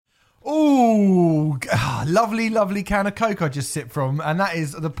Lovely can of Coke I just sipped from, and that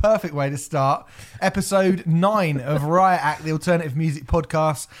is the perfect way to start episode 9 of Riot Act, the alternative music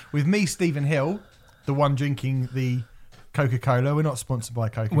podcast, with me, Stephen Hill, the one drinking the Coca-Cola. We're not sponsored by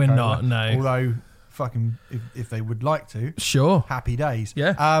Coca-Cola. We're not, no. Although, fucking, if they would like to. Sure. Happy days.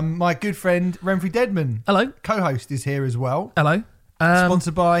 Yeah. My good friend, Renfrey Deadman. Hello. Co-host is here as well. Hello.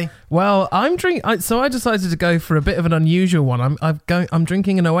 Sponsored by? Well, so I decided to go for a bit of an unusual one. I'm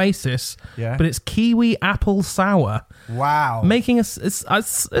drinking an Oasis, Yeah. but it's kiwi apple sour. Wow. Making it's a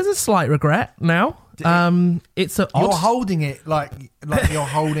slight regret now. It's a You're odd. holding it like you're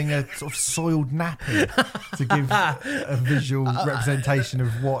holding a sort of soiled nappy to give a visual representation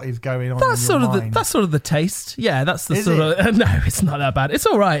of what is going on. That's in sort your of mind. that's sort of the taste. Yeah, that's the Is sort it? of. No, it's not that bad. It's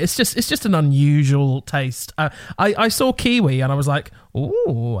all right. It's just an unusual taste. I saw kiwi and I was like,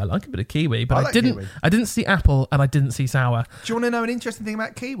 oh, I like a bit of kiwi, but I I like didn't. kiwi. I didn't see apple and I didn't see sour. Do you want to know an interesting thing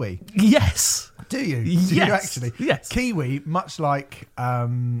about kiwi? Yes. Do you? Yes. Do you actually? Yes. Kiwi, much like I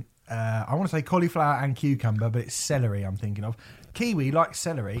want to say cauliflower and cucumber, but it's celery I'm thinking of. Kiwi, like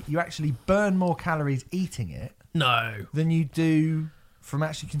celery, you actually burn more calories eating it No. than you do from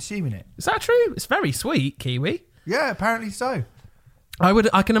actually consuming it. Is that true? It's very sweet, kiwi. Yeah, apparently so.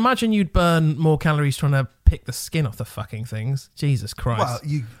 I can imagine you'd burn more calories trying to pick the skin off the fucking things. Jesus Christ.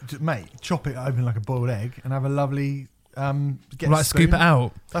 Well, mate, chop it open like a boiled egg and have a lovely get a Like spoon. scoop it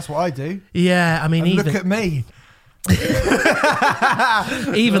out. That's what I do. Yeah, I mean, And even look at me.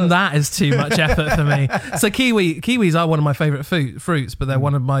 even that is too much effort for me. So kiwis are one of my favourite fruits, but they're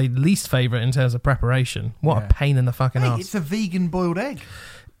one of my least favourite in terms of preparation. What Yeah. a pain in the fucking Hey, ass. it's a vegan boiled egg.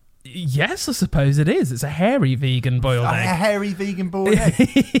 Yes, I suppose it is. It's a hairy vegan boiled A egg. hairy vegan boiled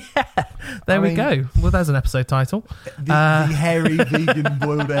egg. Yeah, there we go. Well, there's an episode title. The hairy vegan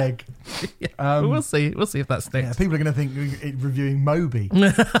boiled egg. We'll see. We'll see if that Yeah, sticks. people are going to think we're reviewing Moby.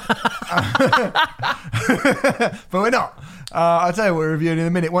 But we're not. I'll tell you what we're reviewing in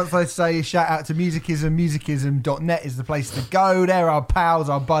a minute. Once I say shout out to Musicism, musicism.net is the place to go. They're our pals,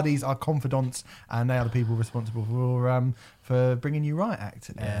 our buddies, our confidants, and they are the people responsible for bringing you Riot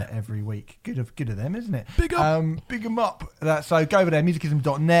Act every week. Good of them, isn't it? Big up. Big them up. So go over there,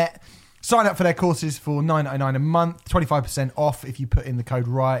 musicism.net. Sign up for their courses for $9.99 a month, 25% off if you put in the code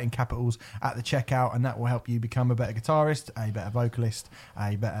RIOT in capitals at the checkout, and that will help you become a better guitarist, a better vocalist,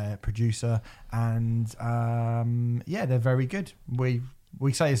 a better producer, and they're very good. We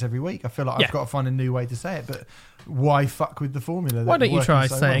say this every week. I feel like I've got to find a new way to say it, but why fuck with the formula? Why don't you try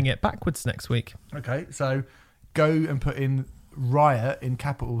saying it backwards next week? Okay, so go and put in Riot in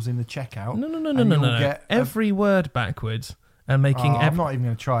capitals in the checkout. No. Every word backwards. And making. I'm not even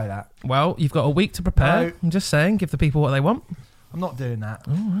going to try that. Well, you've got a week to prepare. No. I'm just saying, give the people what they want. I'm not doing that.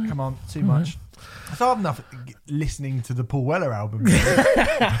 Right. Come on, too much. It's hard enough listening to the Paul Weller album, let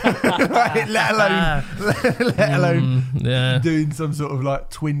alone doing some sort of like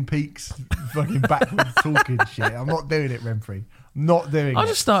Twin Peaks fucking backwards talking shit. I'm not doing it, Renfrey. Not doing it. I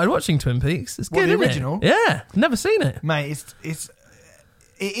just started watching Twin Peaks. It's What, good, the isn't original? it? Yeah, never seen it. Mate,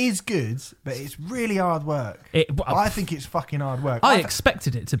 it is good, but it's really hard work. I think it's fucking hard work. I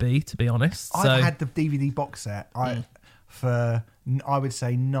expected it to be honest. I've had the DVD box set for, I would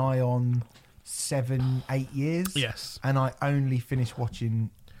say, nigh on 7-8 years. Yes. And I only finished watching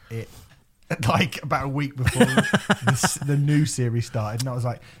it like about a week before the new series started. And I was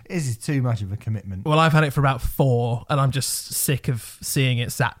like, this is too much of a commitment. Well, I've had it for about 4, and I'm just sick of seeing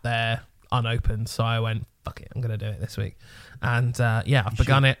it sat there unopened. So I went, fuck it, I'm going to do it this week. And I've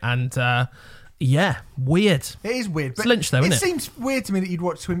begun it, and weird. It is weird. It's Lynch, though, isn't it? It seems weird to me that you'd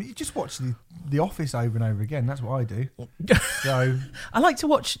watch Twin. You just watch the Office over and over again. That's what I do. So I like to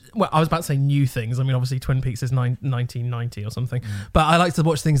watch. Well, I was about to say new things. I mean, obviously, Twin Peaks is 1990 or something. But I like to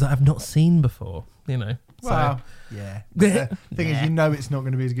watch things that I've not seen before. You know. Well, yeah. The thing is, you know, it's not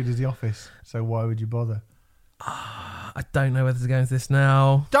going to be as good as The Office. So why would you bother? I don't know whether to go into this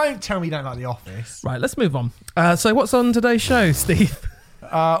now. Don't tell me you don't like The Office. Right, let's move on. So what's on today's show, Steve?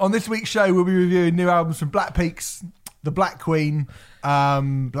 On this week's show, we'll be reviewing new albums from Black Peaks, The Black Queen,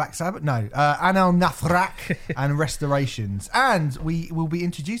 Black Sabbath, Anal Nathrak, and Restorations. And we will be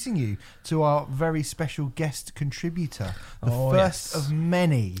introducing you to our very special guest contributor, the first of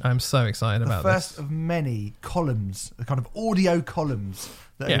many. I'm so excited about this. The first of many columns, the kind of audio columns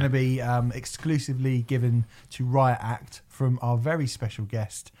that are going to be exclusively given to Riot Act from our very special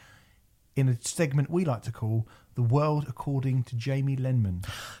guest in a segment we like to call The World According to Jamie Lenman.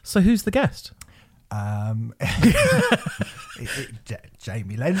 So who's the guest? Jamie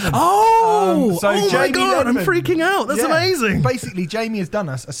Lenman. Oh, Jamie my God, I'm Lenman. freaking out. That's amazing. Basically, Jamie has done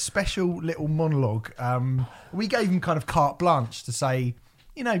us a special little monologue. We gave him kind of carte blanche to say,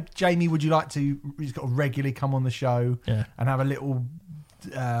 Jamie, would you like to just got to regularly come on the show and have a little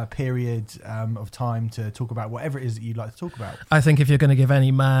period of time to talk about whatever it is that you'd like to talk about? I think if you're going to give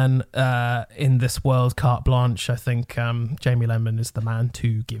any man in this world carte blanche, I think Jamie Lemon is the man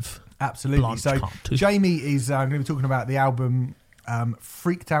to give. Absolutely. Blanche So carte. Jamie is going to be talking about the album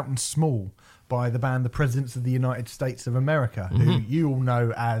Freaked Out and Small by the band The Presidents of the United States of America, who you all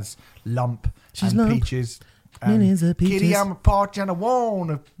know as Lump She's and Lump. Peaches. Millions of peaches. Kitty, I'm a partridge and I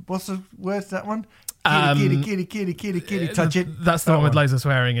want where's that one? Kitty, touch it. That's the one with loads of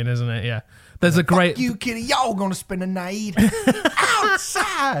swearing in, isn't it? Yeah. There's a great. Fuck you, kitty. Y'all gonna spend a night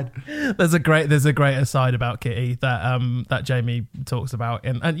outside. There's a great aside about Kitty that Jamie talks about,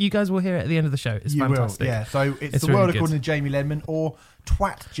 and you guys will hear it at the end of the show. It's fantastic. Yeah. So it's the really world good. according to Jamie Lemon, or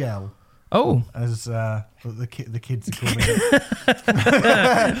twat gel, Oh, as the kids are calling it.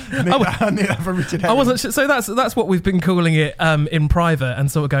 I knew that from Richard. I wasn't sure. So that's what we've been calling it in private, and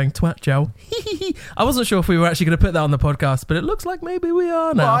sort of going twat gel. I wasn't sure if we were actually going to put that on the podcast, but it looks like maybe we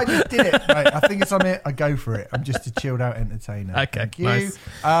are now. Well, I just did it. Mate. I think it's on it. I go for it. I'm just a chilled out entertainer. Okay, Thank you. nice.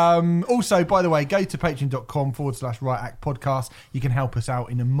 Also, by the way, go to patreon.com/Right Act Podcast. You can help us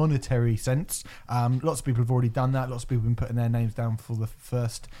out in a monetary sense. Lots of people have already done that. Lots of people have been putting their names down for the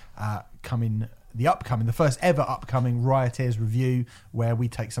first the first ever upcoming Rioters review, where we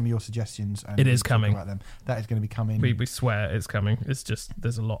take some of your suggestions and It is talk coming. about them. That is going to be coming. We swear it's coming. It's just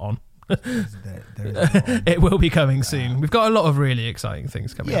there's a lot on. There is a lot on. It will be coming soon. We've got a lot of really exciting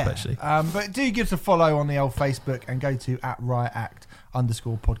things coming up, actually. But do give us a follow on the old Facebook and go to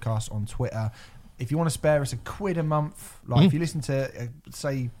 @RiotAct_podcast on Twitter. If you want to spare us £1 a month, if you listen to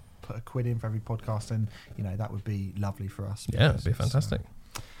say put £1 in for every podcast, then that would be lovely for us. Yeah, it'd be fantastic.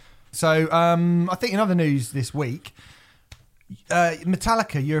 So I think in other news this week,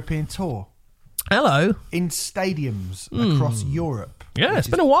 Metallica European Tour Hello. in stadiums across Europe. Yeah, it's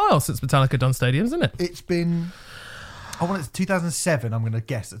been a while since Metallica done stadiums, isn't it? It's been, I want it's 2007. I'm going to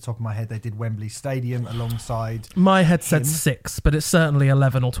guess at the top of my head they did Wembley Stadium alongside. My head said him. 6, but it's certainly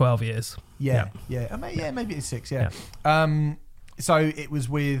 11 or 12 years. Maybe it's 6. So it was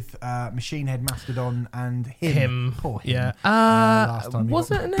with Machine Head, Mastodon, and him. Poor him. Yeah. Last time he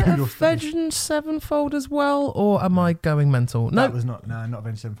Wasn't got it brutal Avenged Sevenfold as well, or am I going mental? No, That was not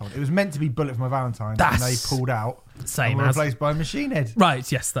Avenged Sevenfold. It was meant to be Bullet for My Valentine, and That's they pulled out. same and were as. replaced by Machine Head.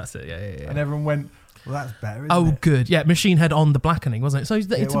 Right, yes, that's it. Yeah. And everyone went, well, that's better, isn't it? Good. Yeah, Machine Head on the Blackening, wasn't it? So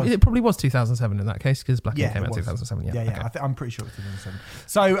it probably was 2007 in that case, because Blackening came out 2007. Yeah. Okay. I'm pretty sure it's 2007.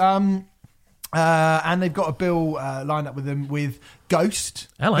 So, and they've got a bill lined up with them with Ghost,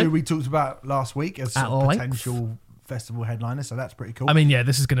 Hello. who we talked about last week as At sort of length. potential festival headliner. So that's pretty cool. I mean,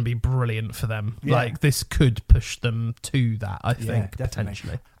 this is going to be brilliant for them. Yeah. Like, this could push them to that, I think, definitely.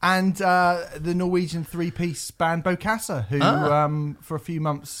 potentially. And the Norwegian three-piece band Bokassa, who for a few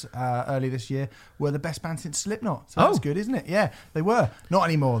months early this year were the best band since Slipknot. So that's good, isn't it? Yeah, they were. Not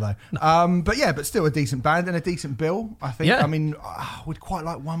anymore, though. No. But still a decent band and a decent bill, I think. Yeah. I mean, we'd quite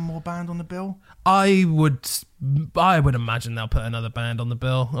like one more band on the bill. I would imagine they'll put another band on the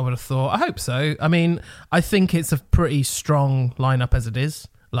bill. I would have thought. I hope so. I mean, I think it's a pretty strong lineup as it is.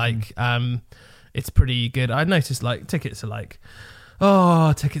 Like, it's pretty good. I noticed tickets are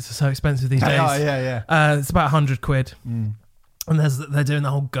tickets are so expensive these days. Yeah. It's about £100. And they're doing the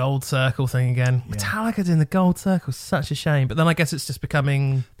whole gold circle thing again. Yeah. Metallica doing the gold circle is such a shame. But then I guess it's just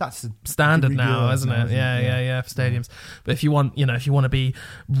becoming That's the standard now, Europe isn't now, it? Yeah, for stadiums. But if you want to be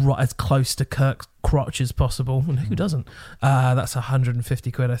right as close to Kirk's crotch as possible, and who doesn't? That's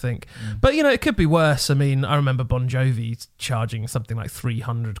 £150, I think. But it could be worse. I mean, I remember Bon Jovi charging something like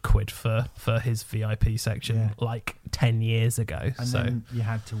 £300 for his VIP section 10 years ago. And so then you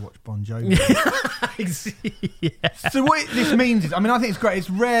had to watch Bon Jovi. yeah. So what this means is, I mean, I think it's great. It's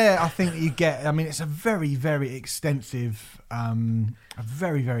rare, I think, that you get. I mean, it's a very, very extensive, kind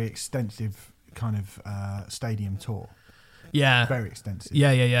of stadium tour. Yeah. Very extensive.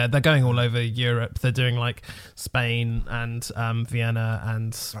 Yeah. They're going all over Europe. They're doing Spain and Vienna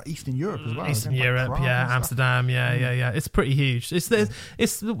and Eastern Europe as well. Eastern Like Europe, Prague and stuff. Amsterdam, yeah. It's pretty huge. It's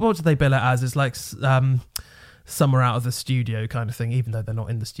what do they bill it as? It's like somewhere out of the studio kind of thing, even though they're not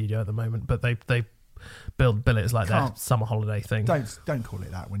in the studio at the moment. But they bill it as like their summer holiday thing. Don't call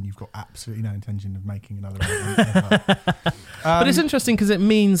it that when you've got absolutely no intention of making another album ever. But it's interesting because it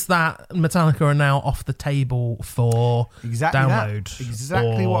means that Metallica are now off the table for download.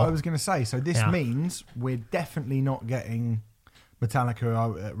 Exactly what I was going to say. So this means we're definitely not getting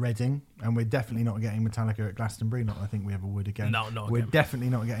Metallica at Reading, and we're definitely not getting Metallica at Glastonbury. Not I think we ever would again. No, not We're again. definitely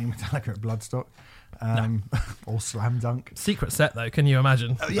not getting Metallica at Bloodstock. Or Slam Dunk. Secret set though, can you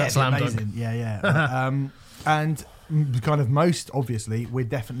imagine? Yeah, Slam amazing. Dunk. Yeah. And kind of most obviously, we're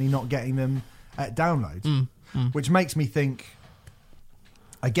definitely not getting them at Download, which makes me think,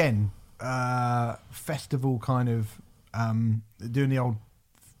 again, festival kind of doing the old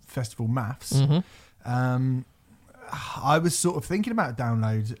festival maths. I was sort of thinking about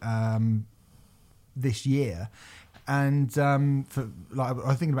Download this year, and I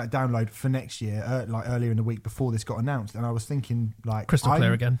was thinking about Download for next year, like earlier in the week before this got announced, and I was thinking like Crystal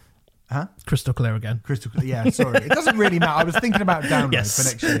clear again. Huh? Crystal clear again. Crystal clear. Yeah, sorry. It doesn't really matter. I was thinking about Download for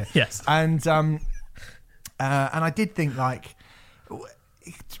next year. Yes. And I did think like,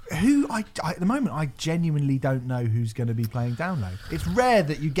 at the moment I genuinely don't know who's going to be playing Download. It's rare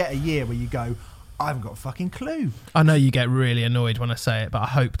that you get a year where you go, I haven't got a fucking clue. I know you get really annoyed when I say it, but I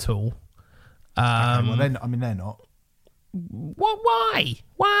hope Tool. Okay, well, they're not. What? Why?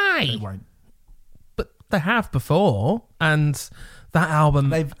 They won't. But they have before, and that album.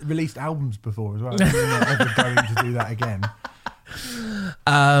 They've released albums before as well. They're not ever going to do that again.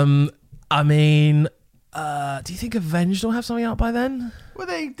 I mean, do you think Avenged will have something out by then? Well,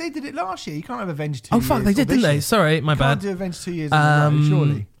 they did it last year. You can't have Avenged 2 Oh years. fuck, they did, didn't they? Sorry, my you bad. Can't do Avenged 2 years in a row,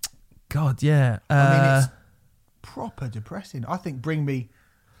 surely. God, yeah. I mean, it's proper depressing. I think Bring Me.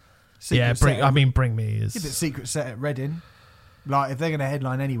 Bring Me is. Yeah, but Secret Set at Reading. Like, if they're going to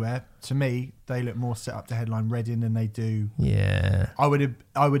headline anywhere, to me, they look more set up to headline Reading than they do. Yeah. I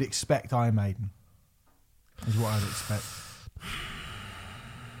would expect Iron Maiden. Is what I'd expect.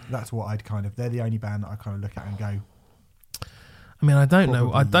 That's what they're the only band that I kind of look at and go. I mean, I don't know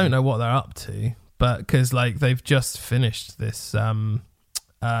what they're up to, but because like they've just finished this the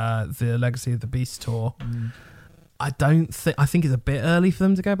Legacy of the Beast tour. I think it's a bit early for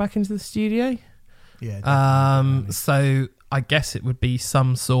them to go back into the studio. Yeah. So I guess it would be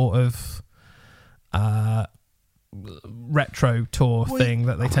some sort of retro tour thing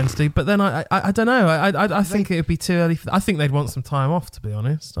that they tend to do. But then I don't know. I think it would be too early. I think they'd want some time off, to be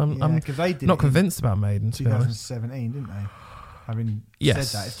honest. I'm not convinced about Maiden. 2017, didn't they? Having said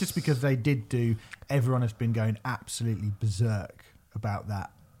that, it's just because they did do. Everyone has been going absolutely berserk about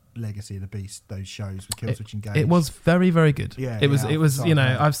that Legacy of the Beast. Those shows with Killswitch Engage. It was very, very good. Yeah, it was. You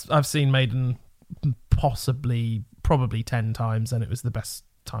know, I've seen Maiden probably 10 times, and it was the best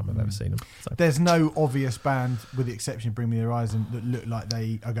time I've ever seen them. So. There's no obvious band, with the exception of Bring Me the Horizon, that look like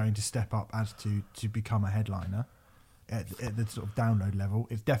they are going to step up as to become a headliner at the sort of Download level.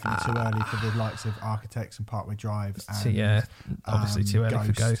 It's definitely too early for the likes of Architects and Parkway Drive. And, obviously too early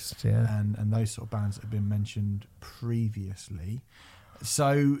for Ghost. Yeah, and those sort of bands that have been mentioned previously.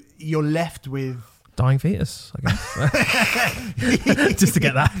 So you're left with Dying Fetus, I guess. Just to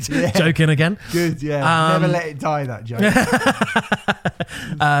get that joke in again. Good, yeah. Never let it die, that joke.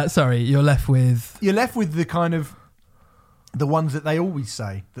 Sorry, you're left with the kind of the ones that they always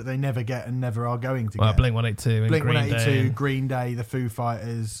say that they never get and never are going to get. Blink-182 and Blink-182, Green Day, the Foo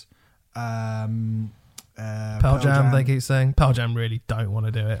Fighters, Pearl Jam, they keep saying. Pearl Jam really don't want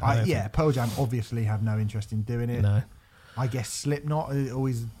to do it. Pearl Jam obviously have no interest in doing it. No. I guess Slipknot are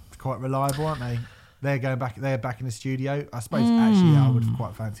always quite reliable, aren't they? They're going back. They're back in the studio. I suppose actually, I would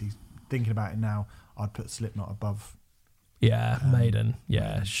quite fancy thinking about it now. I'd put Slipknot above. Yeah, Maiden.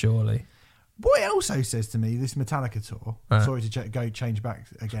 Yeah, surely. What it also says to me, this Metallica tour. Sorry to change back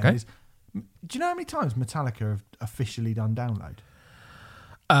again. Okay. Is, do you know how many times Metallica have officially done Download?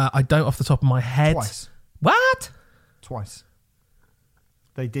 I don't off the top of my head. Twice. What? Twice.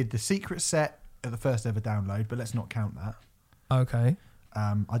 They did the secret set at the first ever Download, but let's not count that. Okay.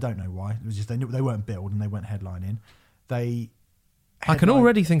 I don't know why. It was just they weren't billed and they weren't headlining. I can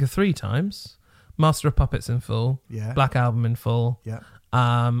already think of 3 times. Master of Puppets in full. Yeah. Black Album in full. Yeah.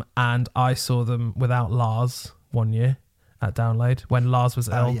 And I saw them without Lars one year at Download when Lars was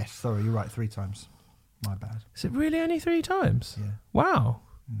ill. Yes, sorry, you're right. 3 times. My bad. Is it really only 3 times? Yeah. Wow.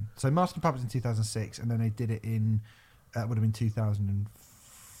 So Master of Puppets in 2006, and then they did it in would have been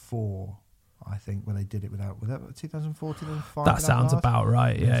 2004. I think when they did it without 2004, 2005. That sounds about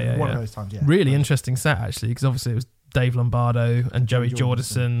right. Yeah. One of those times. Yeah. Really interesting set actually, because obviously it was Dave Lombardo and Joey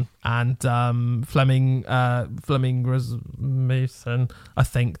Jordison and Fleming Rasmussen. I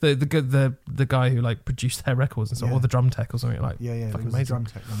think the guy who like produced their records and stuff, or the drum tech or something like. Yeah. Fucking It was amazing. drum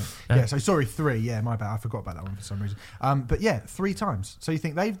tech on it. Yeah. So sorry, 3. Yeah, my bad. I forgot about that one for some reason. But yeah, 3 times. So you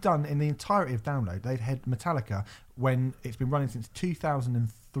think they've done in the entirety of Download? They've had Metallica when it's been running since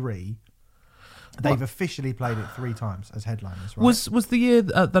 2003. They've officially played it 3 times as headliners, right? Was the year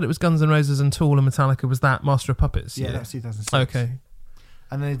that it was Guns N' Roses and Tool and Metallica, was that Master of Puppets? Yeah, that was 2006. Okay.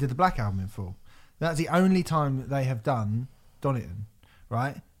 And then they did the Black Album in full. That's the only time that they have done Donington,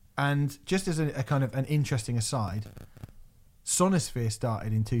 right? And just as a kind of an interesting aside, Sonosphere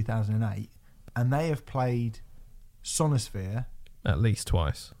started in 2008, and they have played Sonosphere. At least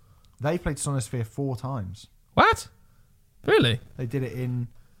twice. They played Sonosphere 4 times. What? Really? They did it in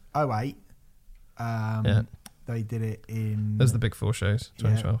 2008. Yeah. They did it in... There's the Big Four shows,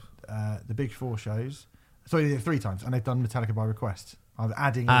 2012. The Big Four shows. So they did it 3 times, and they've done Metallica by request. I'm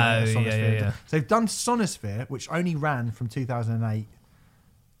adding Sonosphere. Yeah. So they've done Sonosphere, which only ran from 2008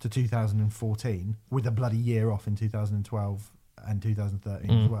 to 2014, with a bloody year off in 2012 and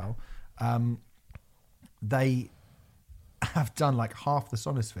 2013 as well. They have done like half the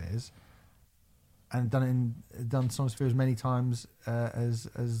Sonospheres, and done Sonosphere as many times as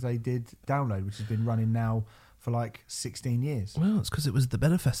they did Download, which has been running now for like 16 years. Well, it's because it was the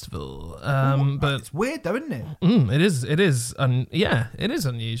better festival. But it's weird though, isn't it? It is. It is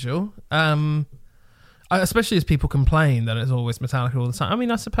unusual. Especially as people complain that it's always Metallica all the time. I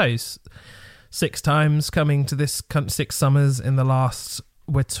mean, I suppose 6 times coming to this 6 summers in the last,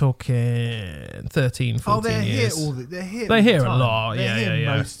 we're talking 13, 14 years. They're here They're all here the a time. lot. They're here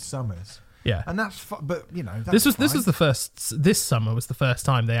Yeah. most summers. Yeah. And that's but you know, This was the first. This summer was the first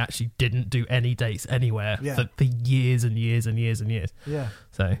time they actually didn't do any dates anywhere for years and years and years and years. Yeah.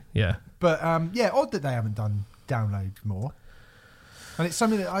 So yeah. But odd that they haven't done Download more. And it's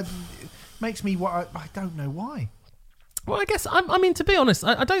something that makes me I don't know why. Well, I guess I mean, to be honest,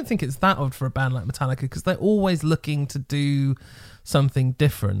 I don't think it's that odd for a band like Metallica, because they're always looking to do something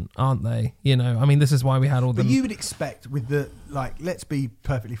different, aren't they? You know, I mean, this is why we had all the... But you would expect with the, like, let's be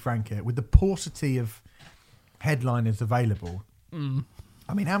perfectly frank here, with the paucity of headliners available, I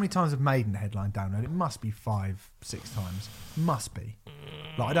mean, how many times have Maiden headline Download? It must be 5, 6 times. Must be.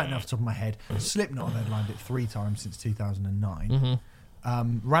 Like, I don't know off the top of my head. Slipknot have headlined it 3 times since 2009.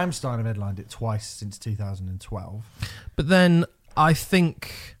 Rammstein have headlined it twice since 2012. But then I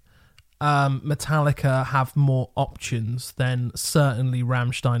think Metallica have more options than certainly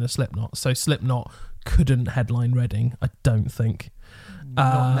Rammstein or Slipknot. So Slipknot couldn't headline Reading, I don't think.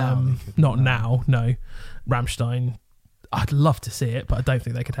 Not now. Not now, no. Rammstein, I'd love to see it, but I don't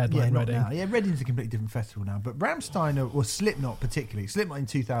think they could headline Reading. Now. Yeah, Reading's a completely different festival now. But Rammstein or Slipknot particularly, Slipknot in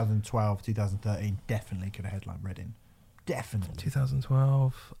 2012, 2013 definitely could have headlined Reading. Definitely.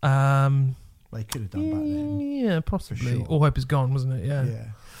 2012. They could have done back then. Yeah, possibly. Sure. All Hope Is Gone, wasn't it? Yeah.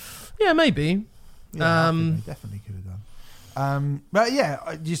 Yeah, maybe. Yeah, I think they definitely could have done. But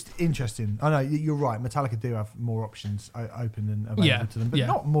yeah, just interesting. I know you're right. Metallica do have more options open and available to them, but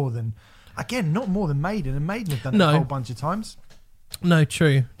not more than Maiden. And Maiden have done it a whole bunch of times. No,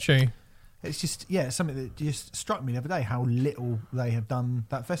 true. It's just, it's something that just struck me the other day, how little they have done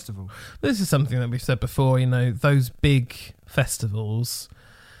that festival. This is something that we've said before, you know, those big festivals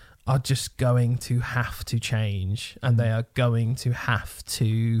are just going to have to change, and they are going to have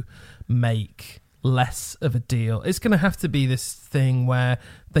to make less of a deal. It's going to have to be this thing where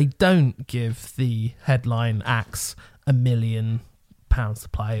they don't give the headline acts £1 million to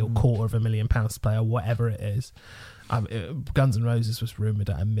play or £250,000 to play or whatever it is. Guns N' Roses was rumoured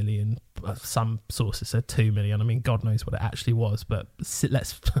at $1 million. Some sources said 2 million. I mean, God knows what it actually was, but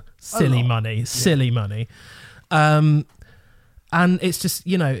silly money. And it's just,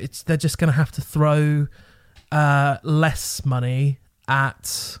 you know, they're just going to have to throw less money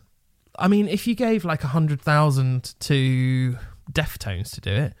at. I mean, if you gave like 100,000 to Deftones to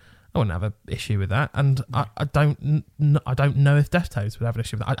do it, I wouldn't have an issue with that, and I don't know if Deftones would have an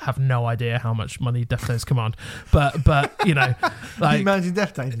issue with that. I have no idea how much money Deftones command, but you know, like, you imagine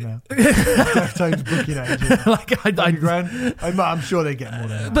Deftones now, Deftones booking agent, like grand. I'm sure they get more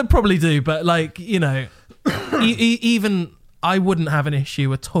than that. They probably do, but like, you know, even I wouldn't have an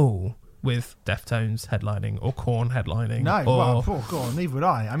issue at all with Deftones headlining or Korn headlining. No, or, go on, neither would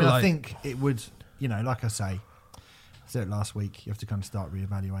I. I mean, like, I think it would, you know, like I said it last week, you have to kind of start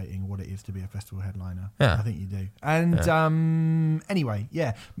reevaluating what it is to be a festival headliner. Yeah. I think you do. And anyway,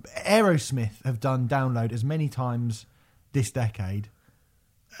 Aerosmith have done Download as many times this decade,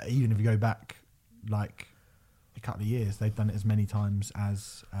 even if you go back like a couple of years, they've done it as many times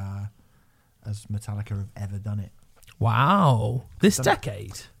as Metallica have ever done it. Wow. This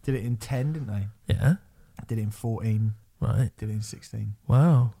decade? Did it in 10, didn't they? Yeah. Did it in 14. Right. Did it in 16.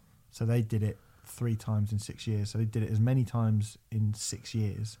 Wow. So they did it 3 times in 6 years. So they did it as many times in 6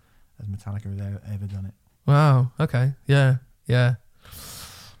 years as Metallica have ever done it. Wow. Okay. Yeah.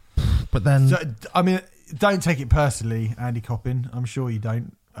 But then... So, I mean, don't take it personally, Andy Coppin. I'm sure you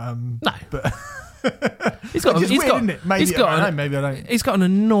don't. No. But... He's got an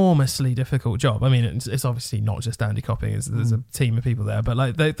enormously difficult job. I mean, it's obviously not just Andy Copping. There's a team of people there, but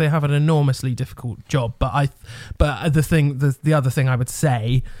like they have an enormously difficult job. But the other thing I would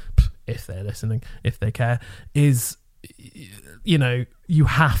say, if they're listening, if they care, is you know, you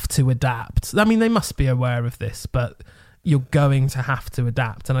have to adapt. I mean, they must be aware of this, but you're going to have to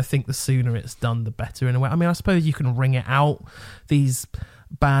adapt. And I think the sooner it's done, the better in a way. I mean, I suppose you can wring it out, these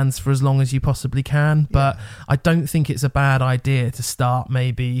bands, for as long as you possibly can, but I don't think it's a bad idea to start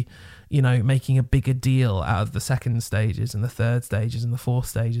maybe, you know, making a bigger deal out of the second stages and the third stages and the fourth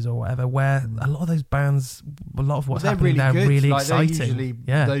stages or whatever, where a lot of those bands, a lot of what's happening there are really like, exciting.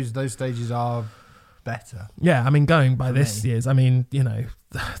 Those stages are better. Yeah, I mean, going by this year's, I mean, you know,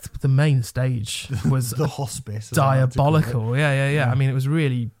 the main stage was the hospice, diabolical. Yeah. I mean, it was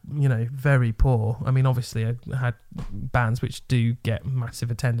really, you know, very poor. I mean, obviously, I had bands which do get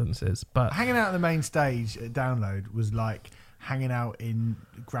massive attendances, but hanging out on the main stage at Download was like hanging out in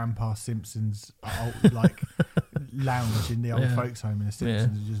Grandpa Simpson's like lounge in the old folks home in the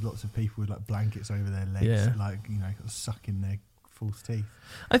Simpsons. There's just lots of people with like blankets over their legs, like, you know, sucking their false teeth.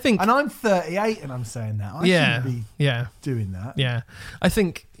 I think, and I'm 38 and I'm saying that I shouldn't be doing that. Yeah, I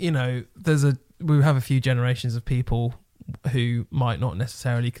think, you know, we have a few generations of people who might not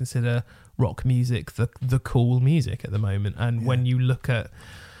necessarily consider rock music the cool music at the moment, and when you look at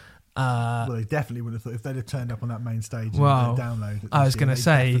well, they definitely would have thought if they'd have turned up on that main stage. Well, Download. I was going to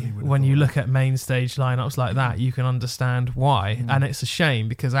say, when you look at main stage lineups like that, you can understand why, and it's a shame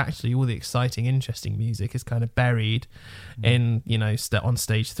because actually all the exciting, interesting music is kind of buried in, you know, on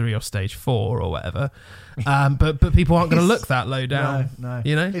stage 3 or stage 4 or whatever. But people aren't going to look that low down. No,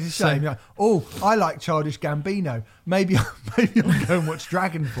 you know, it's a shame. Like, I like Childish Gambino. Maybe I'll go and watch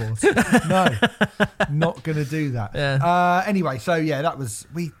Dragon Force. No, not going to do that. Yeah. Anyway, so that was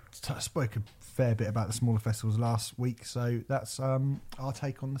I spoke a fair bit about the smaller festivals last week, so that's our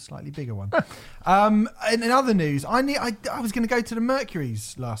take on the slightly bigger one. In other news, I was going to go to the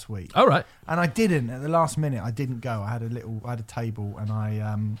Mercury's last week. All right, and I didn't at the last minute. I didn't go. I had a table, and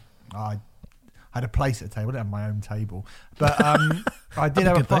I had a place at the table. I didn't have my own table, but I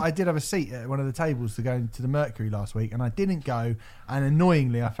did have a seat at one of the tables to go into the Mercury last week, and I didn't go. And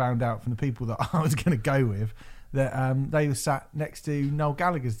annoyingly, I found out from the people that I was going to go with that they were sat next to Noel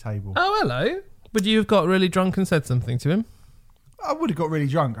Gallagher's table. Oh, hello. Would you have got really drunk and said something to him? I would have got really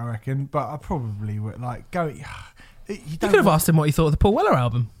drunk, I reckon, but I probably would You could have asked him what he thought of the Paul Weller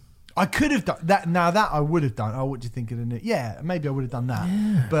album. I could have done that. Now that I would have done. Oh, what do you think of the new? Yeah, maybe I would have done that.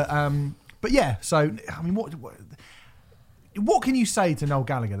 Yeah. But yeah. So I mean, what can you say to Noel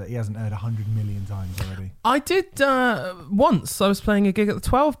Gallagher that he hasn't heard 100 million times already? I did once. I was playing a gig at the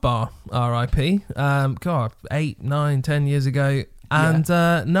 12 Bar, R.I.P. 8, 9, 10 years ago, and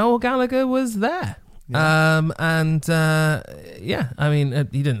Noel Gallagher was there. Yeah. I mean,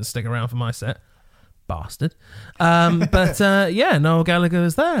 he didn't stick around for my set, bastard. But Noel Gallagher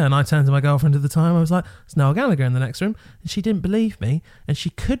was there, and I turned to my girlfriend at the time. I was like, "It's Noel Gallagher in the next room," and she didn't believe me, and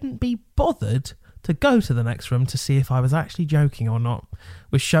she couldn't be bothered to go to the next room to see if I was actually joking or not,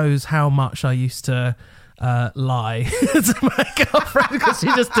 which shows how much I used to lie to my girlfriend because she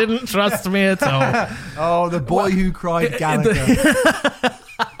just didn't trust me at all. Oh, the boy who cried Gallagher.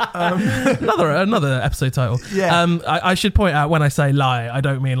 Another episode title. Yeah. I should point out when I say lie, I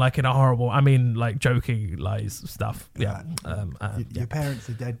don't mean like in a horrible. I mean like joking lies stuff. Yeah. Your parents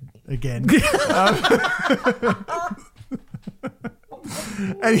are dead again.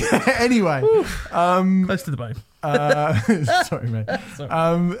 Anyway, close to the bone. Sorry, mate.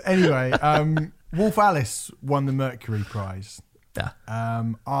 Sorry. Anyway, Wolf Alice won the Mercury Prize. Yeah.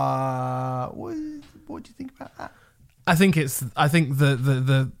 What do you think about that? I think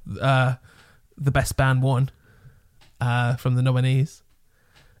the best band won from the nominees.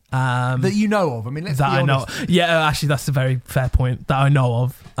 That you know of. I mean, let's be honest. I know. Yeah, actually, that's a very fair point that I know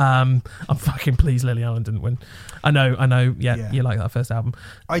of. I'm fucking pleased Lily Allen didn't win. I know. Yeah, you like that first album.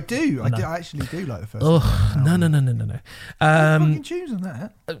 I do. I actually do like the first album. No. Fucking tunes on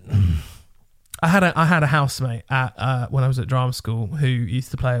that. I had a housemate at when I was at drama school who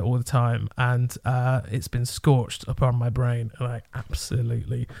used to play it all the time, and it's been scorched upon my brain, and I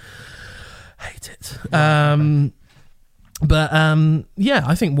absolutely hate it. But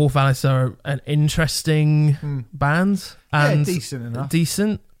I think Wolf Alice are an interesting band, and decent enough.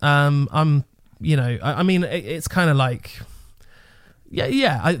 Decent. I mean, it's kind of like, they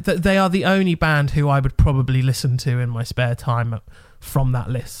are the only band who I would probably listen to in my spare time from that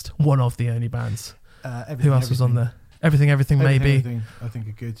list. One of the only bands. Who else was on there? Everything, maybe. Everything, I think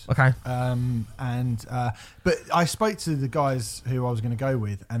are good. Okay. But I spoke to the guys who I was going to go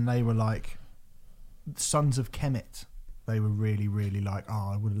with, and they were like, Sons of Kemet. They were really, really like,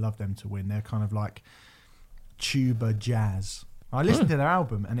 I would have loved them to win. They're kind of like tuba jazz. I listened to their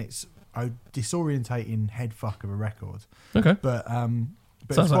album, and it's a disorientating headfuck of a record. Okay. But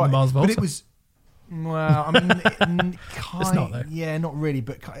sounds like Mars Volta. But it was Well, I mean, It's not, though. Yeah, not really,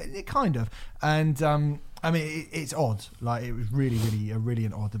 but it kind of. And I mean, it's odd. Like, it was really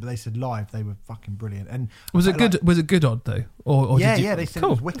an odd. But they said live they were fucking brilliant. And Was it good? Was it good odd though? Or yeah, did you, they said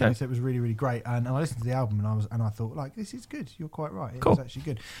cool. it was wicked. Okay. They said it was really great. And I listened to the album and I thought, like, this is good. You're quite right. It Cool. was actually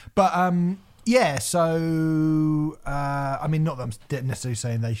good. But yeah, so I mean, not that I'm necessarily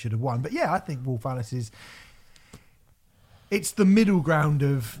saying they should have won, but yeah, I think Wolf Alice is. It's the middle ground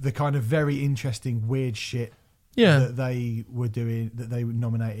of the kind of very interesting, weird shit that they were doing, that they were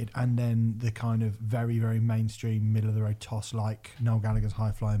nominated, and then the kind of very, very mainstream, middle of the road toss like Noel Gallagher's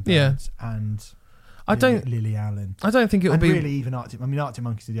High Flying Birds and Lily Allen. I don't think it would and be really even Arctic. I mean, Arctic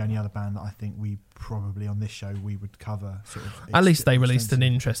Monkeys are the only other band that I think we probably on this show we would cover. Sort of. At least they released an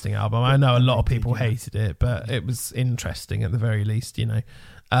interesting album. I know a lot of They people did, yeah. hated it, but it was interesting at the very least. You know,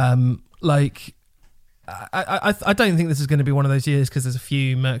 like. I don't think this is going to be one of those years because there's a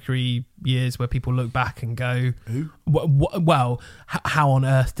few Mercury years where people look back and go, Who? well, how on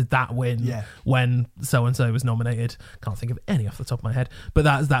earth did that win Yeah. when so-and-so was nominated? Can't think of any off the top of my head, but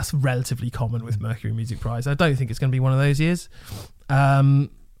that's relatively common with Mercury Music Prize. I don't think it's going to be one of those years.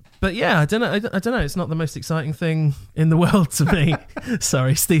 But yeah, I don't know. It's not the most exciting thing in the world to me.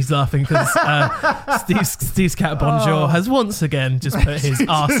 Sorry, Steve's laughing because Steve's cat Bonjour has once again just put his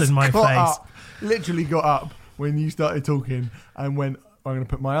arse in my face. Literally got up when you started talking and went, I'm going to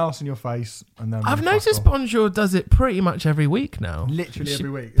put my arse in your face. And then I've noticed Bonjour does it pretty much every week now. Literally She every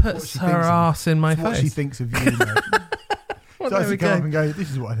week. It's what puts she her thinks of- arse in my it's what she face. thinks of you, mate. Well, So I there we come go. up and go,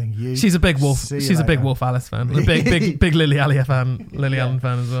 this is what I think of you. She's a big Wolf. See you She's a big later. Wolf Alice fan. A big Lily Allen fan. Lily Allen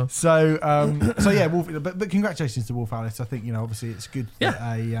fan as well. So yeah, Wolf. But congratulations to Wolf Alice. I think obviously it's good. Yeah.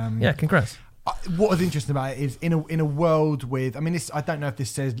 That Yeah, congrats. what was interesting about it is in a world with. I mean, I don't know if this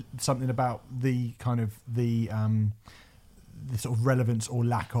says something about the kind of the sort of relevance or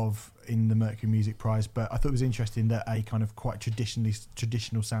lack of in the Mercury Music Prize, but I thought it was interesting that a kind of quite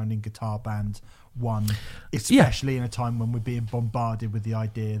traditional sounding guitar band won, especially in a time when we're being bombarded with the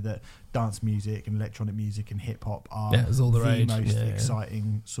idea that dance music and electronic music and hip hop are it's all the rage. most Yeah.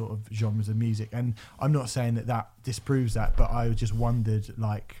 exciting sort of genres of music. And I'm not saying that disproves that, but I just wondered,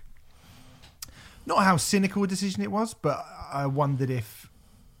 like, not how cynical a decision it was, but I wondered if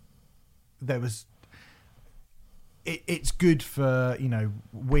there was. It's good for,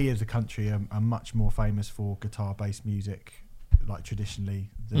 we as a country are much more famous for guitar-based music, like traditionally,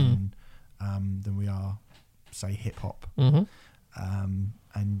 than we are, say, hip-hop. Mm-hmm.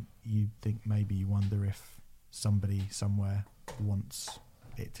 And you wonder if somebody somewhere wants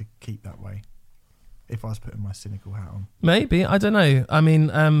it to keep that way. If I was putting my cynical hat on. Maybe, I don't know. I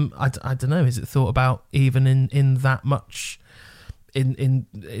mean, I don't know. Is it thought about even in that much? Is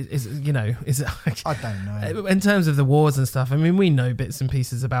it? I don't know. In terms of the awards and stuff, I mean, we know bits and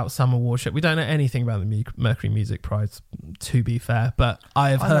pieces about some award show. We don't know anything about the Mercury Music Prize, to be fair. But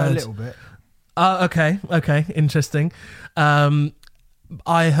I have I heard know a little bit. Okay, interesting.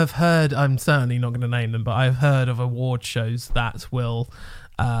 I have heard. I'm certainly not going to name them, but I've heard of award shows that will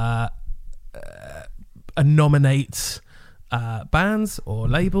nominate bands or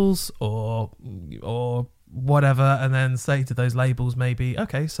labels or whatever, and then say to those labels, maybe,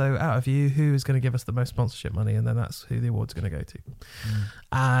 okay, so out of you, who is going to give us the most sponsorship money, and then that's who the award's going to go to.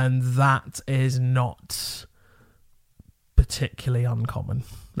 And that is not particularly uncommon.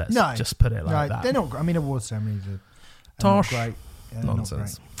 Let's just put it like that. They're not. I mean, award ceremonies are Tosh. not great. Yeah,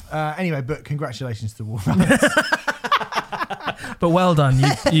 Nonsense. Not great. Anyway, but congratulations to Wolf. But well done.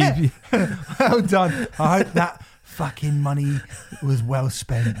 You Well done. I hope that fucking money was well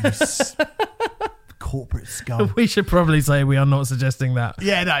spent. You corporate scum. we should probably say we are not suggesting that.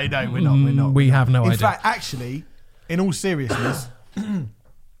 Yeah, no, we're not. We have no idea. In fact, actually, in all seriousness,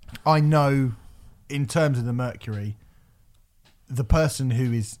 I know, in terms of the Mercury, the person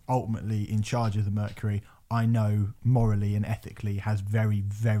who is ultimately in charge of the Mercury, I know morally and ethically has very,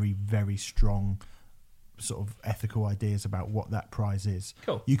 very, very strong sort of ethical ideas about what that prize is.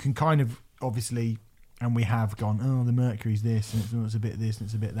 Cool. You can kind of, obviously, and we have gone, oh, the Mercury's this, and it's a bit this, and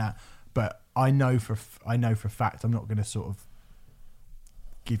it's a bit that. But I know for a fact, I'm not going to sort of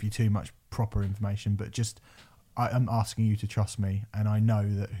give you too much proper information, but just I'm asking you to trust me, and I know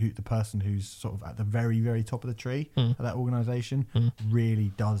that the person who's sort of at the very, very top of the tree of that organisation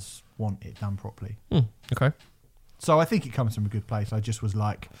really does want it done properly. Okay. So I think it comes from a good place. I just was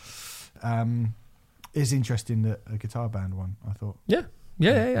like, it's interesting that a guitar band won, I thought.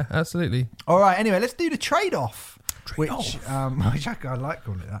 Yeah, absolutely. All right, anyway, let's do the trade-off. Which I like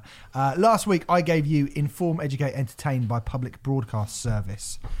calling it that. Last week, I gave you Inform, Educate, Entertain by Public Broadcast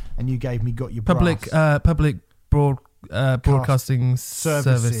Service, and you gave me Got Your Brass. Public broadcasting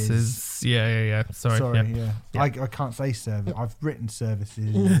Services. services. Yeah. Sorry. Yeah. Yeah. I can't say service. I've written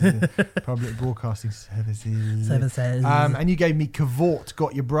services. Public broadcasting services. And you gave me Cavort,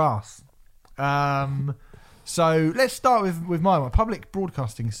 Got Your Brass. So let's start with my one, Public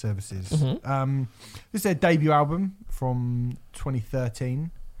Broadcasting Services. Mm-hmm. This is their debut album from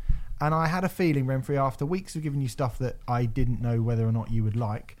 2013. And I had a feeling, Renfrey, after weeks of giving you stuff that I didn't know whether or not you would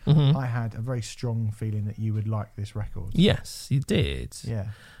like, I had a very strong feeling that you would like this record. Yes, you did. Yeah.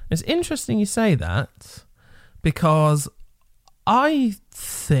 It's interesting you say that because I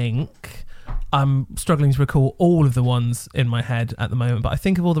think I'm struggling to recall all of the ones in my head at the moment, but I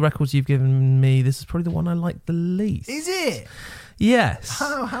think of all the records you've given me, this is probably the one I like the least. Is it? Yes.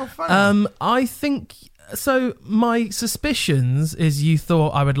 How funny. I think... So my suspicions is you thought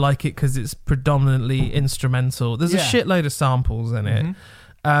I would like it because it's predominantly instrumental. There's a shitload of samples in it.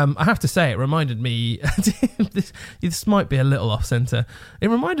 I have to say, it reminded me... this might be a little off-centre. It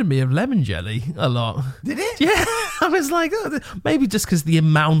reminded me of Lemon Jelly a lot. Did it? Yeah. I was like, maybe just because the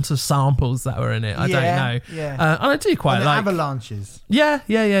amount of samples that were in it. I don't know. Yeah. And I do quite like... Avalanches. Yeah,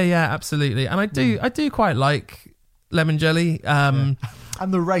 absolutely. And I do quite like Lemon Jelly. And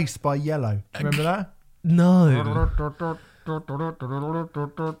The Race by Yellow. Remember that? No.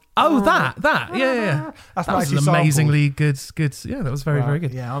 Oh, that. Yeah. That was an amazingly good. Yeah, that was very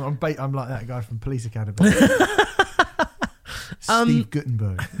good. Yeah, I'm like that guy from Police Academy. Steve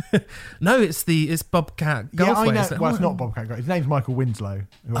Guttenberg. No, it's Bobcat Goldthwait. Yeah, I know. Well, it's not Bobcat Goldthwait. His name's Michael Winslow.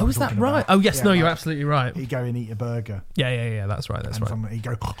 Oh, is that right? Oh, yes. No, you're absolutely right. He'd go and eat a burger. Yeah. That's right. He'd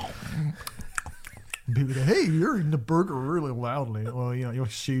go... And people go, hey, you're eating the burger really loudly. Well, your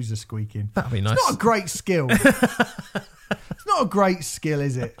shoes are squeaking. That'd be nice. It's not a great skill. It's not a great skill,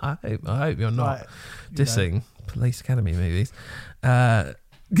 is it? I hope you're not dissing Police Academy movies. Well,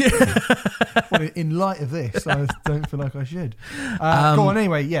 in light of this, I don't feel like I should. Go on,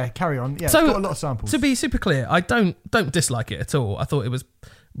 anyway. Yeah, carry on. Yeah, so, it's got a lot of samples. To be super clear, I don't dislike it at all. I thought it was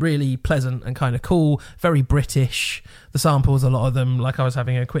really pleasant and kind of cool, very British. The samples, a lot of them, like I was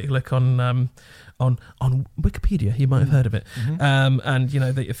having a quick look on Wikipedia, you might have heard of it, and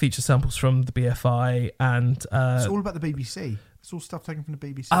that it features samples from the BFI and it's all about the BBC. It's all stuff taken from the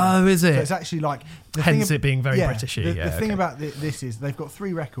BBC. Oh, is it? So it's actually like hence it being very Britishy. The thing about this is they've got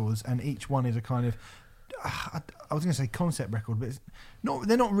 3 records, and each one is a kind of I was going to say concept record, but it's not.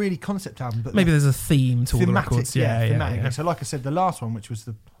 They're not really concept albums. But maybe there's a theme to all the records. Yeah. So, like I said, the last one, which was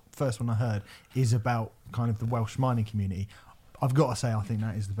the first one I heard, is about kind of the Welsh mining community. I've got to say, I think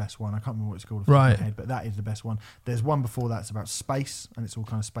that is the best one. I can't remember what it's called off the top of my head, but that is the best one. There's one before that's about space, and it's all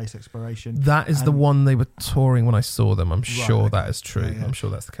kind of space exploration. That is the one they were touring when I saw them. I'm sure that is true. Yeah. I'm sure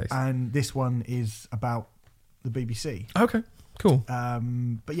that's the case. And this one is about the BBC. Okay, cool.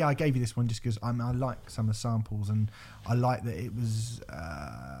 But yeah, I gave you this one just because I like some of the samples, and I like that it was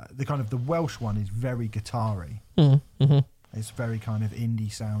the Welsh one is very guitar-y. Mm-hmm. It's very kind of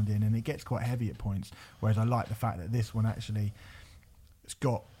indie sounding, and it gets quite heavy at points. Whereas I like the fact that this one actually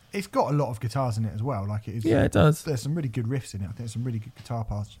it's got a lot of guitars in it as well. Like it is. Yeah, it does. There's some really good riffs in it. I think there's some really good guitar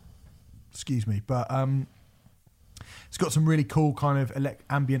parts. Excuse me, but it's got some really cool kind of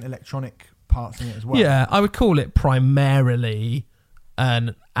ambient electronic parts in it as well. Yeah, I would call it primarily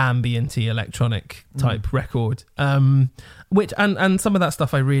an ambient-y electronic type record, which and some of that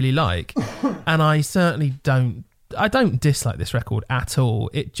stuff I really like, and I certainly don't dislike this record at all.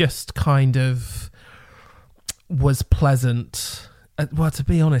 It just kind of was pleasant. Well, to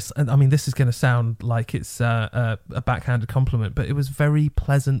be honest, I mean, this is going to sound like it's a backhanded compliment, but it was very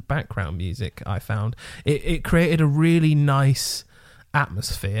pleasant background music, I found. It created a really nice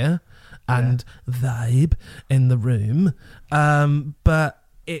atmosphere and vibe in the room, but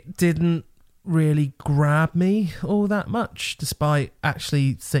it didn't really grab me all that much, despite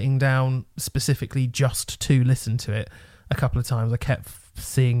actually sitting down specifically just to listen to it a couple of times. I kept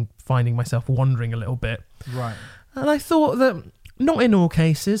finding myself wandering a little bit. Right. And I thought that, not in all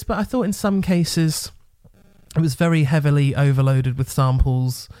cases, but I thought in some cases it was very heavily overloaded with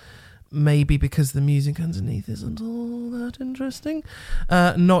samples, maybe because the music underneath isn't all that interesting.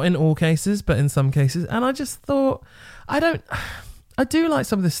 Not in all cases, but in some cases. And I just thought, I do like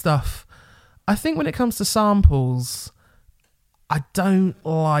some of this stuff. I think when it comes to samples, I don't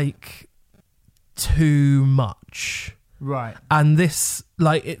like too much. Right. And this,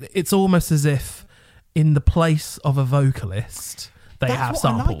 like, it's almost as if in the place of a vocalist, they have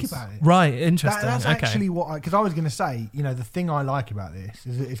samples. I like about it. Right, interesting. That's actually what because I was going to say, the thing I like about this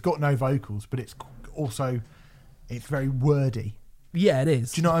is that it's got no vocals, but it's also, it's very wordy. Yeah, it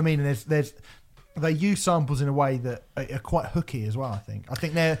is. Do you know what I mean? And there's they use samples in a way that are quite hooky as well. I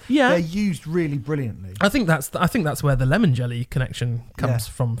think they're used really brilliantly. I think that's where the lemon jelly connection comes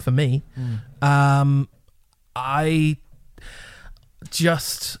from for me. I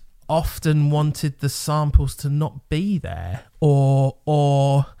just often wanted the samples to not be there,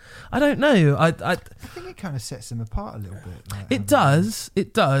 or I don't know. I think it kind of sets them apart a little bit. Like, it does,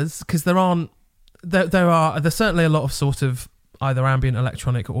 because there's certainly a lot of sort of either ambient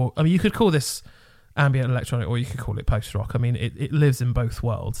electronic, or I mean, you could call this ambient electronic, or you could call it post rock. I mean, it lives in both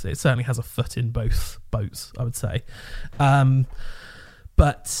worlds. It certainly has a foot in both boats, I would say.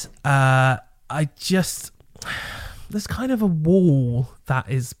 But I just, there's kind of a wall that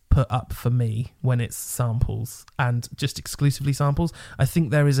is put up for me when it's samples and just exclusively samples. I think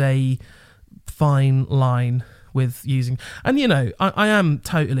there is a fine line with using, and you know, I am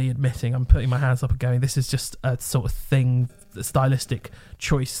totally admitting, I'm putting my hands up and going, this is just a sort of thing, the stylistic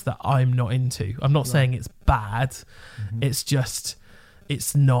choice that I'm not into. I'm not saying it's bad. It's just,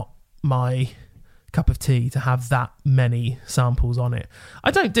 it's not my cup of tea to have that many samples on it.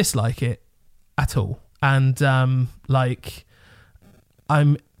 I don't dislike it at all, and like,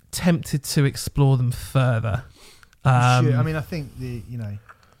 I'm tempted to explore them further. I mean, I think the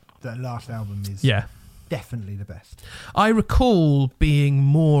last album is definitely the best. I recall being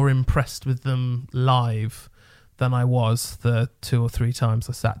more impressed with them live than I was the 2 or 3 times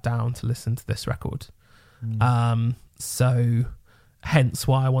I sat down to listen to this record. So hence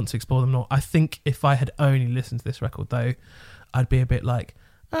why I want to explore them more. I think if I had only listened to this record though, I'd be a bit like,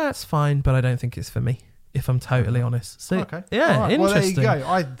 it's fine, but I don't think it's for me, if I'm totally honest. So okay. Yeah, right. interesting. Well, there you go.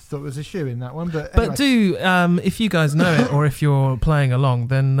 I thought it was a shoe in that one, but anyway. Do if you guys know it, or if you're playing along,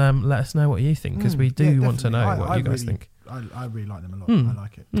 then let us know what you think, because we do want to know what you guys think. I really like them a lot. I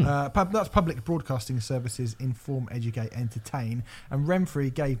like it. That's Public Broadcasting Services, Inform, Educate, Entertain. And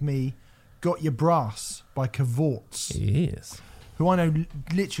Remfrey gave me Got Your Brass by Cavorts. Yes. Who I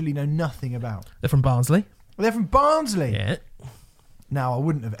literally know nothing about. They're from Barnsley. Well, they're from Barnsley? Yeah. Now, I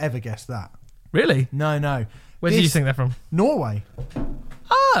wouldn't have ever guessed that. Really? No. Where do you think they're from? Norway.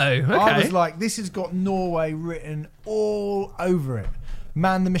 Oh, okay. I was like, this has got Norway written all over it.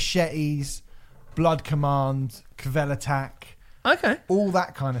 Man the Machetes, Blood Command, Kvelertak. Okay. All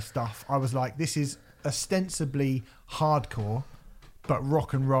that kind of stuff. I was like, this is ostensibly hardcore, but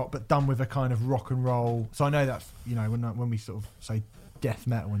rock and roll, but done with a kind of rock and roll. So I know that's, when we sort of say death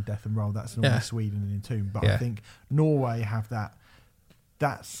metal and death and roll, that's normally Sweden and Entomb. But I think Norway have that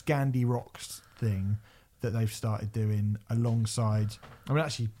Scandi rocks thing that they've started doing alongside. I mean,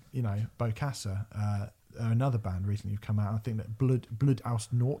 actually, Bokassa, another band recently who've come out. I think that Blood Aus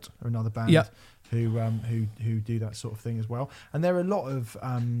Nort are another band who do that sort of thing as well. And there are a lot of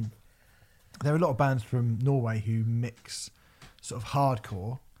bands from Norway who mix sort of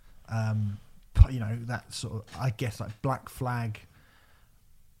hardcore, that sort of, I guess, like Black Flag-esque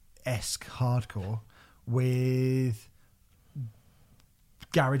hardcore with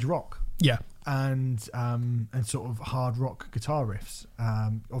garage rock. Yeah. And sort of hard rock guitar riffs.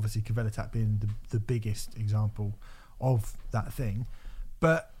 Obviously, Kvelertak being the biggest example of that thing.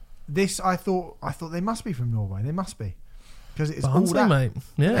 But this, I thought they must be from Norway. They must be, because it's Barnsley, all that. mate.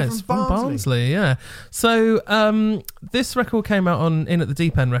 Yeah, it's from Barnsley. Yeah. So this record came out on In at the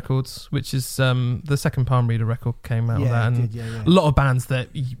Deep End Records, which is the second Palm Reader record came out of that, and a lot of bands that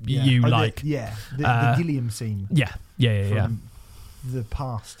you like. The Gilliam scene. Yeah. The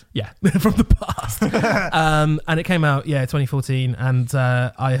past. Yeah, from the past. And it came out, 2014, and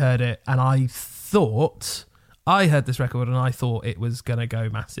I heard it, and I heard this record and I thought it was going to go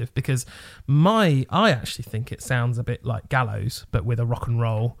massive, because I actually think it sounds a bit like Gallows, but with a rock and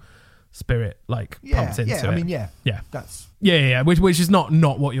roll spirit pumped into it. I mean, that's which is not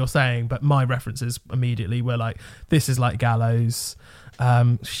what you're saying, but my references immediately were like, this is like Gallows.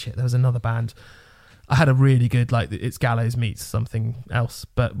 There was another band. I had a really good, it's Gallows meets something else,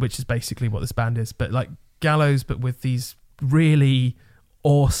 but which is basically what this band is. But like Gallows, but with these really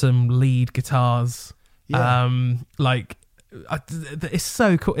awesome lead guitars. Yeah. It's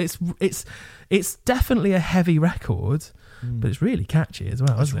so cool. It's definitely a heavy record, but it's really catchy as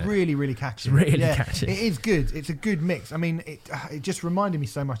well. It's really, really catchy. It's really catchy. It is good. It's a good mix. I mean, it just reminded me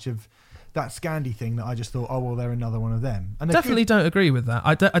so much of that Scandi thing that I just thought, oh well, they're another one of them. And definitely don't agree with that.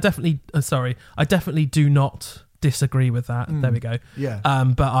 I definitely do not disagree with that. There we go. Yeah.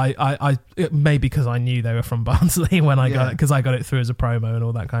 But I maybe because I knew they were from Barnsley when I got it, because I got it through as a promo and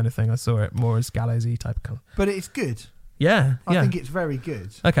all that kind of thing. I saw it more as Gallows-y type of. But it's good. Yeah. I think it's very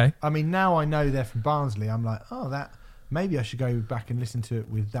good. Okay. I mean, now I know they're from Barnsley. I'm like, maybe I should go back and listen to it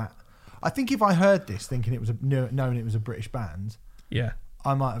with that. I think if I heard this thinking it was knowing it was a British band,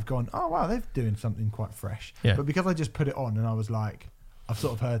 I might have gone, oh wow, they're doing something quite fresh. Yeah. But because I just put it on and I was like, I've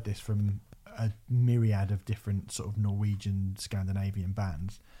sort of heard this from a myriad of different sort of Norwegian, Scandinavian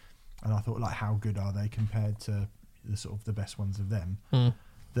bands, and I thought, like, how good are they compared to the sort of the best ones of them?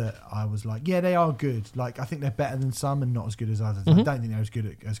 That I was like, yeah, they are good. Like, I think they're better than some and not as good as others. I don't think they're as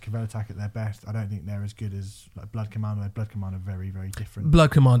good as Kvelertak at their best. I don't think they're as good as like Blood Commando. Blood Commando are very, very different.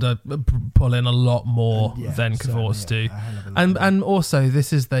 Blood Commander pull in a lot more than Cavorts do, and also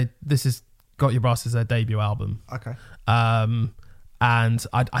this is Got Your Brass is their debut album. Okay. And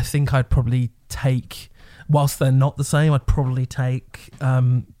I think I'd probably take, whilst they're not the same, I'd probably take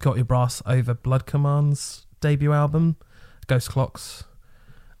Got Your Brass over Blood Command's debut album, Ghost Clocks.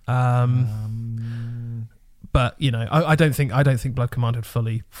 But you know, I don't think Blood Command had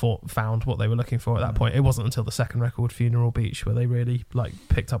fully found what they were looking for at that point. It wasn't until the second record, Funeral Beach, where they really like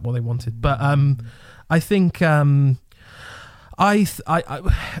picked up what they wanted. But I think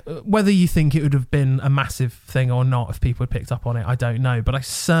whether you think it would have been a massive thing or not if people had picked up on it, I don't know. But I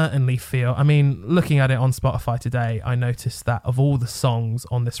certainly feel, I mean, looking at it on Spotify today, I noticed that of all the songs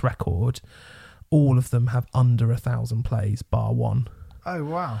on this record, all of them have under 1,000 plays, bar one. Oh,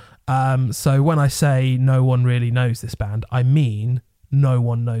 wow. So when I say no one really knows this band, I mean no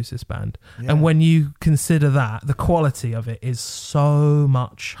one knows this band. Yeah. And when you consider that, the quality of it is so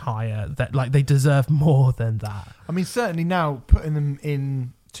much higher that like they deserve more than that. I mean, certainly now putting them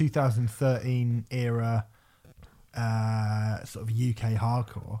in 2013 era sort of UK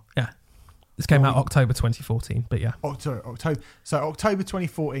hardcore. Yeah. This came out October 2014, but yeah. October. So October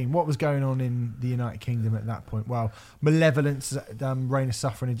 2014, what was going on in the United Kingdom at that point? Well, Malevolence, Reign of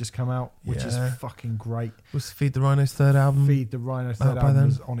Suffering had just come out, which is fucking great. Was Feed the Rhino's third album? Feed the Rhino's third album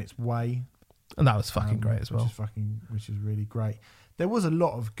was on its way. And that was fucking great as well. Which is really great. There was a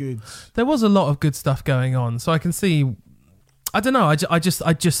lot of good stuff going on. So I can see, I don't know, I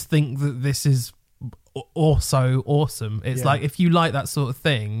just think that this is also awesome. It's like, if you like that sort of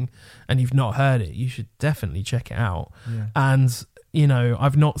thing and you've not heard it, you should definitely check it out. And you know,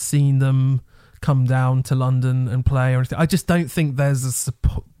 I've not seen them come down to London and play or anything. I just don't think there's a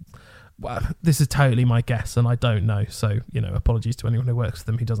support. Well, this is totally my guess and I don't know, so you know, apologies to anyone who works with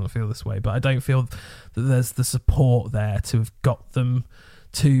them who doesn't feel this way, but I don't feel that there's the support there to have got them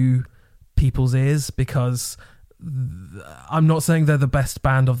to people's ears, because I'm not saying they're the best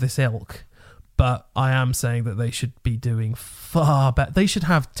band of this ilk, but I am saying that they should be doing far better. They should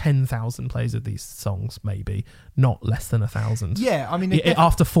have 10,000 plays of these songs, maybe, not less than 1,000. Yeah, I mean,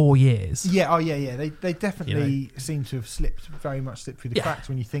 after 4 years. Yeah, They definitely seem to have very much slipped through the cracks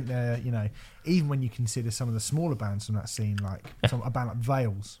when you think they're, you know, even when you consider some of the smaller bands from that scene, like a band like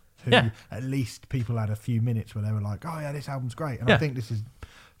Veils, who at least people had a few minutes where they were like, oh yeah, this album's great. And I think this is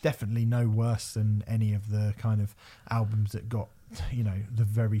definitely no worse than any of the kind of albums that got, you know, the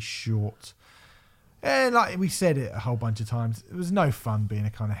very short. And like we said it a whole bunch of times, it was no fun being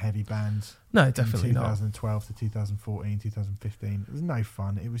a kind of heavy band. No, definitely not. 2012 to 2014, 2015. It was no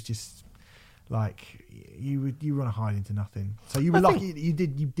fun. It was just like you were on a hide into nothing. So you were lucky. You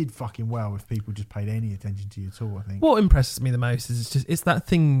did fucking well if people just paid any attention to you at all, I think. What impresses me the most is it's that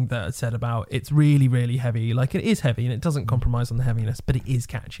thing that I said about it's really, really heavy. Like, it is heavy and it doesn't compromise on the heaviness, but it is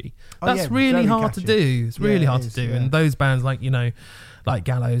catchy. That's really hard to do. It's really hard to do. And those bands, like, you know, like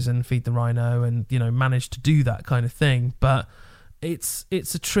Gallows and Feed the Rhino, and you know, managed to do that kind of thing, but it's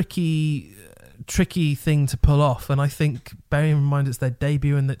a tricky thing to pull off. And I think, bearing in mind it's their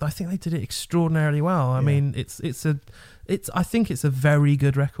debut, and I think they did it extraordinarily well. I mean, I think it's a very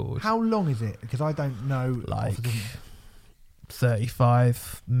good record. How long is it? Because I don't know. Like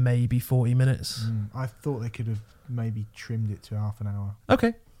 35, maybe 40 minutes. I thought they could have maybe trimmed it to half an hour.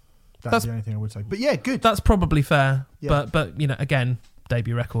 Okay. That's the only thing I would say. But yeah, good. That's probably fair. Yeah. But you know, again,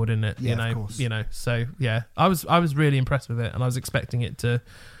 debut record, isn't it? Yeah, of course. You know, so yeah, I was really impressed with it, and I was expecting it to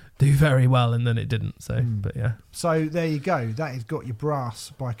do very well, and then it didn't. So, but yeah. So there you go. That has Got Your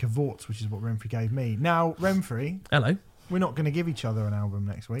Brass by Cavorts, which is what Renfrey gave me. Now, Renfrey. Hello. We're not going to give each other an album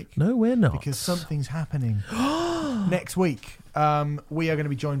next week. No, we're not. Because something's happening. Next week, we are going to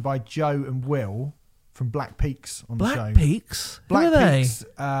be joined by Joe and Will from Black Peaks on the show. Black Peaks? Black Who are Peaks,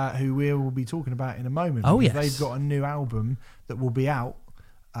 who we will be talking about in a moment. Oh, yes. They've got a new album that will be out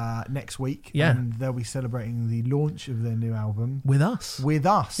next week. Yeah. And they'll be celebrating the launch of their new album. With us.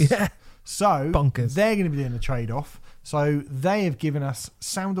 Yeah. So, bonkers. They're going to be doing a trade-off. So, they have given us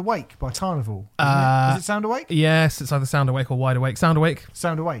Sound Awake by Carnival. Is it Sound Awake? Yes, it's either Sound Awake or Wide Awake. Sound Awake.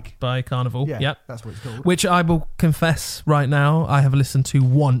 Sound Awake. By Carnival. Yeah, yep. That's what it's called. Which I will confess right now, I have listened to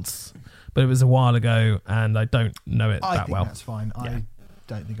once, but it was a while ago, and I don't know it that well. I think that's fine. Yeah.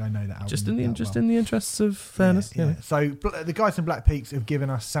 don't think I know that album. Just in the that well. interests of fairness. Yeah, you yeah. know. So the guys from Black Peaks have given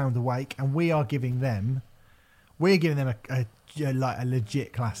us Sound Awake, and we're giving them a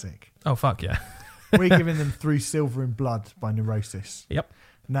legit classic. Oh fuck yeah. We're giving them Through Silver and Blood by Neurosis. Yep.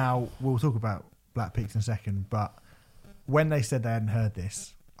 Now we'll talk about Black Peaks in a second, but when they said they hadn't heard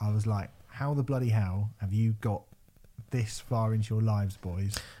this, I was like, how the bloody hell have you got this far into your lives,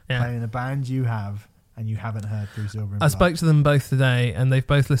 boys, playing in the band you have, and you haven't heard Through Silver and Blood? I spoke to them both today, and they've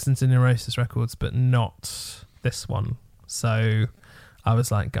both listened to Neurosis records, but not this one. So I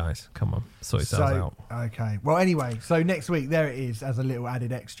was like, guys, come on, sort yourselves out. Okay. Well, anyway, so next week, there it is as a little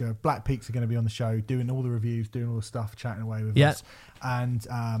added extra. Black Peaks are going to be on the show, doing all the reviews, doing all the stuff, chatting away with us. And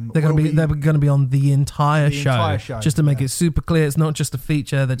they're going to be on the entire show, just to make it super clear. It's not just a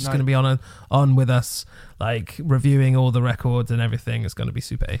feature. They're just going to be on with us, like reviewing all the records and everything. It's going to be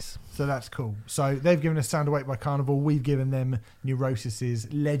super ace. So that's cool. So they've given us Sound Awake by Carnival. We've given them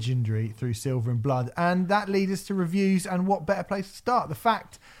Neurosis's legendary Through Silver and Blood, and that leads us to reviews. And what better place to start? The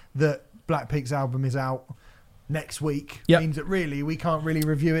fact that Black Peaks' album is out next week means that really we can't really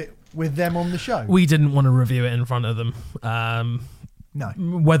review it with them on the show. We didn't want to review it in front of them. No.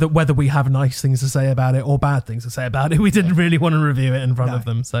 Whether we have nice things to say about it or bad things to say about it, we didn't really want to review it in front of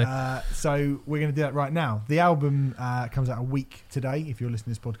them. So we're going to do that right now. The album comes out a week today. If you're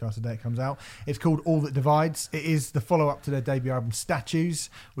listening to this podcast today, it comes out. It's called All That Divides. It is the follow-up to their debut album, Statues,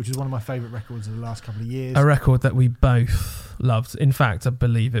 which is one of my favourite records of the last couple of years. A record that we both loved. In fact, I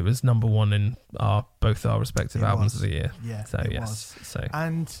believe it was number one in both our respective albums of the year. Yeah, so it yes. was. So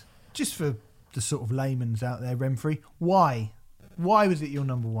and just for the sort of layman's out there, Remfrey, why? Why was it your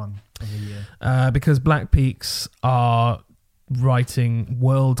number one of the year? Because Black Peaks are writing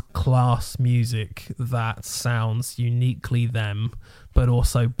world-class music that sounds uniquely them, but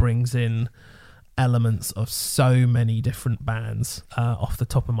also brings in elements of so many different bands. Off the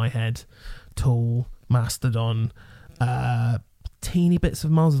top of my head, Tool, Mastodon, teeny bits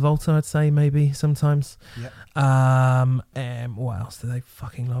of Mars Volta, I'd say, maybe sometimes. Yep. What else do they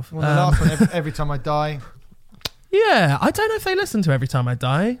fucking love? Well, the last one, Every Time I Die. Yeah, I don't know if they listen to Every Time I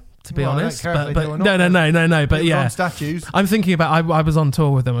Die, to be honest. But no. But yeah, Statues. I'm thinking about. I was on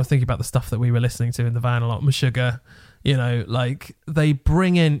tour with them. I was thinking about the stuff that we were listening to in the van a lot. Meshuggah, you know, like they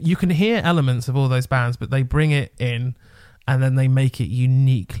bring in. You can hear elements of all those bands, but they bring it in, and then they make it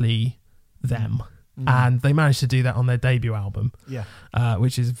uniquely them. And they managed to do that on their debut album,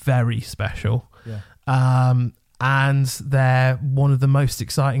 which is very special. Yeah. And they're one of the most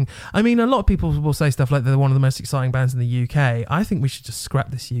exciting. I mean, a lot of people will say stuff like they're one of the most exciting bands in the UK. I think we should just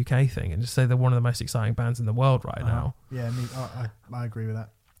scrap this UK thing and just say they're one of the most exciting bands in the world right now. Yeah, I agree with that.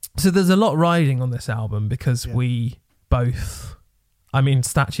 So there's a lot riding on this album because we both... I mean,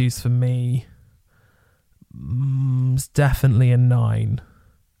 Statues for me is definitely a 9,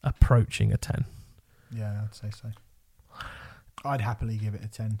 approaching a 10. Yeah, I'd say so. I'd happily give it a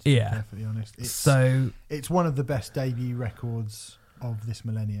 10, to be perfectly honest. It's one of the best debut records of this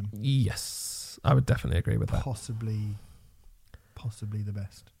millennium. Yes, I would definitely agree with that. Possibly the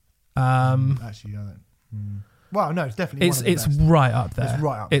best. Actually, I don't... Well, no, it's definitely one of the best. It's right up there. It's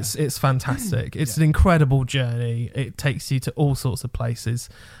right up there. It's fantastic. It's an incredible journey. It takes you to all sorts of places.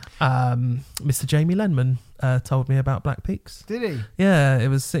 Mr. Jamie Lenman told me about Black Peaks. Did he? Yeah, it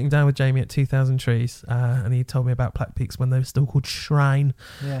was sitting down with Jamie at 2000 Trees, and he told me about Black Peaks when they were still called Shrine.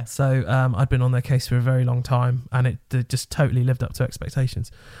 Yeah. So I'd been on their case for a very long time, and it just totally lived up to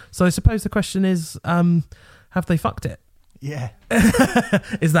expectations. So I suppose the question is, have they fucked it? Yeah.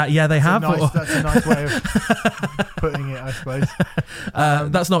 Is that they have? That's a nice way of putting it, I suppose.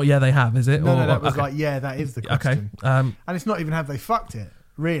 That's not they have, is it? No, that was that is the question. Okay. And it's not even have they fucked it,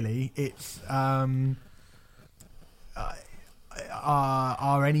 really. It's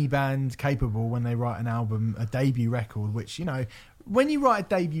are any band capable when they write an album, a debut record, which, you know, when you write a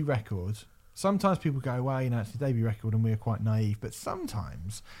debut record, sometimes people go, well, you know, it's a debut record and we're quite naive. But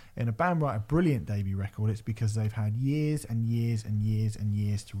sometimes in a band write a brilliant debut record, it's because they've had years and years and years and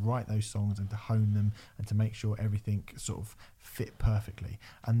years to write those songs and to hone them and to make sure everything sort of fit perfectly.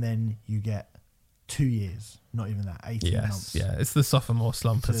 And then you get 2 years, not even that, 18 months. Yeah, it's the sophomore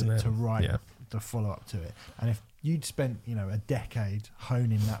slump, isn't it? To write the follow-up to it. And if you'd spent, you know, a decade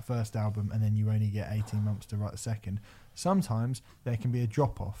honing that first album and then you only get 18 months to write the second, sometimes there can be a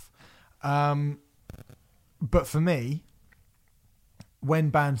drop-off. But for me, when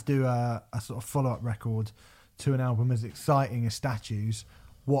bands do a sort of follow-up record to an album as exciting as Statues,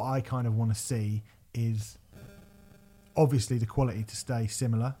 what I kind of want to see is obviously the quality to stay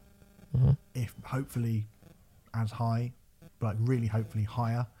similar, if hopefully as high, like really hopefully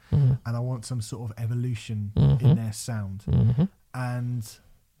higher, and I want some sort of evolution in their sound. And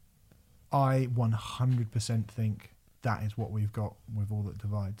I 100% think that is what we've got with All That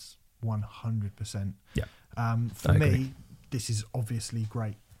Divides. 100%. Yeah. For I me, agree. this is obviously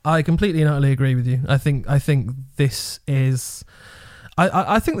great. I completely and utterly agree with you. I think this is.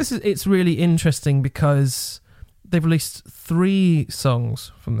 I think this is. It's really interesting because they've released 3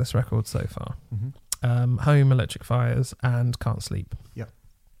 songs from this record so far: "Home," "Electric Fires," and "Can't Sleep." Yep.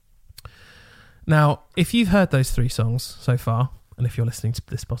 Now, if you've heard those 3 songs so far, and if you're listening to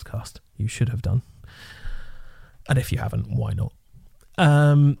this podcast, you should have done. And if you haven't, why not?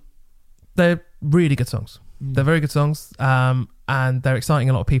 They're really good songs. They're very good songs, and they're exciting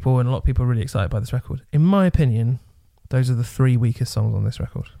a lot of people, and a lot of people are really excited by this record. In my opinion, those are the 3 weakest songs on this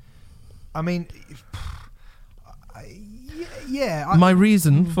record. I mean, yeah. My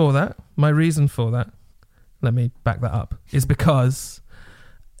reason for that, let me back that up, is because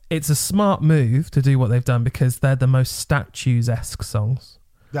it's a smart move to do what they've done because they're the most Statues-esque songs.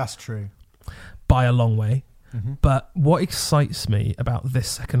 That's true. By a long way. Mm-hmm. But what excites me about this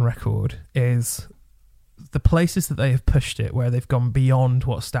second record is the places that they have pushed it, where they've gone beyond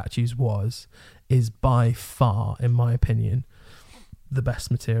what Statues was, is by far, in my opinion, the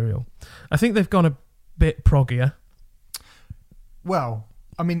best material. I think they've gone a bit proggier. Well,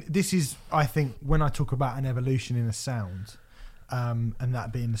 I mean, this is, I think, when I talk about an evolution in a sound, and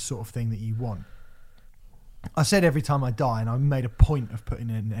that being the sort of thing that you want. I said Every Time I Die, and I made a point of putting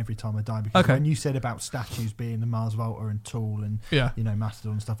in Every Time I Die because when you said about Statues being the Mars Volta and Tool and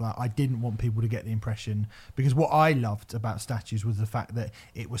Mastodon and stuff like that, I didn't want people to get the impression, because what I loved about Statues was the fact that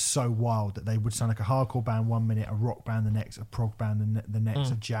it was so wild that they would sound like a hardcore band 1 minute, a rock band the next, a prog band the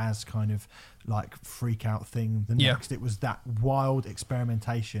next, a jazz kind of like freak out thing the next. It was that wild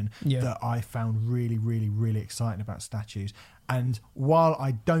experimentation that I found really, really, really exciting about Statues. And while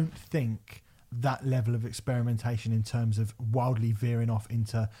I don't think that level of experimentation in terms of wildly veering off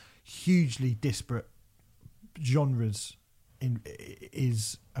into hugely disparate genres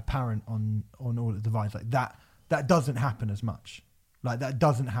is apparent on All That Divides, like that doesn't happen as much. Like that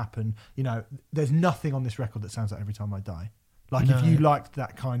doesn't happen. You know, there's nothing on this record that sounds like Every Time I Die. Like if you liked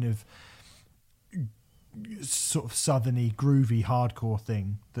that kind of sort of southerny, groovy, hardcore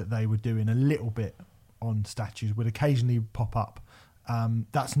thing that they were doing a little bit on Statues, would occasionally pop up.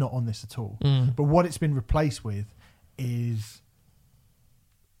 That's not on this at all. But what it's been replaced with is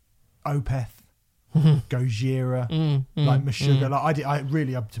Opeth, Gojira, like Meshuggah. Like I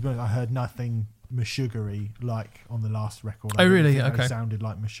really, to be honest, I heard nothing Meshuggah-y like on the last record. Oh, really? Think Okay. It sounded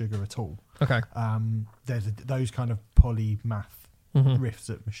like Meshuggah at all. Okay. There's those kind of polymath riffs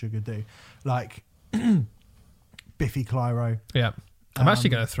that Meshuggah do, like Biffy Clyro. Yeah. I'm actually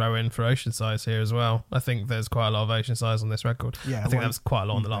going to throw in for Ocean Size here as well. I think there's quite a lot of Ocean Size on this record. Yeah, I think that was quite a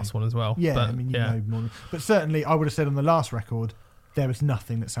lot on the last one as well. Yeah, but, I mean, you know more. But certainly, I would have said on the last record, there was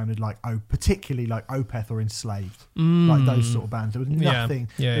nothing that sounded like, particularly like Opeth or Enslaved, like those sort of bands. There was nothing.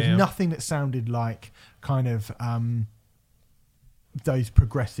 There was nothing that sounded like kind of those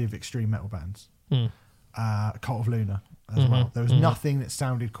progressive extreme metal bands. Cult of Luna as well. There was nothing that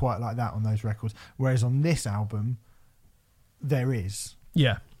sounded quite like that on those records. Whereas on this album, there is.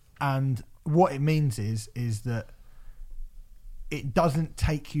 Yeah. And what it means is that it doesn't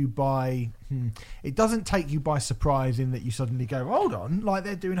take you by surprise in that you suddenly go, hold on, like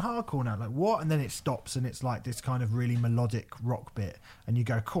they're doing hardcore now, like what? And then it stops and it's like this kind of really melodic rock bit and you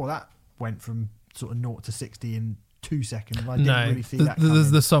go, cool, that went from sort of 0 to 60 in 2 seconds. And I didn't really see that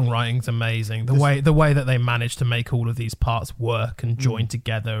coming. The songwriting's amazing. The way that they managed to make all of these parts work and join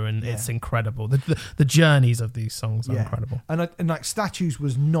together, and it's incredible. The journeys of these songs are incredible. And like Statues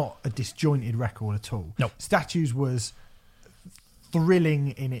was not a disjointed record at all. Nope. Statues was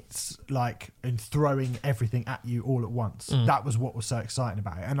thrilling in its in throwing everything at you all at once. That was what was so exciting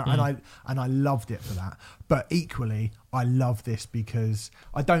about it, and I loved it for that. But equally, I love this because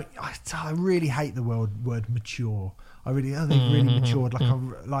I really hate the word mature. I really they've really matured.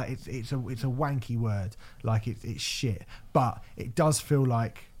 It's a wanky word. Like it's shit. But it does feel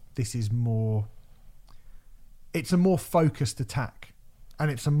like this is more. It's a more focused attack,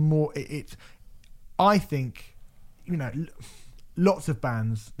 and it's a more. I think, lots of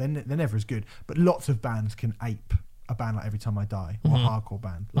bands, they're never as good, but lots of bands can ape a band like Every Time I Die, or a hardcore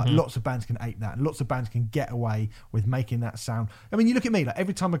band. Lots of bands can ape that, and lots of bands can get away with making that sound. I mean, you look at me, like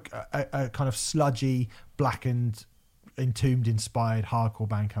every time a kind of sludgy, blackened, Entombed inspired hardcore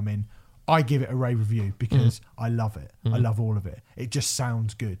band come in, I give it a rave review because I love it. I love all of it. It just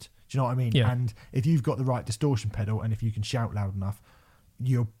sounds good. Do you know what I mean? Yeah. And if you've got the right distortion pedal, and if you can shout loud enough,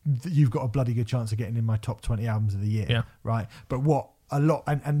 you've got a bloody good chance of getting in my top 20 albums of the year, right? But what a lot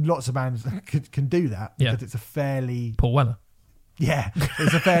and lots of bands can do that because it's a fairly Paul Weller. Yeah,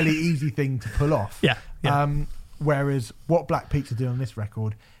 it's a fairly easy thing to pull off. Yeah. Whereas what Black Peaks are doing on this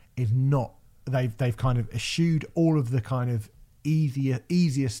record is not. They've kind of eschewed all of the kind of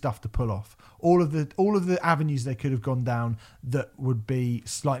easier stuff to pull off. All of the avenues they could have gone down that would be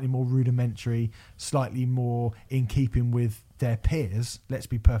slightly more rudimentary, slightly more in keeping with their peers. Let's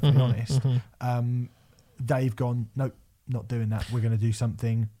be perfectly honest. They've gone, nope, not doing that. We're going to do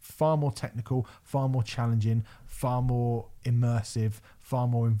something far more technical, far more challenging, far more immersive, far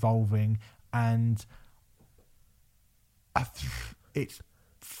more involving, and it's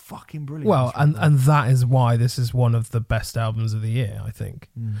fucking brilliant. Well, and that is why this is one of the best albums of the year, I think.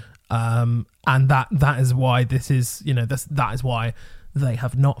 And that is why this is, you know, that is why they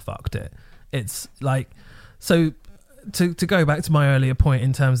have not fucked it. It's like, so to go back to my earlier point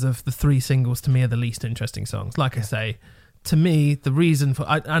in terms of the 3 singles to me are the least interesting songs. Like I say, to me, the reason for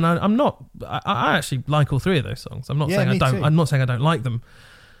I actually like all 3 of those songs. I'm not saying I don't. Too. I'm not saying I don't like them.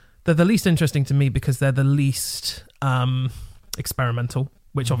 They're the least interesting to me because they're the least experimental,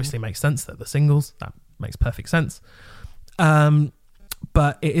 which obviously makes sense. They're the singles. That makes perfect sense.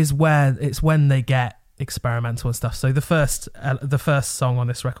 But it's when they get experimental and stuff. So the first song on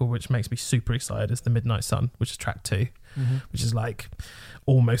this record, which makes me super excited, is The Midnight Sun, which is track 2, which is like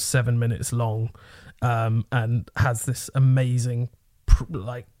almost 7 minutes long, and has this amazing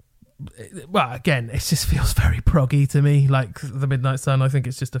well, again, it just feels very proggy to me. Like The Midnight Sun, I think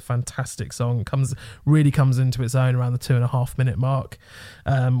it's just a fantastic song. Really comes into its own around the 2.5 minute mark,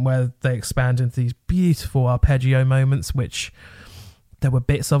 where they expand into these beautiful arpeggio moments, which there were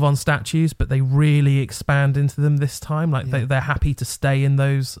bits of on Statues, but they really expand into them this time. Like they're happy to stay in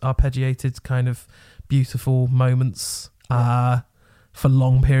those arpeggiated kind of beautiful moments for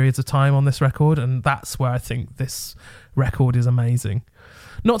long periods of time on this record, and that's where I think this record is amazing.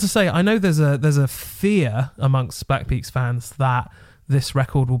 Not to say, I know there's a fear amongst Black Peaks fans that this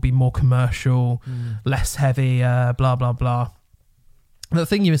record will be more commercial, less heavy, blah blah blah. The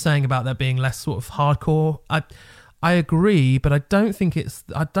thing you were saying about there being less sort of hardcore, I agree, but I don't think it's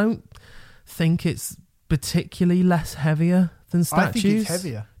particularly less heavier than Statues. I think it's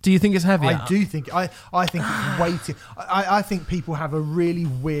heavier. Do you think it's heavier? I do think. I think it's way too. I think people have a really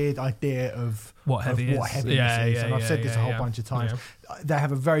weird idea of what heaviness is. And I've said this a whole bunch of times. Yeah. They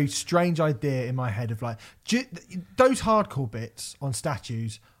have a very strange idea in my head of like those hardcore bits on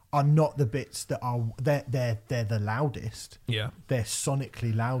Statues are not the bits that are they're the loudest. Yeah, they're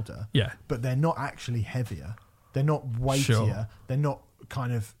sonically louder. Yeah, but they're not actually heavier. They're not weightier. Sure. They're not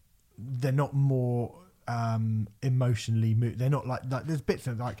They're not more emotionally moved. They're not like there's bits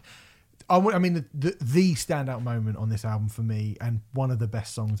of like. I mean, the standout moment on this album for me, and one of the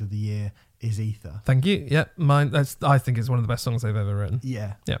best songs of the year, is Ether. Thank you. Yeah, mine. I think it's one of the best songs they've ever written.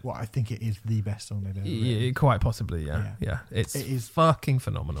 Yeah. Well, I think it is the best song they've ever written. Quite possibly. Yeah. It is fucking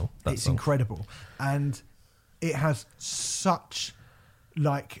phenomenal. It's incredible, and it has such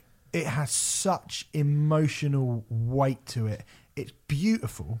emotional weight to it. It's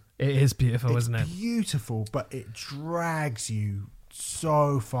beautiful. It is beautiful, isn't it? It's beautiful, but it drags you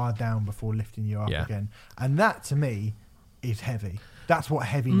so far down before lifting you up again. And that, to me, is heavy. That's what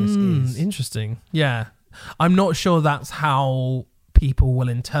heaviness is. Interesting. Yeah. I'm not sure that's how people will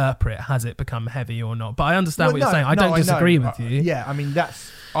interpret, has it become heavy or not? But I understand what you're saying. I don't disagree with you. Yeah, I mean,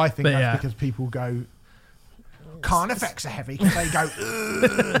 I think that's because people go... Carnifex are heavy because they go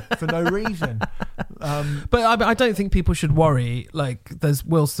for no reason. But I don't think people should worry. Like, there's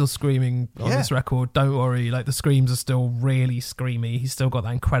Will still screaming on this record. Don't worry. Like, the screams are still really screamy. He's still got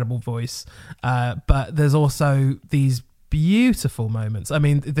that incredible voice. But there's also these beautiful moments. I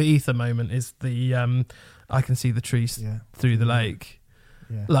mean, the Ether moment is the I can see the trees through the lake.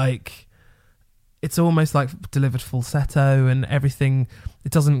 Yeah. Like, it's almost like delivered falsetto and everything.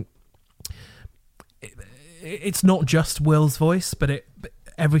 It doesn't. It's not just Will's voice, but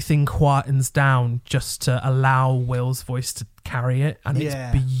everything quietens down just to allow Will's voice to carry it, and it's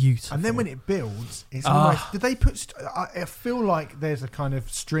beautiful. And then when it builds, it's almost... Did they put... I feel like there's a kind of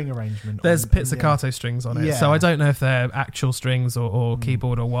string arrangement. There's pizzicato strings on it, so I don't know if they're actual strings or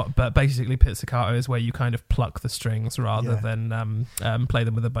keyboard or what, but basically pizzicato is where you kind of pluck the strings rather than play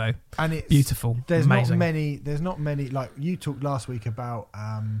them with a bow. And it's beautiful. There's amazing. There's not many... Like, you talked last week about...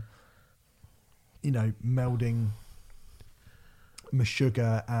 melding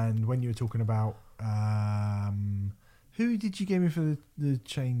Meshuggah, and when you were talking about who did you give me for the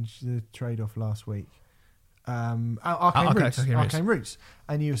trade-off last week? Arcane Roots.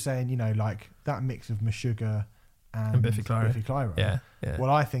 And you were saying, like that mix of Meshuggah and Biffy Clyro. Yeah.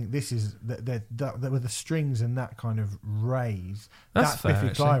 Well, I think this is that with the strings and that kind of raise. That's fair,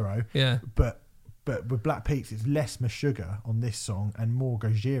 Biffy Clyro. Yeah. But But with Black Peaks, it's less Meshuggah on this song and more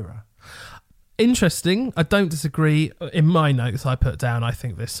Gojira. Interesting. I don't disagree. In my notes I put down, I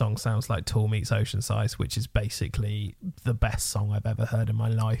think this song sounds like Tool meets Ocean Size, which is basically the best song I've ever heard in my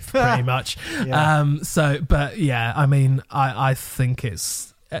life, pretty much. Yeah. But yeah, I mean, I think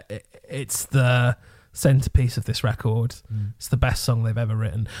it's the centerpiece of this record. It's the best song they've ever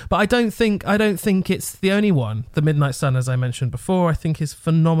written. But I don't think it's the only one. The Midnight Sun, as I mentioned before, I think is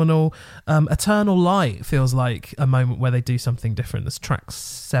phenomenal. Eternal Light feels like a moment where they do something different. There's track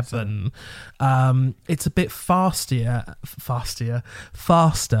 7. It's a bit faster,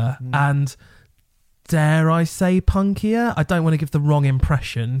 and dare I say punkier? I don't want to give the wrong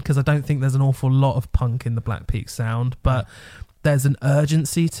impression because I don't think there's an awful lot of punk in the Black Peaks sound, but there's an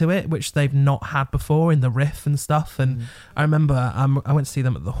urgency to it which they've not had before in the riff and stuff. And I remember I went to see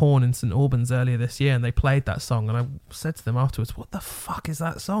them at the Horn in St Albans earlier this year, and they played that song, and I said to them afterwards, what the fuck is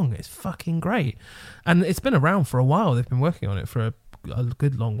that song? It's fucking great. And it's been around for a while. They've been working on it for a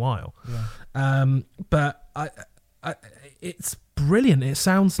good long while. But it's brilliant. It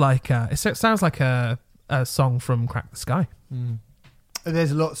sounds like a song from Crack the Sky.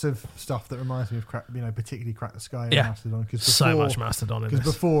 There's lots of stuff that reminds me of particularly Crack the Sky and Mastodon. So much Mastodon in this.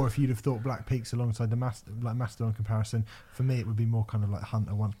 Because before, if you'd have thought Black Peaks alongside the Mastodon comparison, for me it would be more kind of like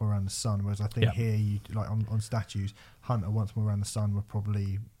Hunter Once More Around the Sun. Whereas I think here, you like on Statues, Hunter Once More Around the Sun were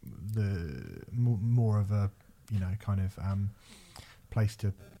probably the more of a kind of place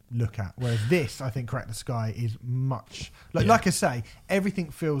to look at. Whereas this, I think Crack the Sky is much like I say, everything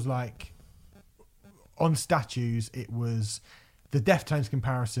feels like on Statues it was. The Deftones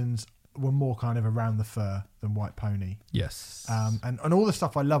comparisons were more kind of around the fur than White Pony. Yes. And all the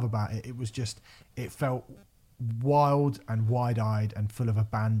stuff I love about it, it felt wild and wide-eyed and full of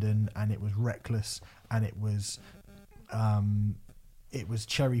abandon, and it was reckless, and it was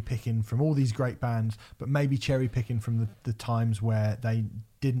cherry-picking from all these great bands, but maybe cherry-picking from the times where they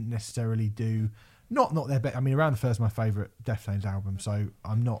didn't necessarily do... Not their best... I mean, Around the Fur is my favourite Deftones album, so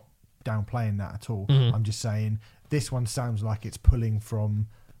I'm not downplaying that at all. I'm just saying... This one sounds like it's pulling from,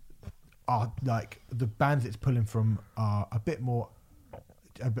 the bands it's pulling from are a bit more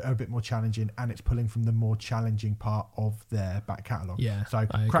challenging, and it's pulling from the more challenging part of their back catalogue. Yeah, so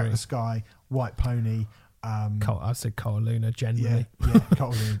Crack the Sky, White Pony. I said Cult of Luna generally. Yeah,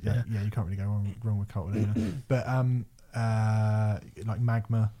 Cult of Luna. Yeah, you can't really go wrong with Cult of Luna. But like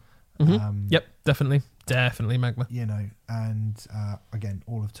Magma. Yep, definitely Magma. And again,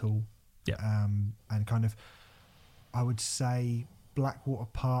 all of Tool. Yeah. And kind of. I would say Blackwater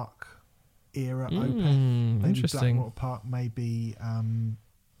Park era Opeth. Maybe Interesting. Blackwater Park, maybe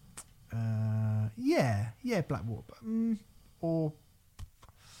Blackwater, or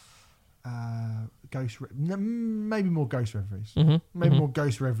maybe more Ghost Reveries. Maybe more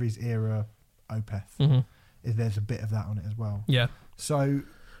Ghost Reveries era Opeth. If there's a bit of that on it as well. Yeah. So,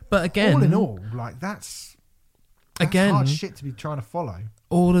 but again, all in all, like that's hard shit to be trying to follow.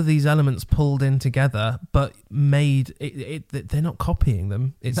 All of these elements pulled in together, but made it they're not copying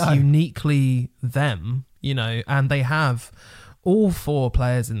them. It's uniquely them, and they have all 4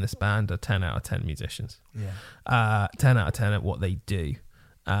 players in this band are 10 out of 10 musicians. Yeah. 10 out of 10 at what they do.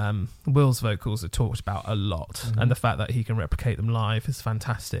 Will's vocals are talked about a lot, and the fact that he can replicate them live is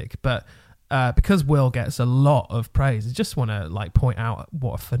fantastic. But because Will gets a lot of praise, I just want to point out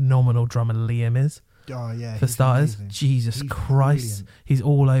what a phenomenal drummer Liam is. Oh yeah, for starters, amazing. Jesus Christ, brilliant. He's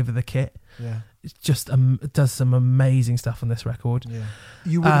all over the kit. Yeah, it's just does some amazing stuff on this record. Yeah,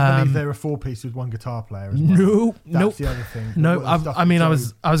 you wouldn't believe they're a 4-piece with one guitar player as well. That's the other thing. No, I mean, I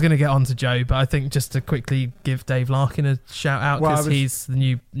was going to get on to Joe, but I think just to quickly give Dave Larkin a shout out because he's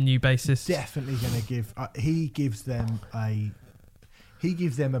the new bassist. Definitely going to give. He gives them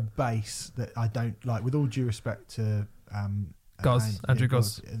a bass that I don't like. With all due respect to Andrew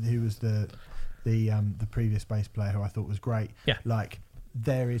Goz, who was the previous bass player who I thought was great. Yeah.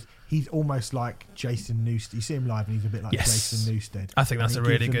 He's almost like Jason Newsted. You see him live and he's a bit like Jason Newsted. I think that's a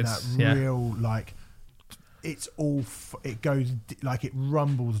really good... real, it's all... it goes... it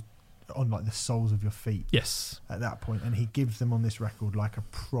rumbles on, the soles of your feet. Yes. At that point. And he gives them on this record, a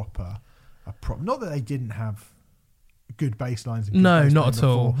proper... Not that they didn't have good bass lines. No, not at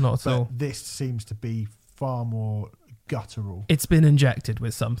all. Not at all. This seems to be far more... guttural. It's been injected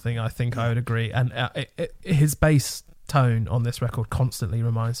with something, I think. I would agree. And his bass tone on this record constantly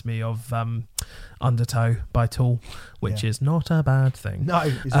reminds me of Undertow by Tool, which is not a bad thing. No,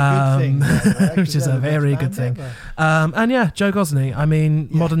 it's a good thing. Which is a very good thing. And Joe Gosney, I mean,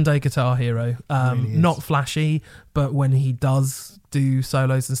 modern day guitar hero. Really not flashy, but when he does do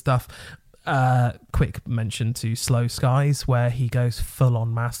solos and stuff, quick mention to Slow Skies, where he goes full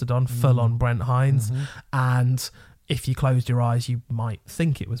on Mastodon, full on Brent Hinds, and if you closed your eyes, you might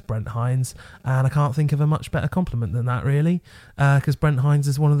think it was Brent Hinds, and I can't think of a much better compliment than that, really, because Brent Hinds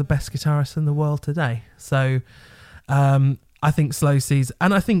is one of the best guitarists in the world today. So I think Slow Seas,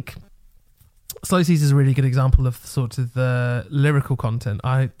 and I think Slow Seas is a really good example of sort of the lyrical content.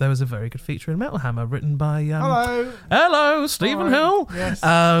 There was a very good feature in Metal Hammer written by hello Stephen Hill, yes.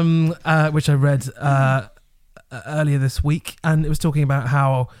 which I read earlier this week, and it was talking about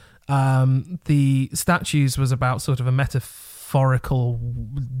how the statues was about sort of a metaphorical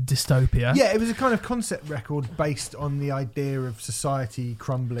dystopia. Yeah, it was a kind of concept record based on the idea of society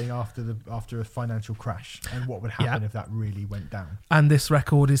crumbling after a financial crash and what would happen if that really went down. And this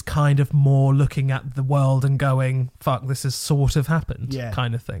record is kind of more looking at the world and going, fuck, this has sort of happened,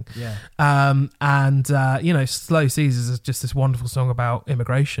 kind of thing. Yeah. Slow Seas is just this wonderful song about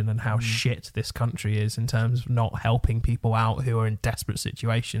immigration and how shit this country is in terms of not helping people out who are in desperate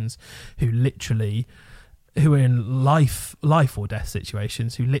situations, who are in life or death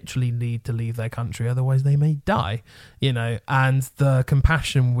situations, who literally need to leave their country, otherwise they may die, and the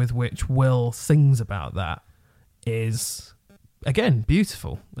compassion with which Will sings about that is, again,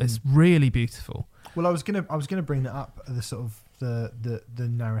 beautiful. It's really beautiful. Well, I was gonna bring that up, the sort of the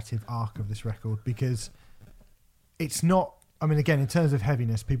narrative arc of this record, because it's not, I mean, again, in terms of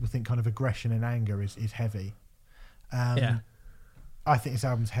heaviness, people think kind of aggression and anger is heavy. I think this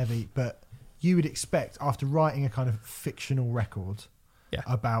album's heavy, but you would expect, after writing a kind of fictional record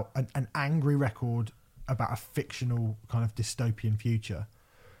about an angry record about a fictional kind of dystopian future,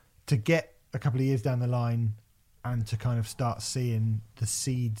 to get a couple of years down the line and to kind of start seeing the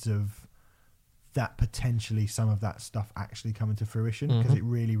seeds of that, potentially some of that stuff actually coming to fruition, because it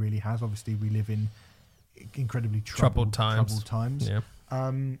really, really has. Obviously, we live in incredibly troubled times. Yeah.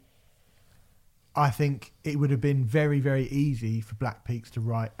 I think it would have been very, very easy for Black Peaks to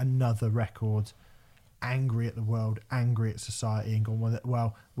write another record angry at the world, angry at society, and gone,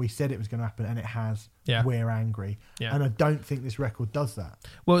 well, we said it was going to happen and it has. Yeah. We're angry. Yeah. And I don't think this record does that.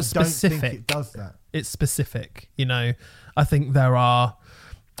 Well, it's specific. I don't think it does that. It's specific. I think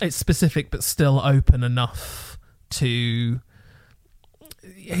it's specific but still open enough to...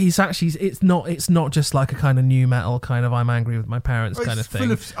 it's not just like a kind of new metal kind of I'm angry with my parents kind of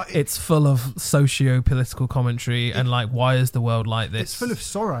thing. It's full of socio-political commentary and like, why is the world like this? It's full of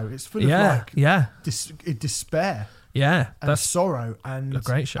sorrow. It's full of despair. Yeah, and sorrow and a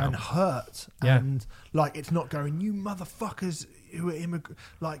great show. And hurt. Yeah. And like, it's not going, you motherfuckers who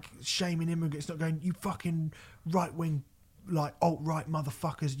are shaming immigrants. It's not going, you fucking right wing, like alt-right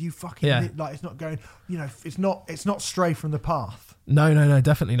motherfuckers, you fucking like, it's not going, it's not stray from the path. No,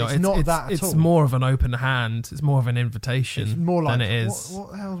 definitely not. It's not that at all. It's more of an open hand. It's more of an invitation. It's more like, than it is.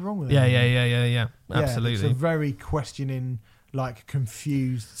 What the hell's wrong with it? Yeah. Absolutely. It's a very questioning, like,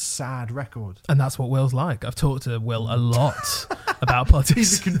 confused, sad record. And that's what Will's like. I've talked to Will a lot about politics.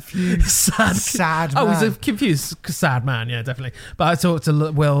 He's a confused, sad man. Oh, he's a confused, sad man. Yeah, definitely. But I talked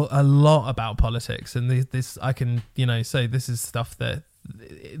to Will a lot about politics, and this I can, say this is stuff that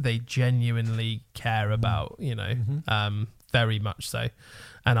they genuinely care about. Very much so,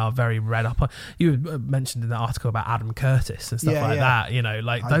 and are very read up on. You mentioned in the article about Adam Curtis and stuff that.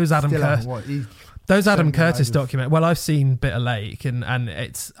 Those Adam Curtis document. Well, I've seen Bitter Lake, and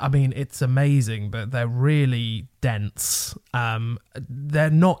it's amazing, but they're really dense. They're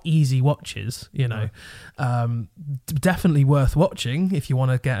not easy watches, definitely worth watching if you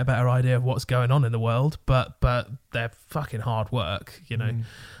want to get a better idea of what's going on in the world. But they're fucking hard work,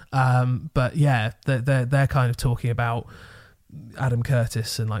 But yeah, they're kind of talking about Adam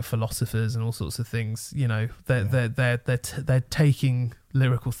Curtis and like philosophers and all sorts of things. They're taking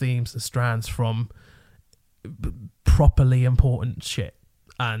lyrical themes and strands from properly important shit,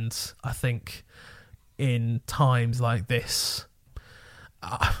 and I think in times like this,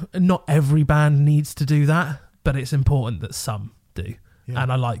 not every band needs to do that, but it's important that some do. And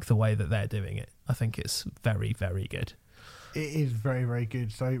I like the way that they're doing it. I think it's very, very good. It is very, very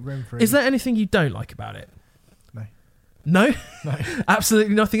good. So Renfrew, is there anything you don't like about it? No.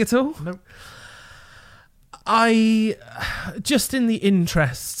 Absolutely nothing at all? Nope. I, just in the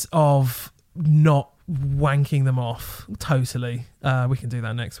interests of not wanking them off totally, we can do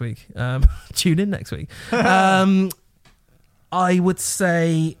that next week. Tune in next week. I would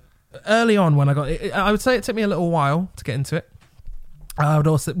say early on when I would say it took me a little while to get into it. I would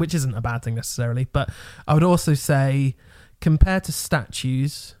also, which isn't a bad thing necessarily, but I would also say compared to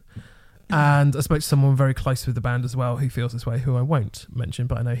Statues, and I spoke to someone very close with the band as well who feels this way, who I won't mention,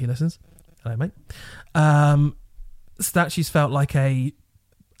 but I know he listens. Hello, mate. Statues felt like a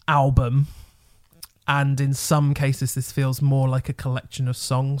album, and in some cases this feels more like a collection of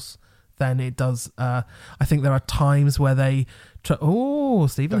songs than it does. I think there are times where they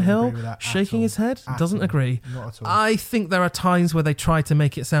Stephen Don't Hill agree with that at shaking all. his head, At doesn't all. agree. Not at all. I think there are times where they try to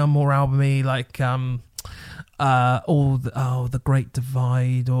make it sound more albumy, like the Great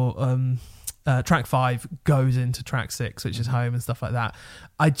Divide, or track 5 goes into track 6, which is Home, and stuff like that.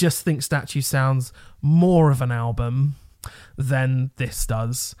 I just think Statue sounds more of an album than this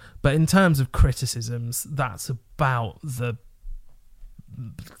does. But in terms of criticisms, that's about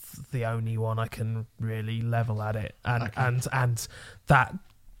the only one I can really level at it, and that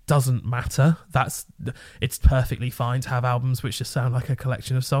doesn't matter. It's perfectly fine to have albums which just sound like a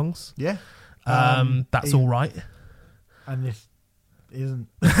collection of songs. Yeah. That's all right. And this isn't.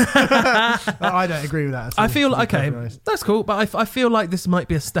 I don't agree with that at all, I feel to be okay. perfectly honest. That's cool, but I feel like this might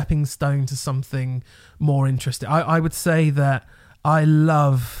be a stepping stone to something more interesting. I would say that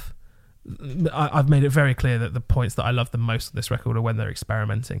I've made it very clear that the points that I love the most on this record are when they're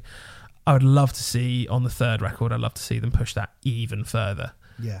experimenting. I would love to see on the third record, I'd love to see them push that even further.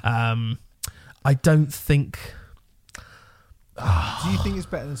 Yeah. I don't think. Do you think it's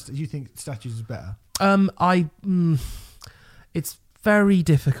better do you think Statues is better? It's very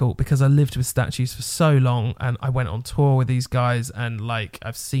difficult because I lived with Statues for so long, and I went on tour with these guys, and like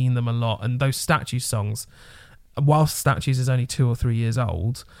I've seen them a lot. And those Statues songs, whilst Statues is only 2 or 3 years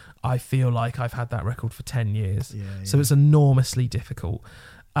old, I feel like I've had that record for 10 years. Yeah, So it's enormously difficult.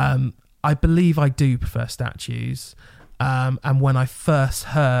 I believe I do prefer Statues. And when I first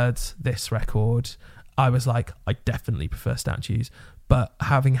heard this record, I was like, I definitely prefer Statues. But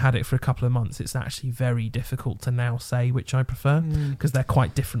having had it for a couple of months, it's actually very difficult to now say which I prefer, because they're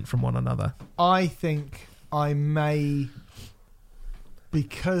quite different from one another. I think I may,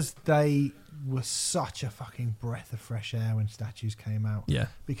 because they were such a fucking breath of fresh air when Statues came out. Yeah.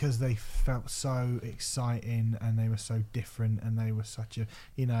 Because they felt so exciting and they were so different, and they were such a,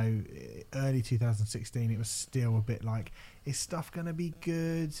 early 2016, it was still a bit like, is stuff going to be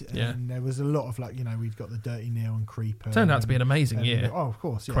good? Yeah. And there was a lot of like, we've got the Dirty Neil and Creeper. Turned out to be an amazing year. Oh, of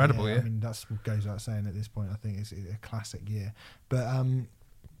course. Yeah, Incredible yeah. year. I mean, that's what goes without saying at this point. I think it's a classic year.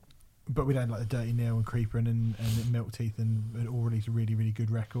 But we don't like the Dirty Neil and Creeper and Milk Teeth and all released really, really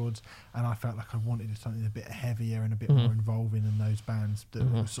good records. And I felt like I wanted something a bit heavier and a bit more involving than those bands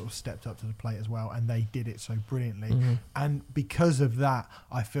that sort of stepped up to the plate as well. And they did it so brilliantly. And because of that,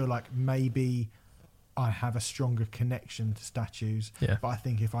 I feel like maybe I have a stronger connection to Statues. Yeah. But I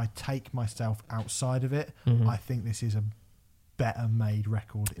think if I take myself outside of it, I think this is a better made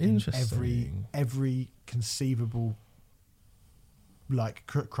record in every conceivable like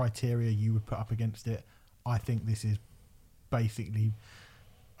criteria you would put up against it. I think this is basically,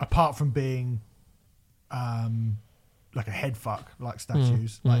 apart from being like a head fuck like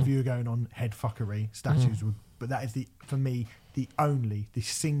Statues, like if you were going on head fuckery, Statues would, but that is for me the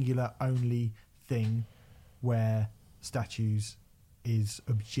singular only thing where Statues is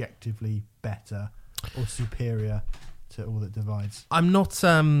objectively better or superior to All That Divides. I'm not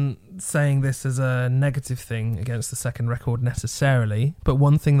saying this as a negative thing against the second record necessarily, but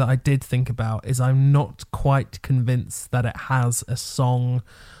one thing that I did think about is I'm not quite convinced that it has a song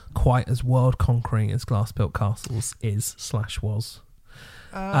quite as world-conquering as Glass Built Castles is/was.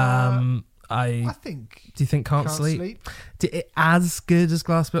 I think. Do you think Can't Sleep? As good as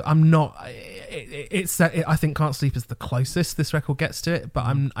Glass Built? I'm not. I think Can't Sleep is the closest this record gets to it, but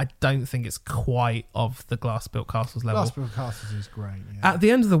I don't think it's quite of the Glass Built Castles level. Glass Built Castles is great. Yeah. At the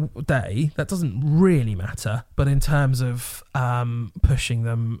end of the day, that doesn't really matter. But in terms of pushing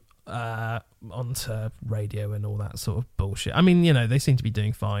them onto radio and all that sort of bullshit, I mean, they seem to be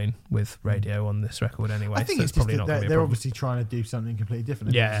doing fine with radio on this record anyway. I think so it's probably just not going to be a they're problem. obviously trying to do something completely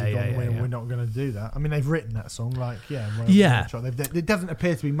different. Yeah. We're not going to do that. I mean, they've written that song. It doesn't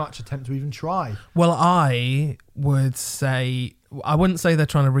appear to be much attempt to even try. Well, I wouldn't say they're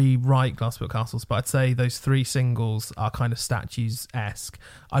trying to rewrite Glass Built Castles, but I'd say those 3 singles are kind of Statues-esque.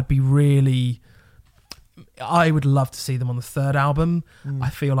 I would love to see them on the third album.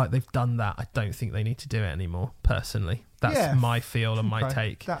 I feel like they've done that. I don't think they need to do it anymore, personally. That's my feel and my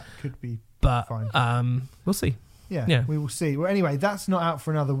take. That could be fine. We'll see. Yeah, we will see. Well, anyway, that's not out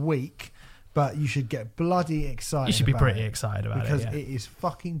for another week, but you should get bloody excited. You should be pretty excited about because it, it is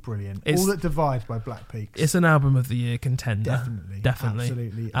fucking brilliant. All That Divides by Black Peaks. It's an album of the year contender. Definitely.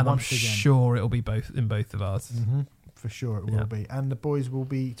 Absolutely. And I'm sure it'll be in both of ours. Mm-hmm. For sure it will be. And the boys will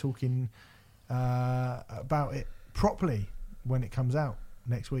be talking about it properly when it comes out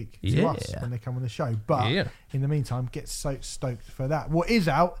next week to us when they come on the show. But in the meantime, get so stoked for that. What is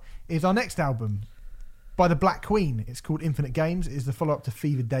out is our next album by the Black Queen. It's called Infinite Games. It is the follow-up to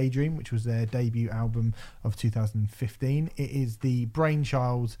Fever Daydream, which was their debut album of 2015. It is the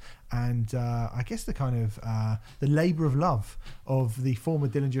brainchild and I guess the kind of the labour of love of the former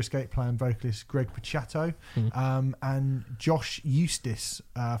Dillinger Escape Plan vocalist Greg Puciato and Josh Eustace,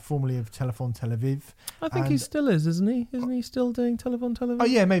 formerly of Telefon Tel Aviv. I think he still is, isn't he? Isn't he still doing Telefon Tel Aviv? Oh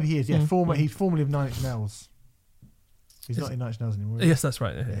yeah, maybe he is. Yeah, he's formerly of Nine Inch Nails. He's not in Nine Inch Nails anymore. Yes, that's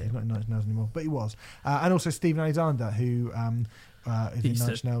right. Yeah, he's not in Nine Inch Nails anymore, but he was. And also Stephen Alexander, who is in Nine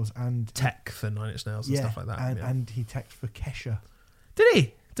Inch Nails and tech for Nine Inch Nails and stuff like that. And he teched for Kesha. Did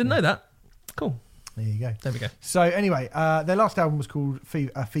he? Didn't know that. Cool. There you go. There we go. So anyway, their last album was called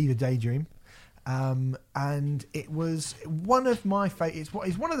Fever Daydream. And it was one of my favorites.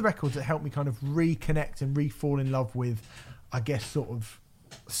 It's one of the records that helped me kind of reconnect and re-fall in love with, I guess, sort of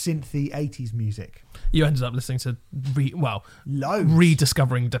synthy 80s music. You ended up listening to loads,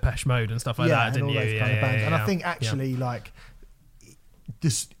 rediscovering Depeche Mode and stuff like that, didn't all you? Those kind of bands. And I think actually, like,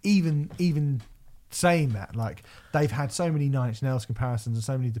 just even saying that, like, they've had so many Nine Inch Nails comparisons and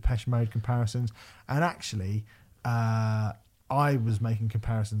so many Depeche Mode comparisons, and actually, I was making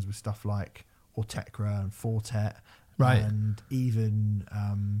comparisons with stuff like Autechre and Fortet, right? And even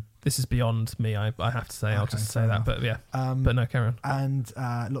this is beyond me. I have to say, I'll just say that, but yeah, but no, carry on. And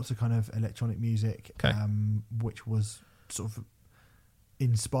lots of kind of electronic music, which was sort of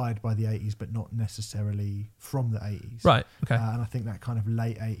inspired by the 80s, but not necessarily from the 80s, right? Okay. And I think that kind of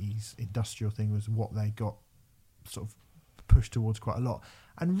late 80s industrial thing was what they got sort of pushed towards quite a lot.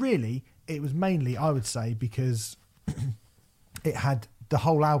 And really, it was mainly, I would say, because the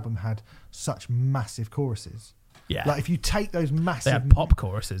whole album had such massive choruses. Yeah. Like if you take those massive... They had pop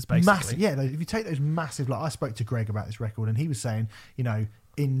choruses, basically. If you take those massive... Like I spoke to Greg about this record and he was saying, you know,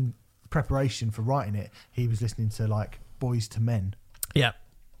 in preparation for writing it, he was listening to like Boys to Men. Yeah.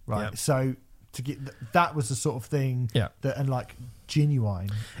 Right. Yeah. So to get... That was the sort of thing that... And like Genuine.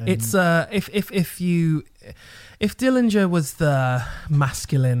 And it's if Dillinger was the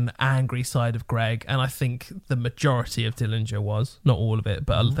masculine, angry side of Greg, and I think the majority of Dillinger was, not all of it,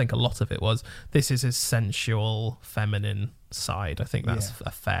 but I think a lot of it was, this is his sensual, feminine side. I think that's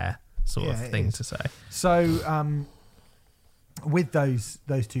a fair sort of thing to say. So with those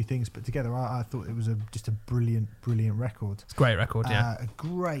two things put together, I thought it was just a brilliant record. It's a great record, yeah. A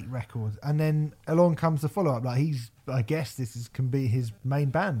great record. And then along comes the follow-up. Like I guess can be his main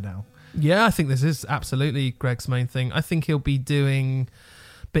band now. Yeah, I think this is absolutely Greg's main thing. I think he'll be doing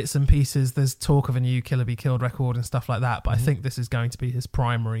bits and pieces. There's talk of a new Killer Be Killed record and stuff like that, but I think this is going to be his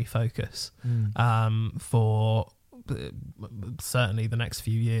primary focus for certainly the next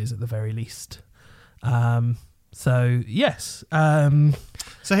few years at the very least. So, yes.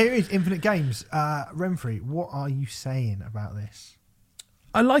 So here is Infinite Games. Renfrey, what are you saying about this?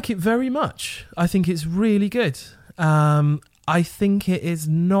 I like it very much. I think it's really good. I think it is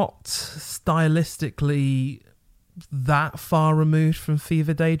not stylistically that far removed from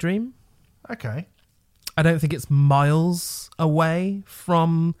Fever Daydream. Okay. I don't think it's miles away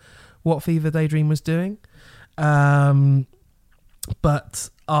from what Fever Daydream was doing. But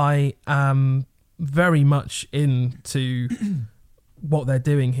I am very much into what they're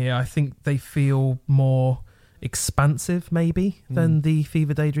doing here. I think they feel more expansive maybe than the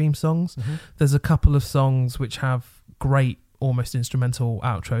Fever Daydream songs. There's a couple of songs which have great almost instrumental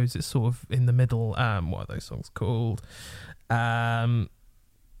outros. It's sort of in the middle. What are those songs called? Like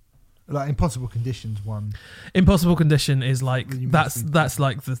Impossible Conditions one. Impossible Condition is like that's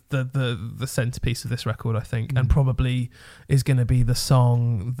like the centerpiece of this record, I think, and probably is going to be the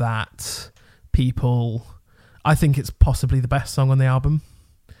song that people, I think it's possibly the best song on the album.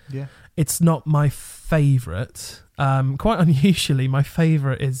 Yeah. It's not my favourite. Quite unusually, my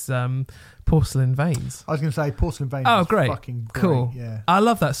favourite is Porcelain Veins. I was going to say Porcelain Veins. Oh, is great. Fucking great. Cool. Yeah. I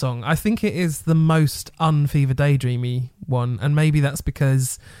love that song. I think it is the most un-Fever Daydreamy one, and maybe that's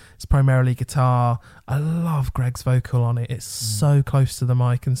because it's primarily guitar. I love Greg's vocal on it. It's so close to the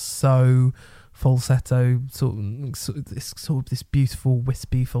mic and so falsetto, sort of this beautiful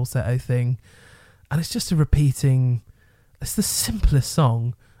wispy falsetto thing. And it's just it's the simplest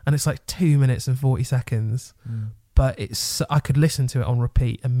song, and it's like 2 minutes and 40 seconds. But I could listen to it on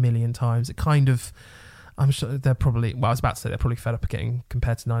repeat a million times. It kind of, I'm sure they're probably, I was about to say they're probably fed up of getting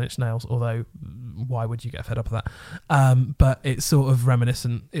compared to Nine Inch Nails, although why would you get fed up of that? But it's sort of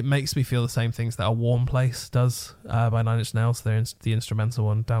reminiscent. It makes me feel the same things that A Warm Place does by Nine Inch Nails. They're the instrumental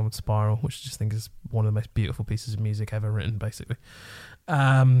one, Downward Spiral, which I just think is one of the most beautiful pieces of music ever written, basically.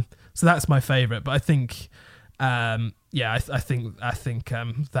 So that's my favourite. But I think, I think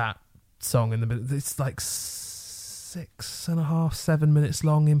that song in the middle, it's like 6.5, 7 minutes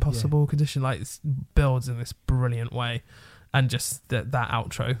long, Impossible Condition. Like, it builds in this brilliant way, and just that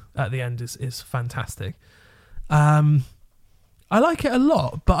outro at the end is fantastic. I like it a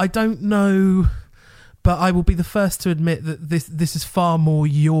lot, but I don't know. But I will be the first to admit that this is far more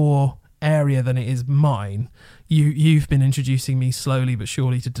your area than it is mine. You've been introducing me slowly but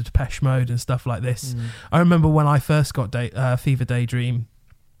surely to Depeche Mode and stuff like this. I remember when I first got Fever Daydream.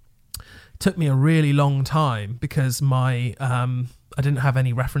 Took me a really long time because my I didn't have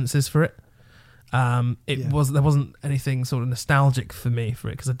any references for it. There wasn't anything sort of nostalgic for me for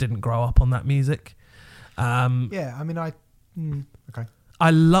it because I didn't grow up on that music. Okay.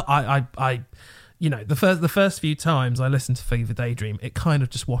 I you know, the first few times I listened to Fever Daydream, it kind of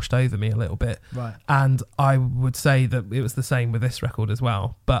just washed over me a little bit. Right. And I would say that it was the same with this record as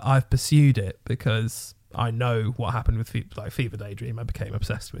well. But I've pursued it because I know what happened with Fever Daydream. I became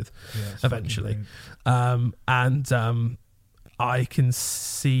obsessed with eventually. I can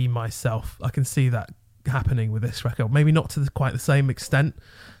see that happening with this record. Maybe not to quite the same extent.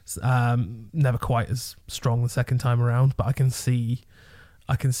 Never quite as strong the second time around, but I can see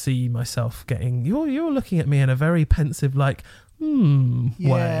myself getting. You're looking at me in a very pensive, like,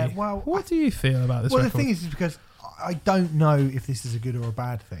 way. Well, what do you feel about this record? Well, the thing is because I don't know if this is a good or a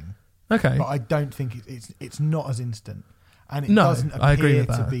bad thing. Okay. But I don't think it's not as instant. And it No, doesn't I agree appear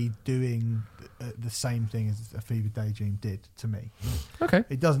with to that. be doing the same thing as a Fever Daydream did to me. Okay.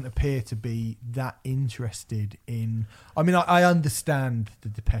 It doesn't appear to be that interested in... I mean, I understand the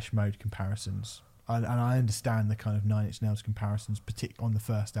Depeche Mode comparisons. And I understand the kind of Nine Inch Nails comparisons, on the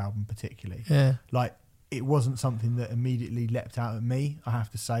first album particularly. Yeah. Like, it wasn't something that immediately leapt out at me, I have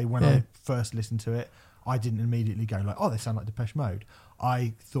to say. When Yeah. I first listened to it, I didn't immediately go like, oh, they sound like Depeche Mode.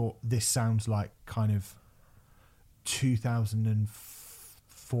 I thought this sounds like kind of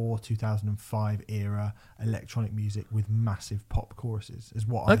 2004, 2005 era electronic music with massive pop choruses is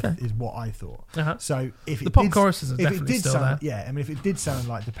what I thought. Uh-huh. So if The pop choruses are definitely still sound, there. yeah, I mean, if it did sound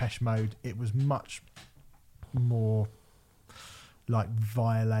like Depeche Mode, it was much more like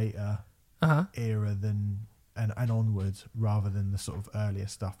Violator era than and onwards, rather than the sort of earlier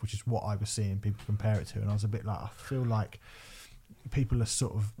stuff, which is what I was seeing people compare it to. And I was a bit like, I feel like people are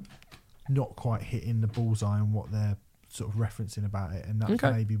sort of not quite hitting the bullseye on what they're sort of referencing about it, and that's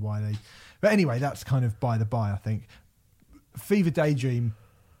maybe why they... But anyway, that's kind of by the by, I think. Fever Daydream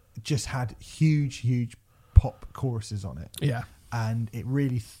just had huge pop choruses on it. Yeah. And it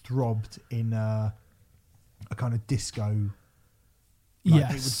really throbbed in a kind of disco... Like,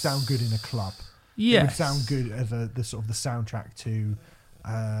 it would sound good in a club. Yes. It would sound good as the sort of the soundtrack to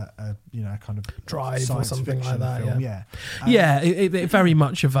kind of Drive or science something fiction like that. film. Yeah. It very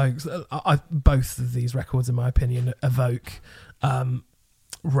much evokes. Both of these records, in my opinion, evoke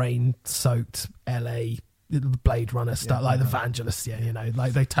rain-soaked LA, Blade Runner stuff, like the Vangelis.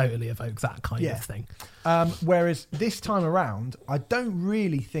 Like they totally evoke that kind of thing. Whereas this time around, I don't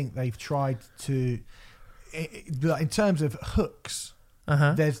really think they've tried to. In terms of hooks,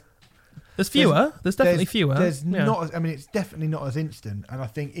 there's fewer. There's definitely fewer. There's not. I mean, it's definitely not as instant. And I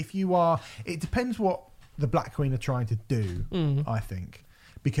think if you are, it depends what the Black Queen are trying to do. I think,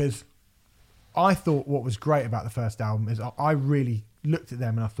 because I thought what was great about the first album is I really looked at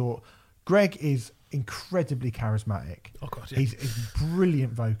them and I thought Greg is incredibly charismatic. Oh God, yeah. He's a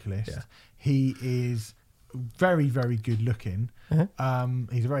brilliant vocalist. Yeah. He is very, very good looking.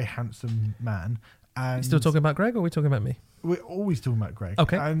 He's a very handsome man. And you still talking about Greg, or are we talking about me? We're always talking about Greg.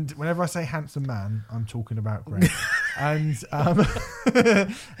 Okay. And whenever I say handsome man, I'm talking about Greg.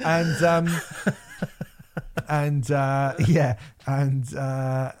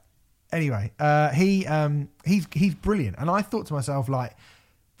 Anyway, he's brilliant. And I thought to myself, like,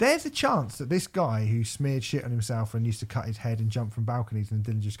 there's a chance that this guy who smeared shit on himself and used to cut his head and jump from balconies in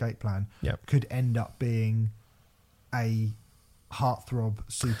the Dillinger Escape Plan could end up being a heartthrob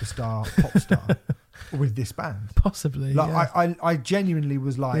superstar pop star with this band. Possibly. Like, I genuinely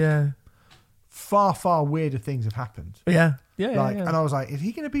was like, far weirder things have happened. Yeah. And I was like, is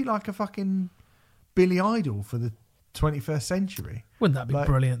he going to be like a fucking Billy Idol for the 21st century? Wouldn't that be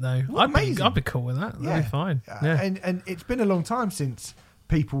brilliant though? I'd be cool with that. That'd be fine. And it's been a long time since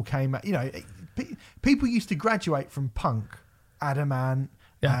people came out. People used to graduate from punk, Adamant,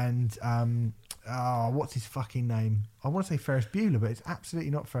 and what's his fucking name? I want to say Ferris Bueller, but it's absolutely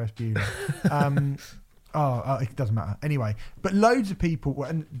not Ferris Bueller. It doesn't matter. Anyway, but loads of people,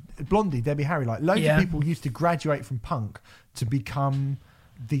 and Blondie, Debbie Harry, like loads of people used to graduate from punk to become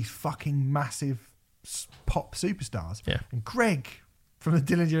these fucking massive pop superstars. Yeah. And Greg from the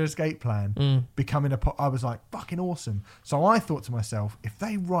Dillinger Escape Plan becoming a pop, I was like, fucking awesome. So I thought to myself, if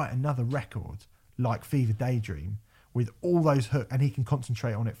they write another record like Fever Daydream, with all those hooks, and he can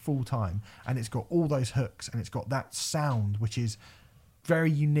concentrate on it full time, and it's got all those hooks, and it's got that sound which is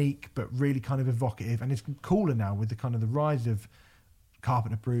very unique but really kind of evocative, and it's cooler now with the kind of the rise of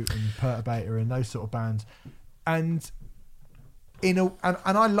Carpenter Brute and Perturbator and those sort of bands, and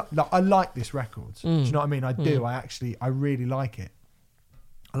I like this record. Do you know what I mean? I do. I really like it.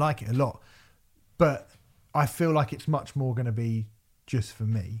 I like it a lot, but I feel like it's much more going to be just for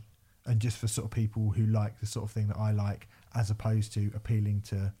me and just for sort of people who like the sort of thing that I like, as opposed to appealing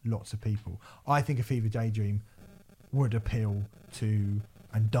to lots of people. I think A Fever Daydream would appeal to,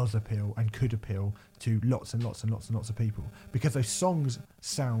 and does appeal and could appeal to lots and lots and lots and lots of people, because those songs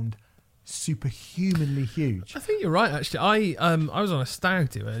sound superhumanly huge. I think you're right. Actually, I was on a stag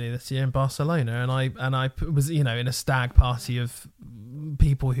do earlier this year in Barcelona, and I was in a stag party of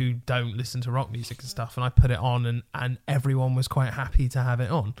people who don't listen to rock music and stuff, and I put it on, and everyone was quite happy to have it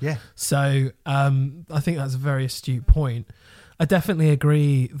on. Yeah. So I think that's a very astute point. I definitely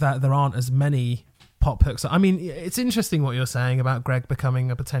agree that there aren't as many pop hooks. I mean, it's interesting what you're saying about Greg becoming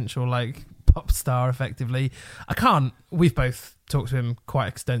a potential pop star effectively. We've both talked to him quite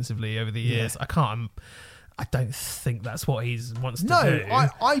extensively over the years. Yeah. I don't think that's what he wants to do. No,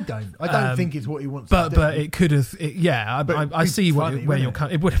 I don't think it's what he wants to do. But it could have, I see where you're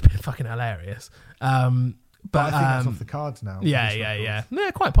coming. It would have been fucking hilarious. But I think that's off the cards now. Yeah,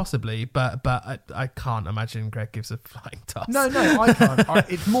 quite possibly. But I can't imagine Greg gives a flying toss. No, I can't.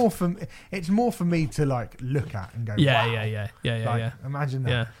 It's more for me to look at and go, yeah, wow. Yeah. Imagine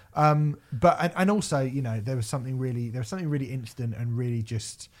that. Yeah. But also, there was something really instant and really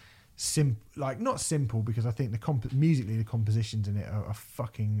just not simple, because I think musically the compositions in it are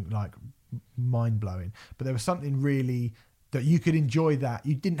fucking mind blowing. But there was something really that you could enjoy, that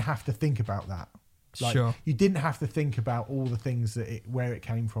you didn't have to think about that. Sure. You didn't have to think about all the things where it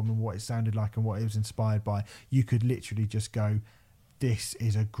came from and what it sounded like and what it was inspired by. You could literally just go, this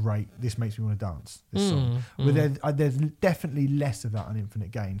makes me want to dance, this song. But there's definitely less of that on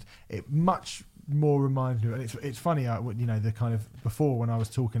Infinite Games. It much more reminds me, and it's funny, the kind of before when I was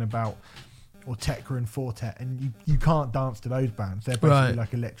talking about Tekra and Fortet, and you can't dance to those bands. They're basically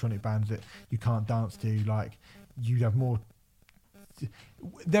like electronic bands that you can't dance to. You'd have more.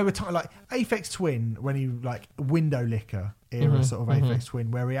 There were times Aphex Twin, when he Window Licker era sort of Aphex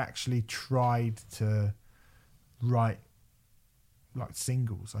Twin, where he actually tried to write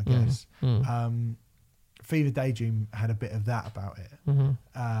singles, I guess. Fever Daydream had a bit of that about it,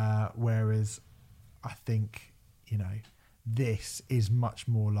 whereas I think this is much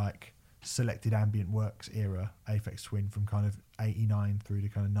more like Selected Ambient Works era Aphex Twin, from kind of 89 through to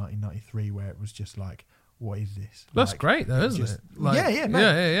kind of 1993, where it was just what is this? That's great, though, isn't it?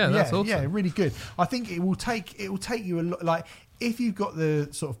 Yeah. That's awesome. Yeah, really good. I think it will take you a lot. If you've got the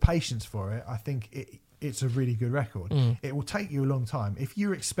sort of patience for it, I think it's a really good record. It will take you a long time. If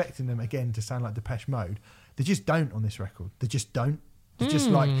you're expecting them again to sound like Depeche Mode, they just don't on this record. They just don't. It's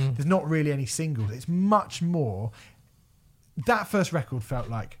just there's not really any singles. It's much more. That first record felt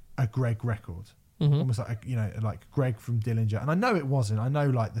like a Greg record. Almost like Greg from Dillinger. And I know it wasn't. I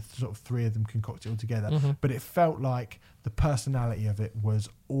know the sort of three of them concocted it all together. But it felt like the personality of it was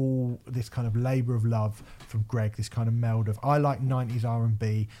all this kind of labour of love from Greg, this kind of meld of, I like 90s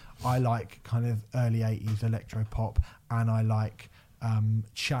R&B, I like kind of early 80s electro pop, and I like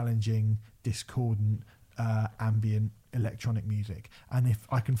challenging, discordant, ambient electronic music. And if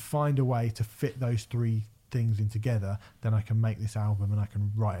I can find a way to fit those three things in together, then I can make this album and I can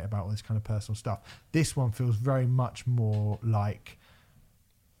write about all this kind of personal stuff. This one feels very much more like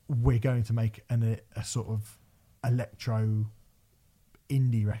we're going to make a sort of electro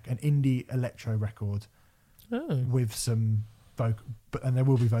indie an indie electro record with some vocal, and there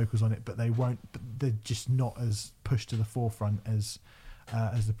will be vocals on it, but they're just not as pushed to the forefront as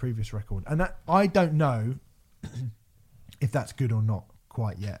the previous record. And that, I don't know if that's good or not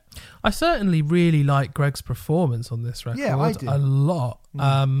quite yet. I certainly really like Greg's performance on this record. Yeah, I did. A lot.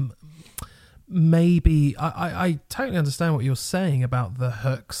 Maybe I totally understand what you're saying about the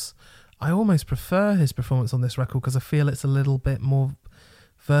hooks. I almost prefer his performance on this record because I feel it's a little bit more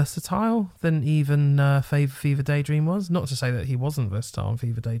versatile than even Fever Daydream was. Not to say that he wasn't versatile on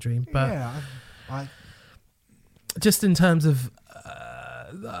Fever Daydream, but I just in terms of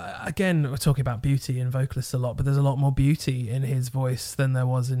again, we're talking about beauty and vocalists a lot, but there's a lot more beauty in his voice than there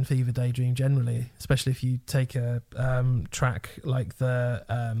was in Fever Daydream generally, especially if you take a track like the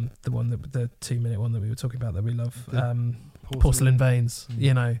 2-minute one that we were talking about that we love, Porcelain Veins.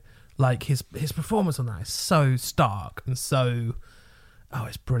 You know, like his performance on that is so stark and so,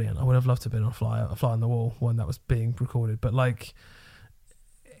 it's brilliant. I would have loved to have been on a Fly on the Wall when that was being recorded, but like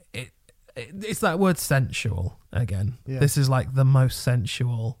it's that word sensual again. Yeah. This is like the most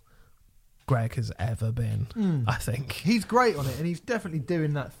sensual Greg has ever been, I think. He's great on it, and he's definitely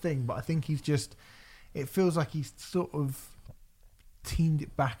doing that thing, but I think he's just, it feels like he's sort of teamed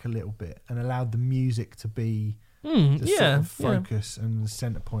it back a little bit and allowed the music to be the sort of focus and the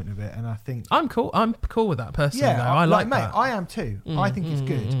centre point of it. And I think I'm cool with that personally. yeah, though. I like mate, that. I am too. I think it's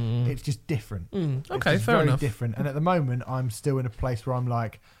good. It's just different. Okay, it's fair very enough. different. And at the moment, I'm still in a place where I'm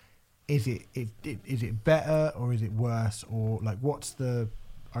like, is it better or is it worse, or like what's the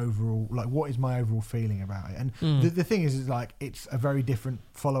overall, like what is my overall feeling about it? And the thing is like it's a very different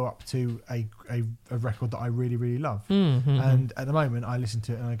follow up to a record that I really really love. And at the moment I listen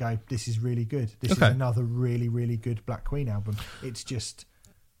to it and I go, this is really good. This is another really really good Black Queen album. It's just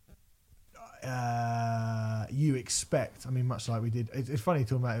you expect, I mean, much like we did, it's funny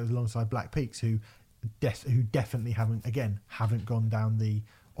talking about it alongside Black Peaks, who definitely haven't gone down the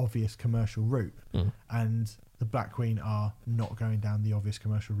obvious commercial route, and the Black Queen are not going down the obvious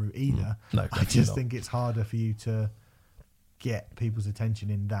commercial route either. No, I just think it's harder for you to get people's attention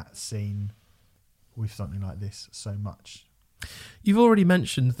in that scene with something like this so much. You've already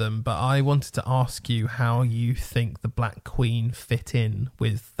mentioned them, but I wanted to ask you how you think the Black Queen fit in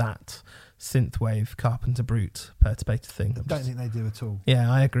with that synthwave Carpenter Brute Perturbator thing. I don't think they do at all.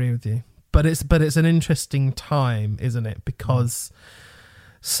 Yeah, I agree with you. But it's an interesting time, isn't it? Because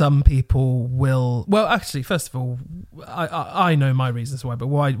some people will. Well, actually, first of all, I know my reasons why. But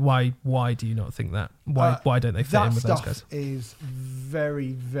why do you not think that? Why don't they fit in with those guys? That stuff is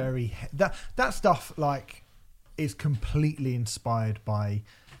very very that stuff like is completely inspired by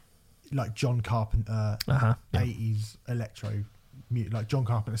like John Carpenter 80s electro music, like John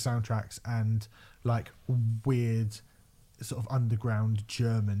Carpenter soundtracks and like weird sort of underground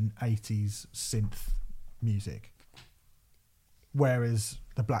German 80s synth music, whereas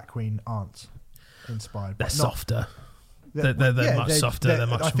the Black Queen aren't inspired. They're softer. They're much softer. They're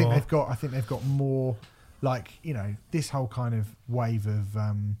much more. I think they've got more, like, you know, this whole kind of wave of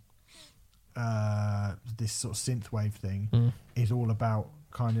this sort of synth wave thing is all about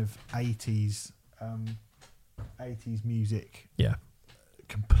kind of 80s music. Yeah,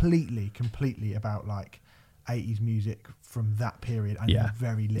 completely about like 80s music from that period and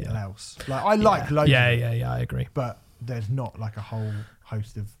very little else. Like I like loads of it, I agree. But there's not like a whole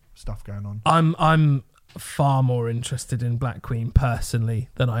host of stuff going on. I'm far more interested in Black Queen personally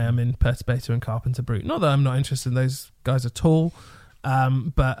than I am in Perturbator and Carpenter Brute. Not that I'm not interested in those guys at all,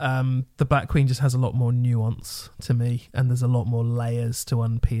 but the Black Queen just has a lot more nuance to me, and there's a lot more layers to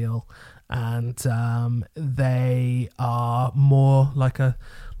unpeel, and they are more like a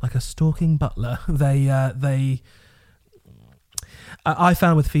stalking butler. I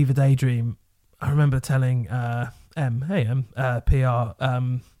found with Fever Daydream, I remember telling PR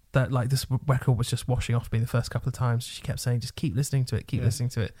that like this record was just washing off me the first couple of times. She kept saying, just keep listening to it, listening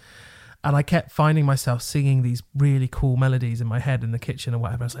to it. And I kept finding myself singing these really cool melodies in my head in the kitchen or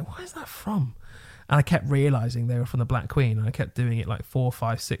whatever. I was like, what is that from? And I kept realising they were from the Black Queen, and I kept doing it like 4,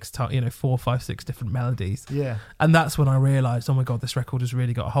 5, 6 different melodies. Yeah. And that's when I realised, oh my God, this record has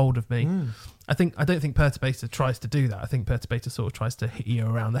really got a hold of me. I don't think Perturbator tries to do that. I think Perturbator sort of tries to hit you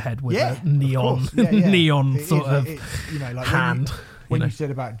around the head with a neon neon sort of you know, like hand. When you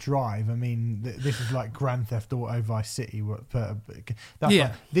said about Drive, I mean, this is like Grand Theft Auto Vice City.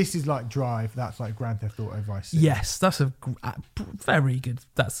 This is like Drive. That's like Grand Theft Auto Vice City. Yes, that's a very good.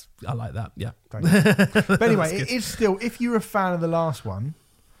 I like that. Yeah. But anyway, it is still. If you're a fan of the last one,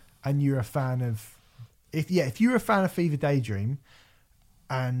 and you're a fan of, if you're a fan of Fever Daydream,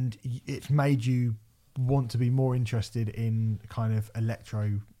 and it's made you want to be more interested in kind of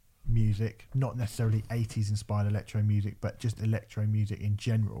electro music, not necessarily 80s inspired electro music, but just electro music in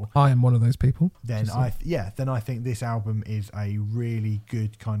general, I am one of those people. Then I think this album is a really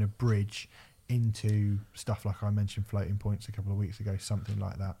good kind of bridge into stuff like I mentioned, Floating Points a couple of weeks ago, something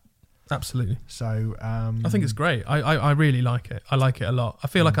like that. Absolutely. So I think it's great. I really like it. I like it a lot. I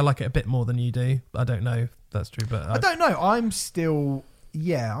feel like I like it a bit more than you do. I don't know if that's true, but I don't know. I'm still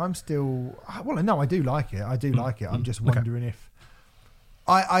well, no, I do like it. I do like it. I'm just wondering if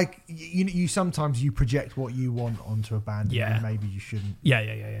you sometimes you project what you want onto a band, and maybe you shouldn't. Yeah.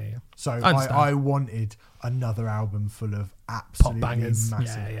 So I wanted another album full of absolutely pop bangers,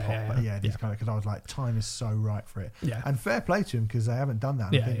 massive pop. These kind of, because I was like, time is so right for it. Yeah, and fair play to them because they haven't done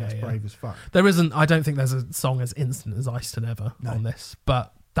that. I think that's brave as fuck. There isn't. I don't think there's a song as instant as Ice to Never on this,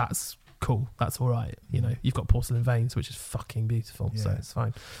 but that's cool. That's all right. You know, you've got Porcelain Veins, which is fucking beautiful, so it's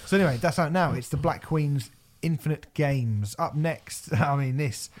fine. So anyway, that's out now. It's the Black Queen's Infinite Games. Up next, I mean,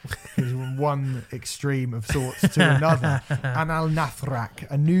 this is one extreme of sorts to another. Anal Nathrak,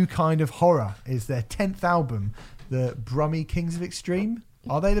 a new kind of horror, is their 10th album. The Brummy Kings of Extreme.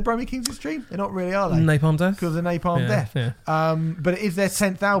 Are they the Brummy Kings of Extreme? They're not really, are they? Napalm Death? Because of Napalm Death. Yeah. But it is their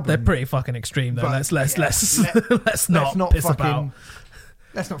 10th album. They're pretty fucking extreme, though. But, Let's not piss about.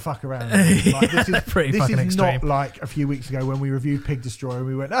 Let's not fuck around. Like, this is pretty fucking extreme. Not like a few weeks ago when we reviewed Pig Destroyer and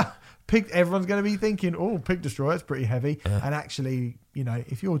we went, everyone's going to be thinking, oh, Pig Destroyer, it's pretty heavy. Yeah. And actually, you know,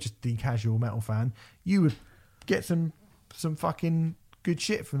 if you're just the casual metal fan, you would get some fucking good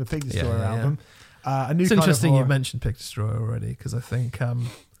shit from the Pig Destroyer album. It's interesting you've mentioned Pig Destroyer already, because I think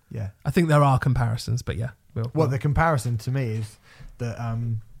there are comparisons, but yeah. The comparison to me is that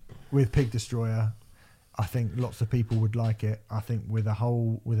with Pig Destroyer, I think lots of people would like it. I think with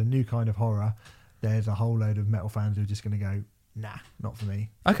a new kind of horror, there's a whole load of metal fans who are just going to go, nah, not for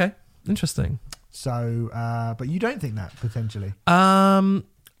me. Okay, interesting. So, but you don't think that potentially? So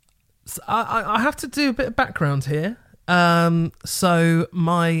I have to do a bit of background here. So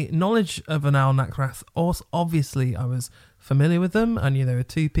my knowledge of Anal Nathrak, obviously I was familiar with them. I knew they were a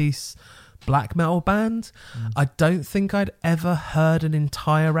 2-piece black metal band. I don't think I'd ever heard an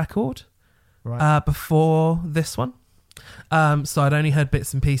entire record before this one. So I'd only heard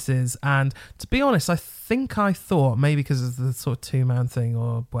bits and pieces, and to be honest, I think I thought, maybe because of the sort of 2-man thing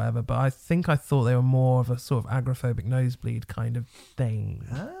or whatever, but I think I thought they were more of a sort of agoraphobic nosebleed kind of thing.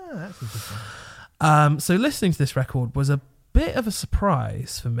 That's interesting. So listening to this record was a bit of a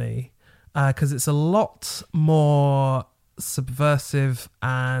surprise for me, because it's a lot more subversive,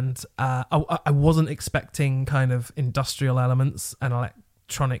 and I wasn't expecting kind of industrial elements and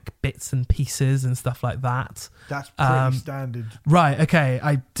electronic bits and pieces and stuff like that. That's pretty standard. Right, okay.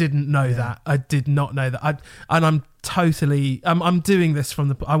 I didn't know that. I did not know that. I'm totally... I'm doing this from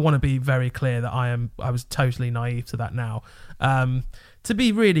the... I want to be very clear that I was totally naive to that now. To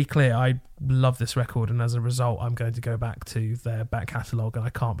be really clear, I love this record, and as a result, I'm going to go back to their back catalogue, and I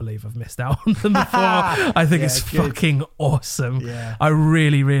can't believe I've missed out on them before. I think it's fucking awesome. Yeah. I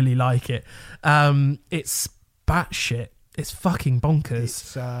really, really like it. It's batshit. It's fucking bonkers.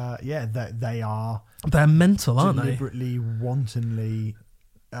 It's, they are... They're mental, aren't they? Deliberately, wantonly...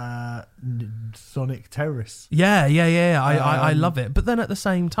 sonic terrorists. Yeah. I love it. But then at the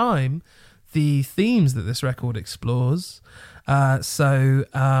same time, the themes that this record explores...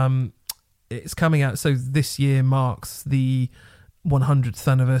 it's coming out. So this year marks the 100th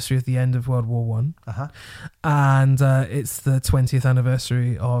anniversary of the end of World War One, and it's the 20th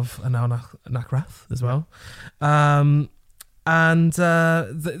anniversary of Anal Nathrak as well.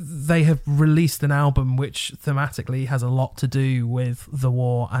 They have released an album which thematically has a lot to do with the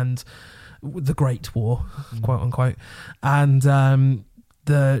war and the Great War, quote unquote, and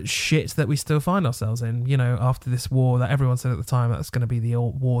the shit that we still find ourselves in, you know, after this war that everyone said at the time that's going to be the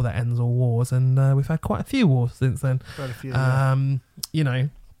war that ends all wars, and we've had quite a few wars since then. Quite a few, you know,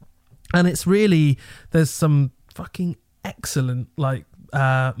 and it's really, there's some fucking excellent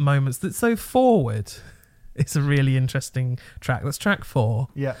moments that's so forward. It's a really interesting track. That's track 4.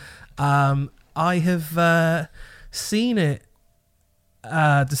 Yeah. I have seen it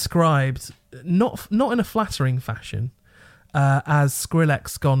described not in a flattering fashion. As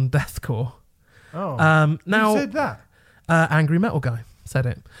Skrillex gone deathcore. Oh, now, who said that? Angry Metal Guy said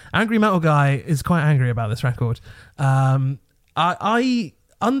it. Angry Metal Guy is quite angry about this record. I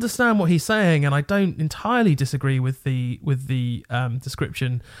understand what he's saying, and I don't entirely disagree with the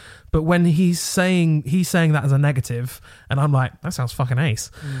description. But when he's saying that as a negative, and I'm like, that sounds fucking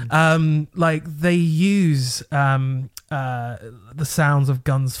ace. They use the sounds of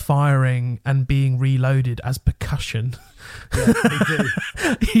guns firing and being reloaded as percussion. Yeah, they do.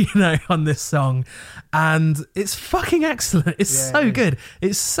 You know, on this song, and it's fucking excellent. It's so good.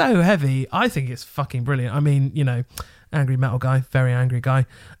 It's so heavy. I think it's fucking brilliant. I mean, you know, Angry Metal Guy, very angry guy,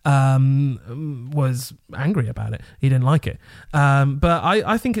 was angry about it. He didn't like it, but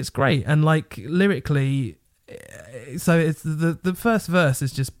I think it's great. And like lyrically, so it's the first verse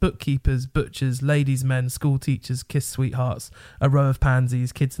is just bookkeepers, butchers, ladies, men, school teachers, kiss sweethearts, a row of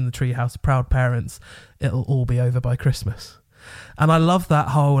pansies, kids in the treehouse, proud parents. It'll all be over by Christmas. And I love that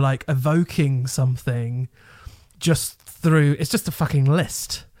whole like evoking something just through. It's just a fucking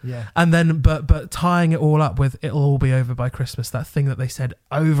list. Yeah. And then but tying it all up with it'll all be over by Christmas, that thing that they said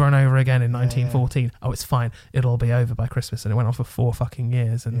over and over again in 1914. Yeah. Oh, it's fine. It'll all be over by Christmas. And it went on for 4 fucking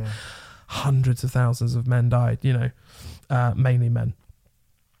years, and hundreds of thousands of men died, you know, mainly men.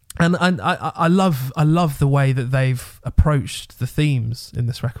 And I love the way that they've approached the themes in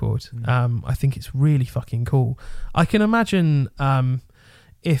this record. I think it's really fucking cool. I can imagine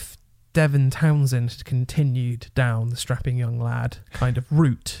if Devin Townsend had continued down the strapping young lad kind of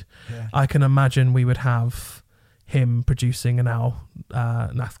route, Yeah. I can imagine we would have him producing an Al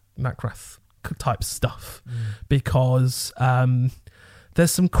Nakrath type stuff, because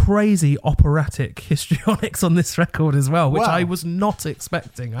there's some crazy operatic histrionics on this record as well, which Wow. I was not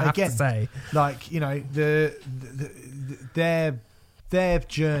expecting, I have to say. Like, you know, their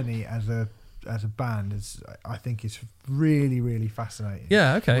journey as a band is, I think, is really, really fascinating.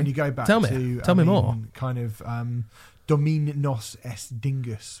 Yeah, okay. When you go back Tell me more. Kind of Domin Nos Es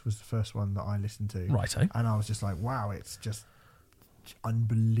Dingus was the first one that I listened to. Righto. And I was just like, wow, it's just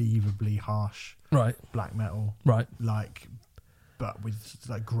unbelievably harsh Right. black metal. Right. Like, but with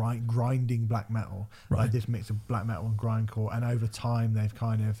like grinding black metal, Right. like this mix of black metal and grindcore. And over time, they've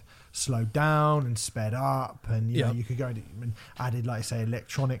kind of slowed down and sped up, and you know, you could go into and added, like, say,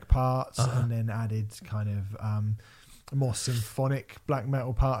 electronic parts, and then added kind of more symphonic black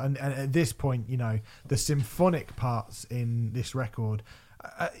metal part. And at this point, you know, the symphonic parts in this record,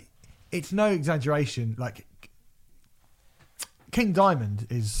 it's no exaggeration. Like, King Diamond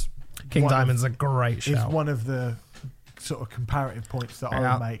is King Diamond's a great shout. is one of the sort of comparative points that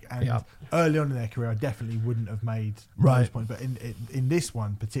I would make, and early on in their career I definitely wouldn't have made those points, but in this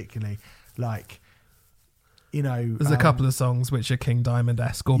one particularly, like, you know, there's a couple of songs which are King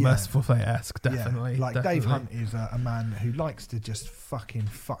Diamond-esque or Merciful Fate-esque, definitely. like definitely. Dave Hunt is a man who likes to just fucking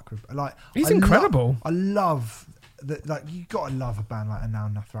fuck with, like, he's incredible. I love that. Like, you gotta love a band like Anal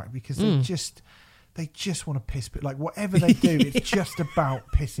Nathrak, because they just want to piss, but like whatever they do, it's just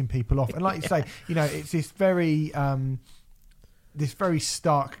about pissing people off. And like you say, you know, it's this very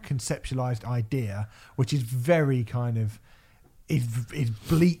stark conceptualized idea, which is very kind of is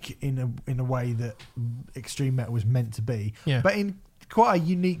bleak in a way that extreme metal was meant to be, but in quite a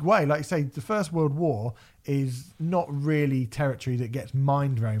unique way. Like you say, the First World War is not really territory that gets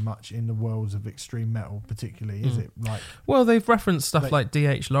mined very much in the worlds of extreme metal, particularly, is it? Like, well, they've referenced stuff like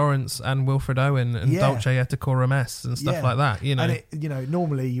D.H. Lawrence and Wilfred Owen and Dulce et Decorum Est and stuff like that, you know. And you know,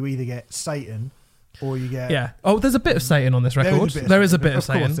 normally you either get Satan or you get... Oh, there's a bit of Satan on this record. There is a bit of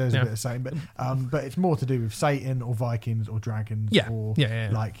Satan. Of course there's a bit of Satan, but it's more to do with Satan or Vikings or dragons or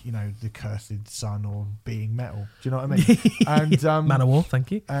like, you know, the cursed sun or being metal. Do you know what I mean? And Manowar,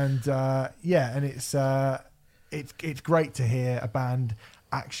 thank you. And and it's great to hear a band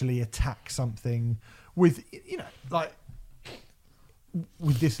actually attack something with, you know, like,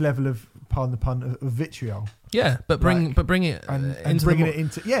 with this level of, pardon the pun, of vitriol. Yeah, but bring it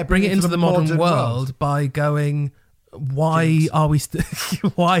into the modern world by going, why are we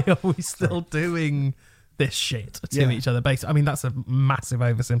still doing this shit to each other? Basically, I mean, that's a massive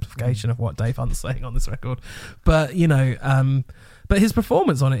oversimplification of what Dave Hunt's saying on this record, but you know, but his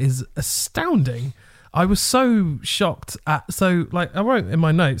performance on it is astounding. I was so shocked at, I wrote in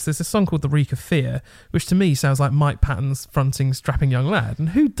my notes, there's a song called The Reek of Fear, which to me sounds like Mike Patton's fronting Strapping Young Lad, and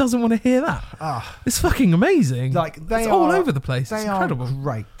who doesn't want to hear that? It's fucking amazing. Like, it's all over the place. It's incredible. They are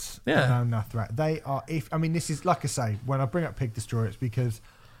great. Yeah. Nathrak. They are, this is, like I say, when I bring up Pig Destroyer, it's because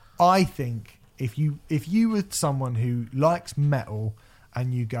I think if you were someone who likes metal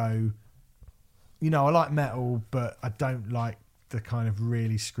and you go, you know, I like metal, but I don't like the kind of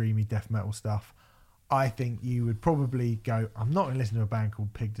really screamy death metal stuff, I think you would probably go, I'm not going to listen to a band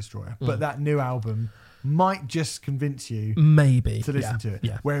called Pig Destroyer, but that new album might just convince you maybe to listen to it.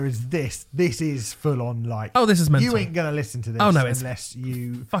 Yeah. Whereas this is full on, like, oh, this is mental. You ain't going to listen to this unless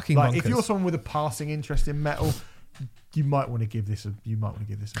you fucking like, bonkers. if you're someone with a passing interest in metal, you might want to give this a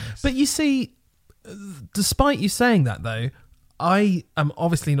miss. But you see, despite you saying that though, I am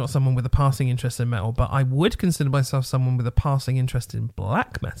obviously not someone with a passing interest in metal, but I would consider myself someone with a passing interest in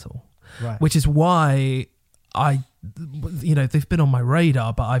black metal. Right. Which is why they've been on my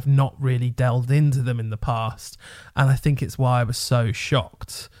radar, but I've not really delved into them in the past. And I think it's why I was so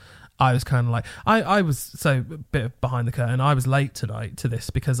shocked. I was kind of like, I was so a bit behind the curtain. I was late tonight to this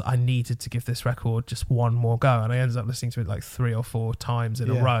because I needed to give this record just one more go. And I ended up listening to it like 3 or 4 times in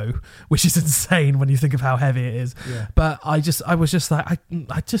a row, which is insane when you think of how heavy it is. Yeah. But I was just like,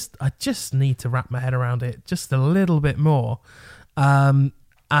 I just need to wrap my head around it just a little bit more.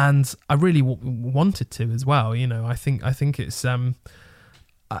 And I really wanted to as well. You know, I think it's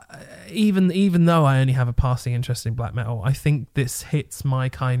even though I only have a passing interest in black metal, I think this hits my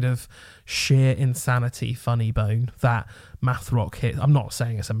kind of sheer insanity funny bone that math rock hit. I'm not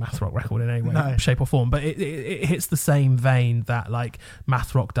saying it's a math rock record in any way, shape or form, but it hits the same vein that like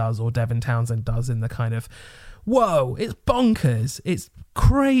math rock does or Devin Townsend does in the kind of, whoa, it's bonkers. It's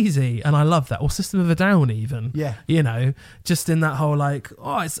crazy, and I love that. Or System of a Down, even. Yeah. You know, just in that whole like,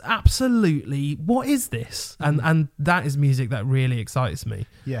 oh, it's absolutely, what is this? And that is music that really excites me.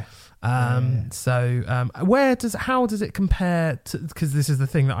 Yeah. So how does it compare to, because this is the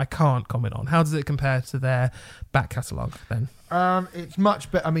thing that I can't comment on, how does it compare to their back catalogue then? It's much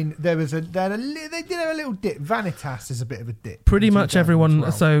better. I mean, they did have a little dip. Vanitas is a bit of a dip. Pretty much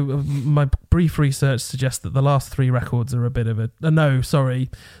everyone. So my brief research suggests that the last 3 records are a bit of a. The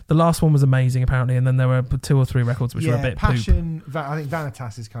last one was amazing apparently, and then there were 2 or 3 records which were a bit Passion. I think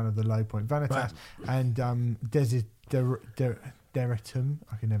Vanitas is kind of the low point. Vanitas and Desideratum.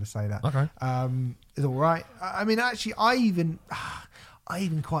 I can never say that. Okay. Is all right. I mean, actually, I even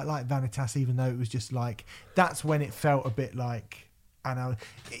quite like Vanitas, even though it was just like, that's when it felt a bit like, I know,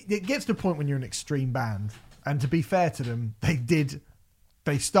 it gets to a point when you're an extreme band, and to be fair to them, they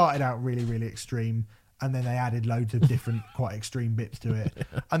started out really, really extreme, and then they added loads of different quite extreme bits to it,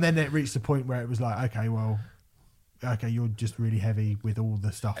 and then it reached the point where it was like, okay, you're just really heavy with all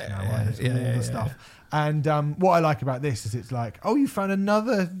the stuff now, right? All the stuff. And what I like about this is it's like, oh, you found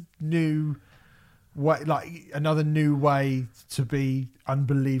another new way to be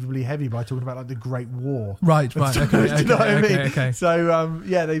unbelievably heavy by talking about like the Great War. Right. Okay. Do you know what I mean? Okay. So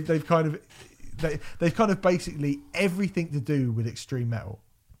they've kind of basically everything to do with extreme metal,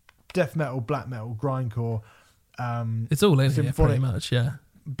 death metal, black metal, grindcore. It's all in here pretty much, yeah.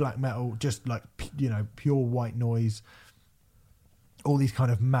 Black metal, just like, you know, pure white noise, all these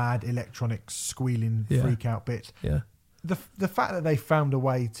kind of mad electronic squealing freak out bits. Yeah. The fact that they found a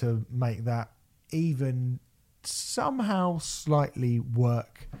way to make that even somehow slightly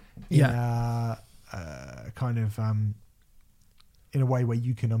work in a kind of in a way where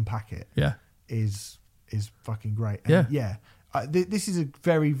you can unpack it is fucking great. And this is a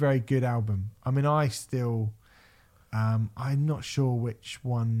very, very good album. I mean, I still I'm not sure which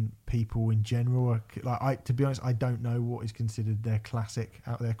one people in general are like. To be honest, I don't know what is considered their classic,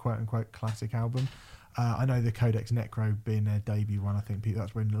 their quote unquote classic album. I know the Codex Necro being their debut one. I think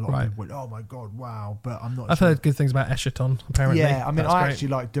that's when a lot of people went, "Oh my god, wow!" But I'm not. I've heard good things about Eschaton. Apparently, yeah. I mean, I actually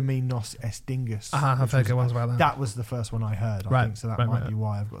like Dominos Estingus. I've heard good ones about that. That was the first one I heard. I think so. That might be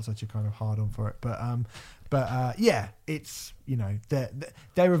why I've got such a kind of hard on for it. But yeah, it's, you know,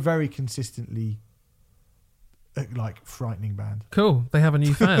 they're a very consistently like frightening band. Cool. They have a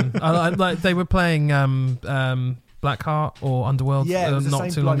new fan. Like they were playing Blackheart or Underworld. Yeah, it was the not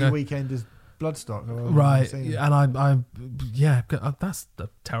same too long bloody ago. weekend as Bloodstock. Right, and that's a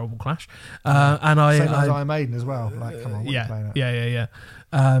terrible clash. Same as Iron Maiden as well. Like, come on, yeah.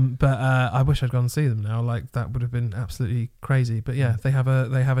 But I wish I'd gone and see them now. Like, that would have been absolutely crazy. But yeah, they have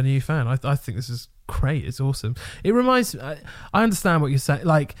a new fan. I think this is great. It's awesome. It reminds. I understand what you're saying.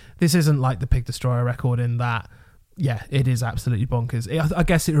 Like, this isn't like the Pig Destroyer record in that. Yeah, it is absolutely bonkers. I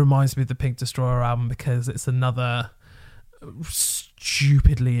guess it reminds me of the Pig Destroyer album because it's another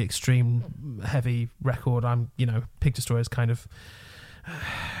stupidly extreme heavy record. Pig Destroyer's kind of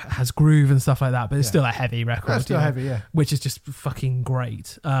has groove and stuff like that, but it's still a heavy record. It's still heavy, yeah. Which is just fucking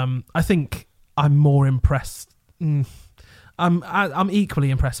great. I think I'm more impressed. I'm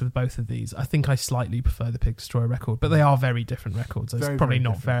equally impressed with both of these. I think I slightly prefer the Pig Destroyer record, but they are very different records. So it's probably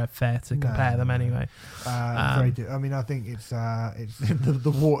not fair to compare them anyway. I mean, I think it's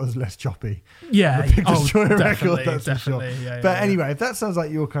the water's less choppy. Yeah, the Pig Destroyer record, that's definitely. For sure. Yeah, but anyway, if that sounds like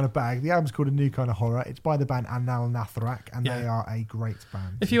your kind of bag, the album's called A New Kind of Horror. It's by the band Anal Nathrak, and they are a great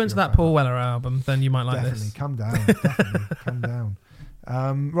band. If you went to that Paul Weller album, then you might like this. Come down. Definitely come down.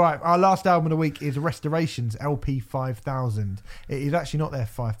 Right, our last album of the week is Restorations LP 5000. It is actually not their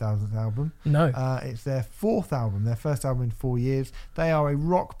 5000th album. No. It's their 4th album, their first album in 4 years. They are a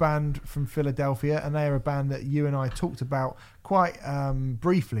rock band from Philadelphia, and they are a band that you and I talked about quite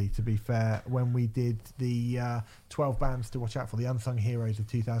briefly, to be fair, when we did the 12 bands to watch out for, the Unsung Heroes of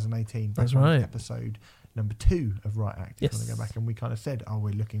 2018. That's right. Episode number 2 of Right Act. Yes. I want to go back, and we kind of said,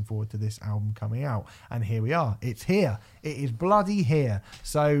 we're looking forward to this album coming out, and here we are. It's here. It is bloody here.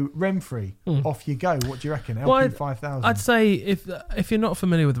 So Remfry, off you go. What do you reckon? LP 5000. I'd say if you're not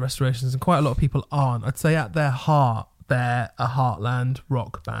familiar with the Restorations, and quite a lot of people aren't, I'd say at their heart they're a heartland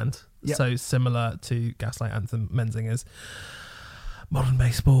rock band. Yep. So similar to Gaslight Anthem, Menzingers, Modern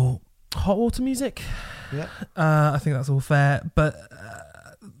Baseball, Hot Water Music. Yeah. I think that's all fair, but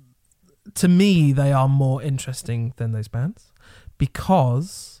to me, they are more interesting than those bands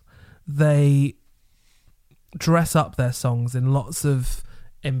because they dress up their songs in lots of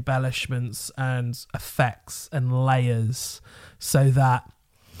embellishments and effects and layers so that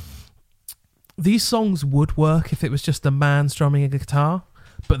these songs would work if it was just a man strumming a guitar,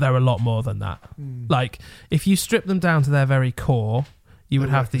 but they're a lot more than that. Like, if you strip them down to their very core, You would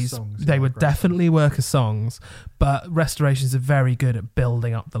have work as these. songs, They yeah, would great definitely work as songs, but Restorations are very good at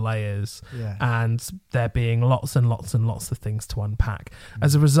building up the layers, Yeah. and there being lots and lots and lots of things to unpack.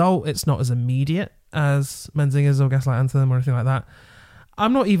 As a result, it's not as immediate as Menzingers or Gaslight Anthem or anything like that.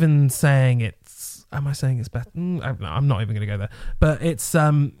 I'm not even saying it's. Am I saying it's better? I'm not even going to go there. But it's.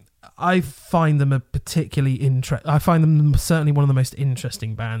 I find them a particularly I find them certainly one of the most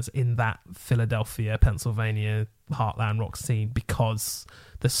interesting bands in that Philadelphia, Pennsylvania heartland rock scene, because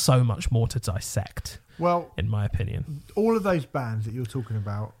there's so much more to dissect. Well, in my opinion, all of those bands that you're talking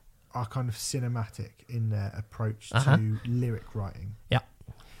about are kind of cinematic in their approach to lyric writing. Yeah.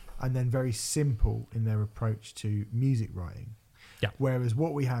 And then very simple in their approach to music writing. Yeah. Whereas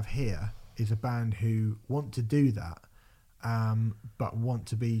what we have here is a band who want to do that, but want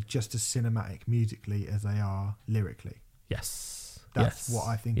to be just as cinematic musically as they are lyrically. yes. That's what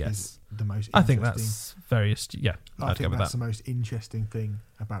I think is the most interesting. I think that's very astute. Yeah, I think that's the most interesting thing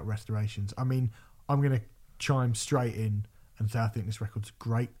about Restorations. I mean, I'm going to chime straight in and say I think this record's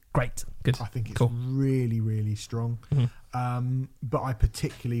great. Great. Good. I think it's cool. really, really strong. Mm-hmm. But I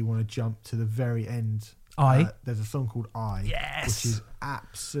particularly want to jump to the very end. There's a song called I, Yes. which is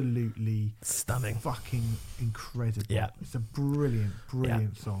absolutely Stunning. fucking incredible. Yeah. It's a brilliant,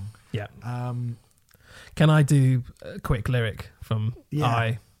 brilliant song. Yeah. Um, Can I do a quick lyric from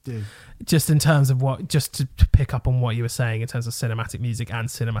I? Do. Just in terms of just to pick up on what you were saying in terms of cinematic music and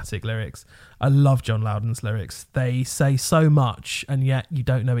cinematic lyrics. I love John Loudon's lyrics. They say so much, and yet you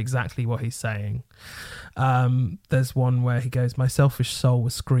don't know exactly what he's saying. There's one where he goes, "My selfish soul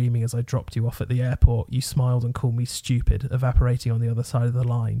was screaming as I dropped you off at the airport. You smiled and called me stupid, evaporating on the other side of the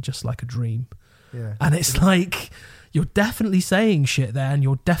line, just like a dream." Yeah. And it's like, you're definitely saying shit there, and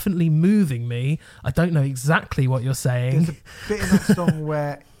you're definitely moving me. I don't know exactly what you're saying. There's a bit in that song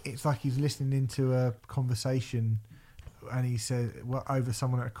where it's like he's listening into a conversation, and he says, well, over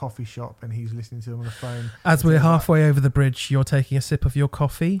someone at a coffee shop, and he's listening to them on the phone. As we're halfway over the bridge, you're taking a sip of your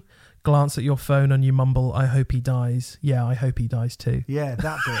coffee, glance at your phone, and you mumble, "I hope he dies." Yeah, I hope he dies too. Yeah,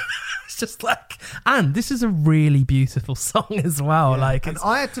 that bit. It's just like, and this is a really beautiful song as well. Yeah. Like, and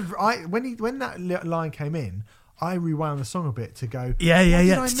I had to, when that line came in, I rewound the song a bit to go, yeah.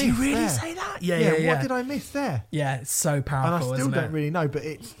 Did you really say that? Yeah. What did I miss there? Yeah, it's so powerful. And I still isn't don't it? really know, but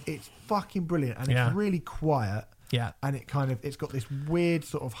it's fucking brilliant, and it's really quiet. Yeah, and it's got this weird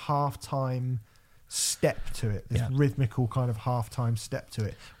sort of halftime step to it, this rhythmical kind of halftime step to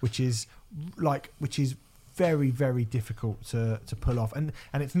it, which is very, very difficult to pull off, and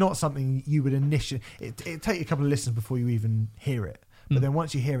it's not something you would initially. It take you a couple of listens before you even hear it, but then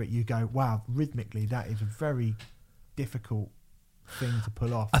once you hear it, you go, "Wow, rhythmically, that is a very difficult thing to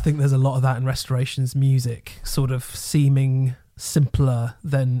pull off." I think there's a lot of that in Restorations music, sort of seeming simpler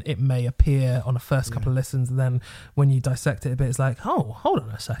than it may appear on a first couple of listens, and then when you dissect it a bit, it's like, oh, hold on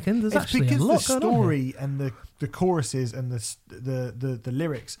a second, there's actually a lot going on. The story and the choruses and the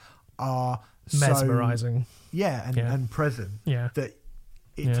lyrics are mesmerizing, and present, that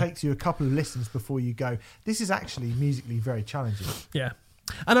it takes you a couple of listens before you go, this is actually musically very challenging. Yeah.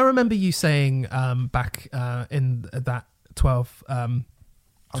 And I remember you saying back in that 12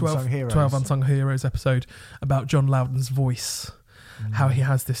 Unsung Heroes episode about John Loudon's voice, how he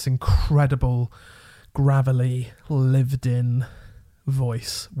has this incredible, gravelly, lived-in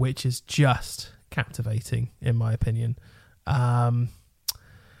voice, which is just captivating, in my opinion. A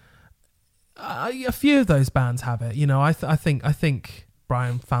few of those bands have it. You know, I think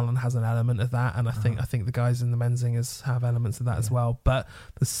Brian Fallon has an element of that, and I think the guys in the Menzingers have elements of that as well. But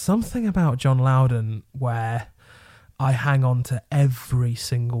there's something about John Loudon where I hang on to every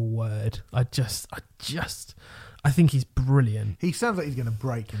single word. I think he's brilliant. He sounds like he's going to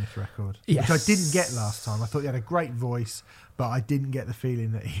break in this record, yes. Which I didn't get last time. I thought he had a great voice, but I didn't get the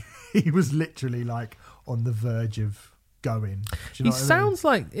feeling that he was literally like on the verge of going. Do you know he sounds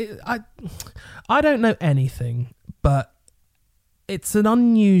like I don't know anything, but it's an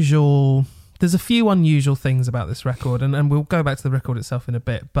unusual. There's a few unusual things about this record, and we'll go back to the record itself in a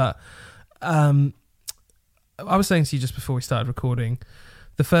bit. But I was saying to you just before we started recording,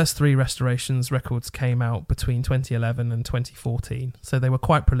 the first 3 Restorations records came out between 2011 and 2014, so they were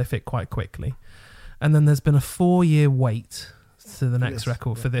quite prolific quite quickly. And then there's been a 4-year wait to the next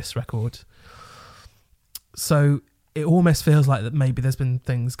record for this record. So it almost feels like that maybe there's been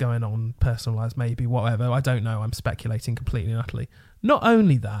things going on, personalised, maybe, whatever. I don't know. I'm speculating completely and utterly. Not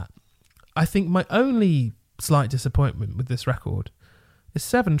only that, I think my only slight disappointment with this record is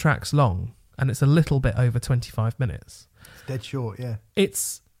 7 tracks long, and it's a little bit over 25 minutes. It's dead short, yeah.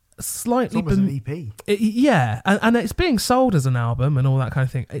 It's slightly... It's almost an EP. Yeah, and it's being sold as an album and all that kind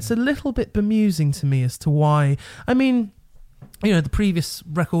of thing. It's a little bit bemusing to me as to why... I mean, You know, the previous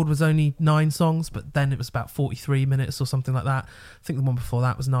record was only 9 songs, but then it was about 43 minutes or something like that. I think the one before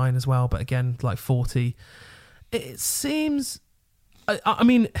that was 9 as well, but again, like 40. It seems... I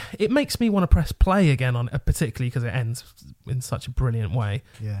mean, it makes me want to press play again on it, particularly because it ends in such a brilliant way.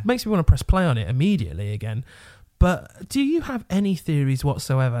 Yeah. It makes me want to press play on it immediately again. But do you have any theories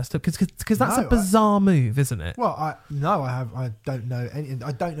whatsoever? Because that's a bizarre move, isn't it? Well, I don't know any.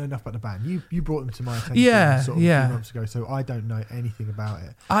 I don't know enough about the band. You brought them to my attention a few months ago, so I don't know anything about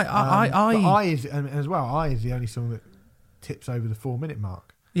it. I is the only song that tips over the 4-minute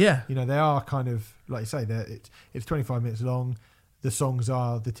mark. Yeah. You know, they are kind of, like you say, it's 25 minutes long. The songs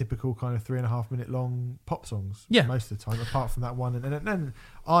are the typical kind of 3.5 minute long pop songs. Yeah. Most of the time, apart from that one. And then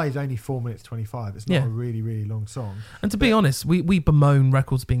I is only 4 minutes 25. It's not a really, really long song. And to be honest, we bemoan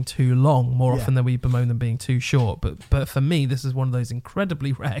records being too long more often than we bemoan them being too short. But for me, this is one of those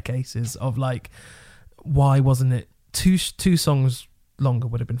incredibly rare cases of like, why wasn't it two songs longer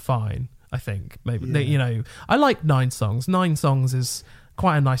would have been fine, I think. Maybe, you know, I like 9 songs. 9 songs is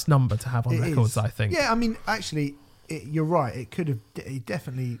quite a nice number to have on records, I think. Yeah, I mean, actually... you're right. It could have. It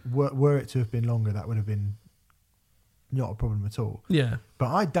definitely were it to have been longer, that would have been not a problem at all. Yeah. But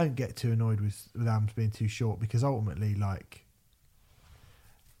I don't get too annoyed with albums being too short, because ultimately, like,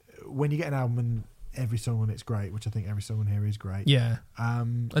 when you get an album and every song on it's great, which I think every song on here is great. Yeah. I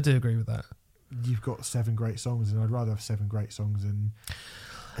do agree with that. You've got 7 great songs, and I'd rather have 7 great songs than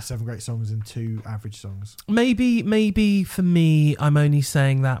 7 great songs and 2 average songs. Maybe for me, I'm only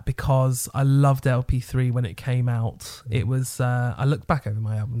saying that because I loved LP3 when it came out. It was I looked back over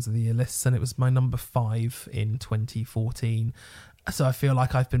my albums of the year lists, and it was my number 5 in 2014. So I feel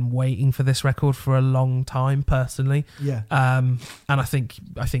like I've been waiting for this record for a long time, personally. Yeah. And I think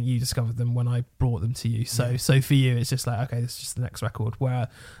you discovered them when I brought them to you. So for you, it's just like, okay, this is just the next record, where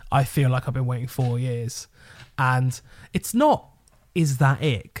I feel like I've been waiting 4 years, and it's not. Is that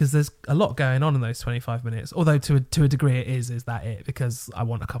it? Because there's a lot going on in those 25 minutes. Although to a degree it is that it? Because I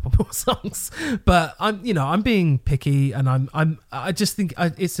want a couple more songs. But I'm being picky, and I just think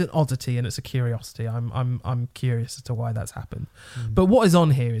it's an oddity and it's a curiosity. I'm curious as to why that's happened. But what is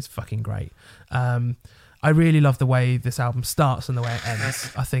on here is fucking great. I really love the way this album starts and the way it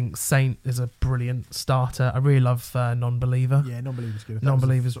ends. I think Saint is a brilliant starter. I really love Non-Believer. Yeah, Non-Believer's good.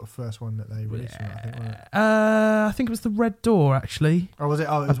 Non-Believer's sort of first one that they released. Yeah. From, I think, wasn't it? I think it was the Red Door, actually. Or was it?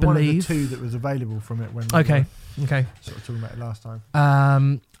 Oh, it was one of the 2 that was available from it when we Okay. sort of talking about it last time.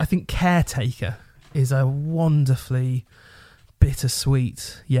 I think Caretaker is a wonderfully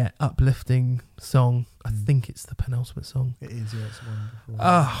bittersweet yet uplifting song. I think it's the penultimate song. It is, yeah, it's wonderful.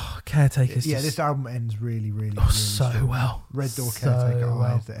 Oh, Caretaker's just... this album ends really, really, really so strong. Well. Red Door, Caretaker,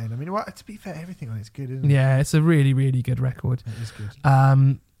 Eyes that end. I mean, to be fair, everything on it's good, isn't it? Yeah, it's a really, really good record. It is good.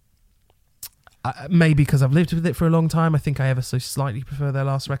 Maybe because I've lived with it for a long time, I think I ever so slightly prefer their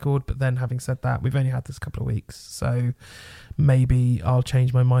last record. But then, having said that, we've only had this a couple of weeks, so maybe I'll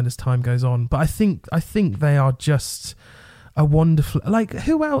change my mind as time goes on. But I think they are just a wonderful, like,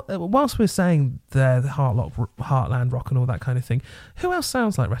 who else? Whilst we're saying the Heartland rock and all that kind of thing, who else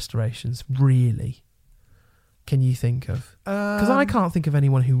sounds like Restorations? Really? Can you think of? Because I can't think of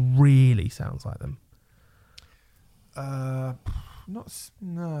anyone who really sounds like them. Like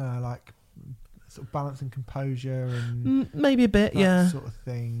sort of Balance and Composure and maybe a bit, that sort of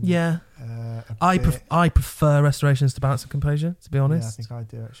thing. Yeah, I prefer Restorations to Balance and Composure, to be honest. Yeah, I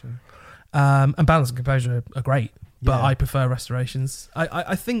think I do actually. And Balance and Composure are great, but Yeah. I prefer Restorations.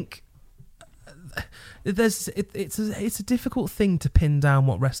 I think it's a difficult thing to pin down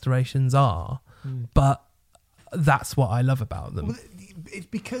what Restorations are, but that's what I love about them. Well, it's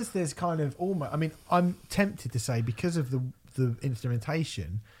because there's kind of almost. I mean, I'm tempted to say because of the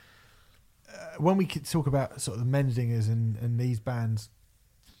instrumentation. When we could talk about sort of the Menzingers and these bands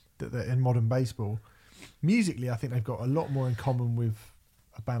that in modern baseball, musically, I think they've got a lot more in common with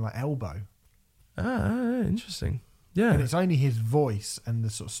a band like Elbow. Ah, interesting. Yeah, and it's only his voice and the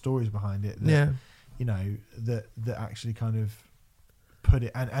sort of stories behind it that, that actually kind of put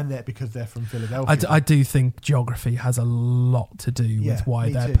it, and that because they're from Philadelphia. I do think geography has a lot to do with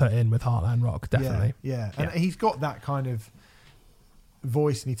why they're put in with Heartland Rock, definitely. Yeah. And he's got that kind of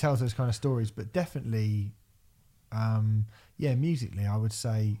voice and he tells those kind of stories, but definitely, musically, I would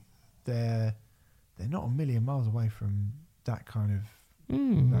say they're not a million miles away from that kind of that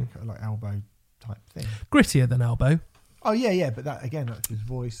kind of like Elbow type thing. Grittier than Elbow. Oh yeah, but that again, that's his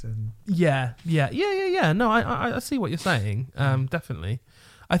voice and yeah. No, I see what you're saying. Definitely.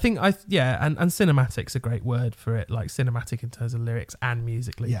 think and cinematic's a great word for it, like cinematic in terms of lyrics and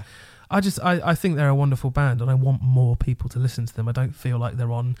musically. Yeah. I think they're a wonderful band, and I want more people to listen to them. I don't feel like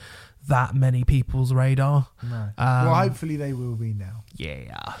they're on that many people's radar. No. Well, hopefully they will be now.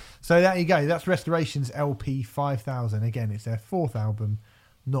 Yeah. So there you go. That's Restoration's LP 5000. Again, it's their 4th album,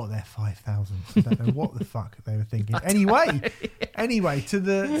 not their 5000th. I don't know what the fuck they were thinking. Anyway, to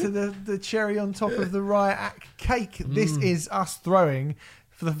the cherry on top of the Riot Act cake. This is us throwing,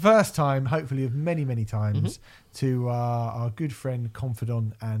 for the first time, hopefully of many, many times, to our good friend,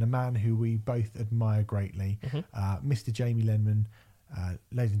 confidant, and a man who we both admire greatly, Mr. Jamie Lenman.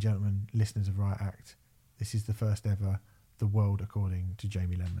 Ladies and gentlemen, listeners of Riot Act, this is the first ever The World According to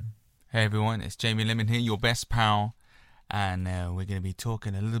Jamie Lenman. Hey everyone, it's Jamie Lenman here, your best pal, and we're going to be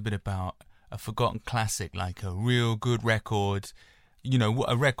talking a little bit about a forgotten classic, like a real good record,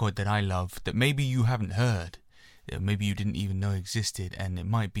 a record that I love that maybe you haven't heard, maybe you didn't even know existed, and it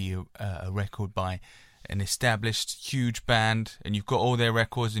might be a record by an established huge band, and you've got all their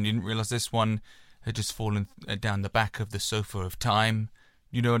records and you didn't realise this one had just fallen down the back of the sofa of time.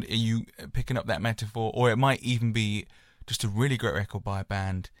 Are you picking up that metaphor? Or it might even be just a really great record by a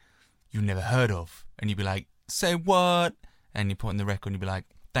band you never heard of, and you'd be like, say what? And you put on the record and you'd be like,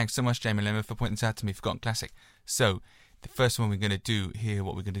 thanks so much, Jamie Lenman, for pointing this out to me, forgotten classic. So the first one we're going to do here,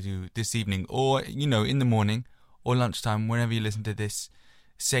 what we're going to do this evening, or in the morning or lunchtime, whenever you listen to this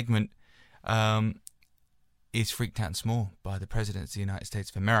segment, is Freaked Out and Small by the Presidents of the United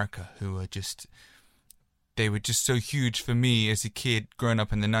States of America, who are they were just so huge for me as a kid growing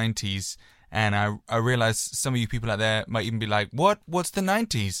up in the 90s. And I realized some of you people out there might even be like, what's the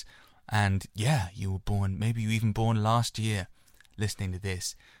 90s? And yeah, you were born, maybe you were even born last year listening to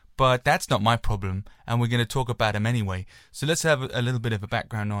this. But that's not my problem, and we're going to talk about them anyway. So let's have a little bit of a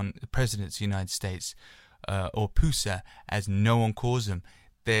background on the Presidents of the United States, or PUSA, as no one calls them.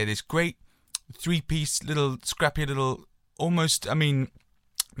 They're this great 3-piece, little scrappy little, almost,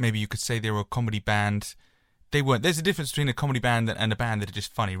 maybe you could say they were a comedy band. They weren't. There's a difference between a comedy band and a band that are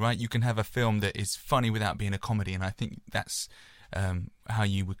just funny, right? You can have a film that is funny without being a comedy, and I think that's how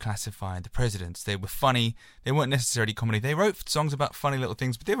you would classify the Presidents. They were funny. They weren't necessarily comedy. They wrote songs about funny little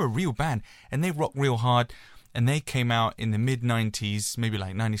things, but they were a real band, and they rocked real hard, and they came out in the mid-90s, maybe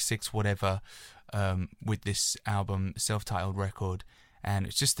like 96, whatever, with this album, self-titled record. And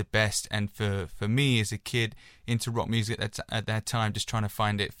it's just the best. And for me as a kid into rock music at that time, just trying to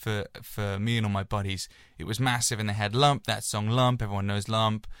find it for me and all my buddies, it was massive. And they had Lump, that song Lump, everyone knows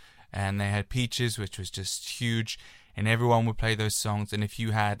Lump. And they had Peaches, which was just huge. And everyone would play those songs. And if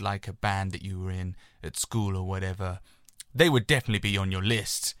you had like a band that you were in at school or whatever, they would definitely be on your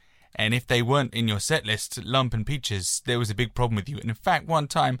list. And if they weren't in your set list, Lump and Peaches, there was a big problem with you. And in fact, one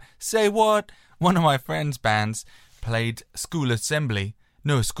time, say what? One of my friends' bands played school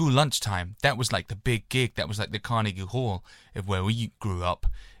lunchtime. That was like the big gig. That was like the Carnegie Hall of where we grew up.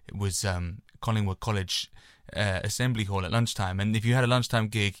 It was Collingwood College Assembly Hall at lunchtime. And if you had a lunchtime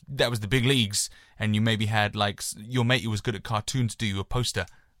gig, that was the big leagues. And you maybe had like your mate who was good at cartoons do you a poster.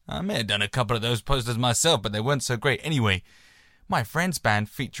 I may have done a couple of those posters myself, but they weren't so great. Anyway, my friend's band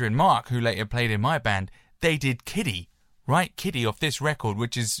featuring Mark, who later played in my band, they did Kitty. Right, Kitty off this record,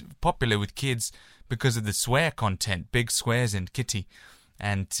 which is popular with kids because of the swear content, big swears in Kitty.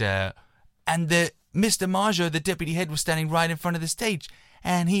 And the Mr. Marjo, the deputy head, was standing right in front of the stage,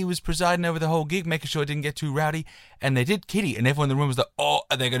 and he was presiding over the whole gig, making sure it didn't get too rowdy. And they did Kitty, and everyone in the room was like, oh,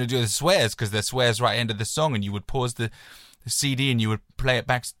 are they going to do the swears? Because the swears right end of the song, and you would pause the CD and you would play it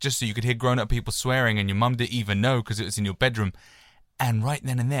back just so you could hear grown-up people swearing, and your mum didn't even know because it was in your bedroom. And right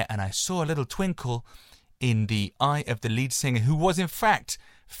then and there, and I saw a little twinkle in the eye of the lead singer, who was in fact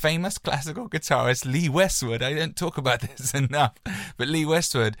famous classical guitarist Lee Westwood. I don't talk about this enough, but Lee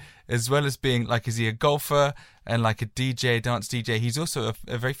Westwood, as well as being like, is he a golfer and like a DJ, dance DJ, he's also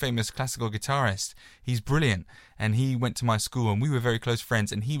a very famous classical guitarist. He's brilliant, and he went to my school, and we were very close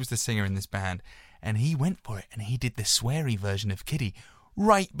friends, and he was the singer in this band, and he went for it, and he did the sweary version of Kitty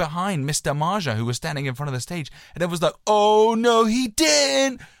right behind Mr. Marja, who was standing in front of the stage, and everyone was like, oh no, he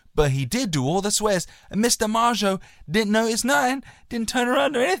didn't. But he did do all the swears, and Mr. Marjo didn't notice nothing, didn't turn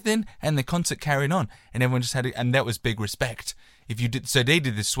around or anything, and the concert carried on, and everyone just had it, and that was big respect. If you did, so they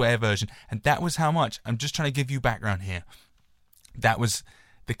did the swear version, and that was how much. I'm just trying to give you background here. That was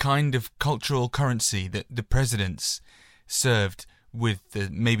the kind of cultural currency that the Presidents served with the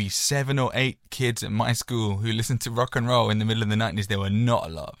maybe 7 or 8 kids at my school who listened to rock and roll in the middle of the 90s. There were not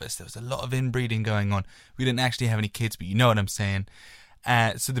a lot of us. There was a lot of inbreeding going on. We didn't actually have any kids, but you know what I'm saying.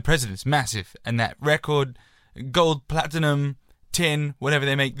 So the President's massive, and that record, gold, platinum, tin, whatever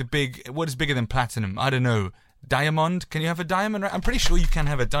they make, what is bigger than platinum? I don't know. Diamond. Can you have a diamond? I'm pretty sure you can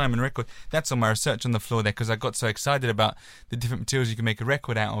have a diamond record. That's on my research on the floor there because I got so excited about the different materials you can make a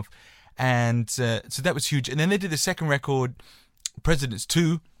record out of. And so that was huge. And then they did the second record, Presidents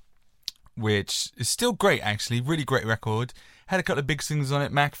 2, which is still great, actually. Really great record. Had a couple of big singles on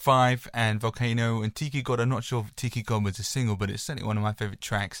it, Mach 5 and Volcano and Tiki God. I'm not sure if Tiki God was a single, but it's certainly one of my favourite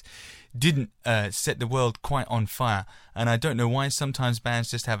tracks. Didn't set the world quite on fire. And I don't know why sometimes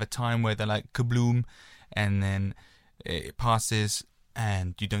bands just have a time where they're like kabloom, and then it passes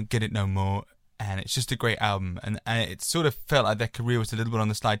and you don't get it no more. And it's just a great album. And it sort of felt like their career was a little bit on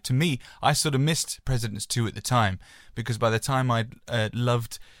the slide. To me, I sort of missed Presidents 2 at the time, because by the time I'd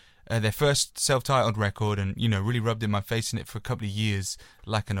loved their first self-titled record and, you know, really rubbed in my face in it for a couple of years,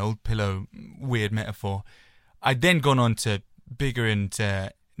 like an old pillow, weird metaphor, I'd then gone on to bigger and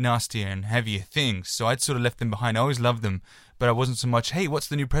nastier and heavier things. So I'd sort of left them behind. I always loved them, but I wasn't so much, hey, what's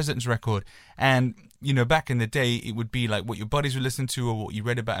the new Presidents record? And, you know, back in the day, it would be like what your buddies would listen to or what you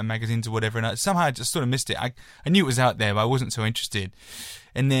read about in magazines or whatever. And somehow I just sort of missed it. I knew it was out there, but I wasn't so interested.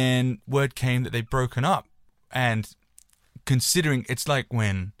 And then word came that they'd broken up. And considering it's like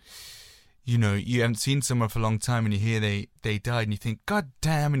when, you know, you haven't seen someone for a long time and you hear they died and you think, God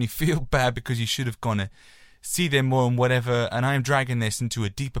damn, and you feel bad because you should have gone to see them more and whatever. And I'm dragging this into a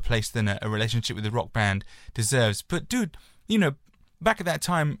deeper place than a relationship with a rock band deserves. But dude, you know, back at that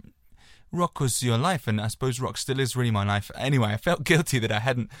time, rock was your life, and I suppose rock still is really my life. Anyway, I felt guilty that I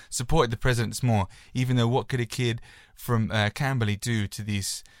hadn't supported the Presidents more, even though what could a kid from Camberley do to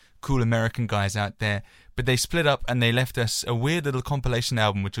these cool American guys out there? But they split up and they left us a weird little compilation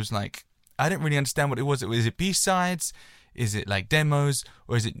album, which was like, I didn't really understand what it was. Is it B-sides? Is it like demos?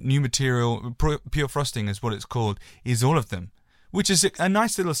 Or is it new material? Pure Frosting is what it's called. Is all of them. Which is a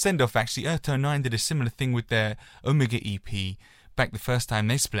nice little send-off, actually. Earth Tone 9 did a similar thing with their Omega EP back the first time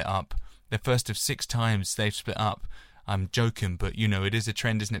they split up. The first of 6 times they've split up. I'm joking, but, you know, it is a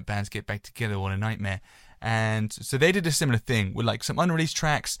trend, isn't it? Bands get back together. What a nightmare. And so they did a similar thing with like some unreleased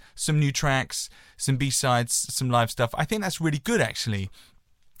tracks, some new tracks, some B-sides, some live stuff. I think that's really good, actually,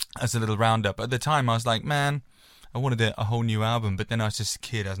 as a little roundup. At the time, I was like, man, I wanted a whole new album, but then I was just a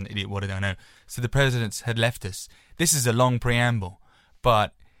kid. I was an idiot. What did I know? So the Presidents had left us. This is a long preamble,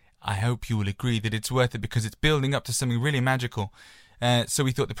 but I hope you will agree that it's worth it because it's building up to something really magical. So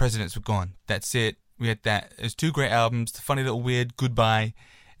we thought the Presidents were gone. That's it. We had that. It was 2 great albums, the funny little weird goodbye,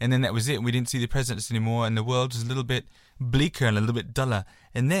 and then that was it. We didn't see the Presidents anymore, and the world was a little bit bleaker and a little bit duller.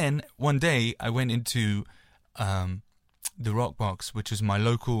 And then one day I went into the Rock Box, which was my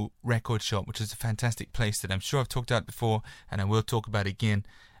local record shop, which is a fantastic place that I'm sure I've talked about before, and I will talk about again.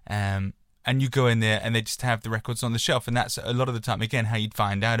 And you go in there, and they just have the records on the shelf, and that's a lot of the time, again, how you'd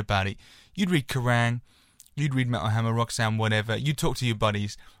find out about it. You'd read Kerrang!, you'd read Metal Hammer, Rock Sound, whatever. You'd talk to your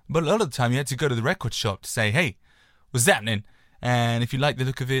buddies. But a lot of the time, you had to go to the record shop to say, hey, what's happening? And if you like the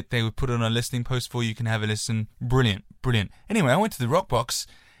look of it, they would put it on a listening post for you. You can have a listen. Brilliant, brilliant. Anyway, I went to the Rock Box,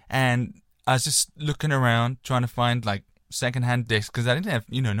 and I was just looking around, trying to find, like, second-hand discs, because I didn't have,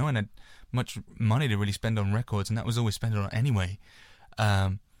 you know, no one had much money to really spend on records, and that was always spent on anyway.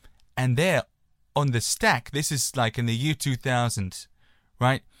 And there, on the stack, this is, like, in the year 2000,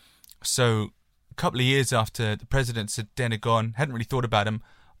 right? So a couple of years after the Presidents had then gone, hadn't really thought about them,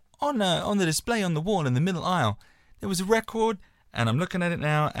 on the display on the wall in the middle aisle, there was a record, and I'm looking at it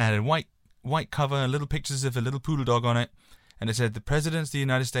now, and a white cover, little pictures of a little poodle dog on it, and it said, the Presidents of the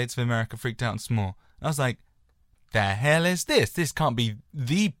United States of America freaked out and small. And I was like, the hell is this? This can't be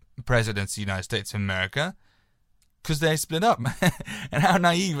the Presidents of the United States of America, because they split up. And how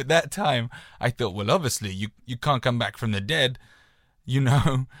naive at that time. I thought, well, obviously, you can't come back from the dead, you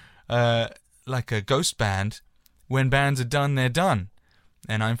know, like a ghost band. When bands are done, they're done.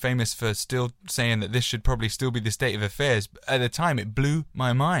 And I'm famous for still saying that this should probably still be the state of affairs. But at the time, it blew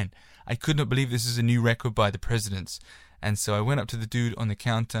my mind. I could not believe this is a new record by the Presidents. And so I went up to the dude on the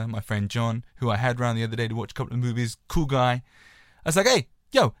counter, my friend John, who I had round the other day to watch a couple of movies, cool guy. I was like, hey,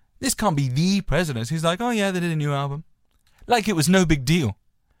 yo, this can't be the Presidents. He's like, oh yeah, they did a new album. Like it was no big deal.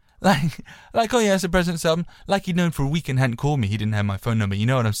 Like, oh yeah, it's a Presidents album. Like he'd known for a week and hadn't called me. He didn't have my phone number. You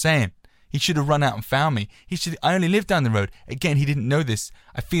know what I'm saying? He should have run out and found me. I only lived down the road. Again, he didn't know this.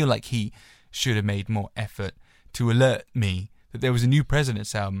 I feel like he should have made more effort to alert me that there was a new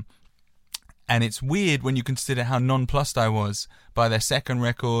Presidents album. And it's weird when you consider how nonplussed I was by their second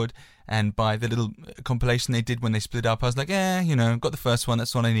record and by the little compilation they did when they split up. I was like, you know, got the first one,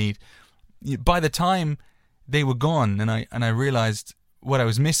 that's what I need. By the time they were gone and I realized what I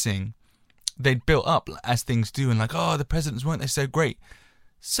was missing, they'd built up as things do and like, oh, the Presidents, weren't they so great?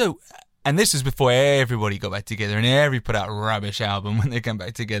 So And this was before everybody got back together and everybody put out a rubbish album when they came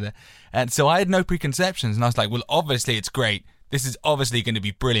back together. And so I had no preconceptions. And I was like, well, obviously it's great. This is obviously going to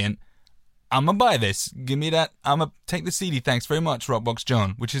be brilliant. I'm going to buy this. Give me that. I'm going to take the CD. Thanks very much, Rockbox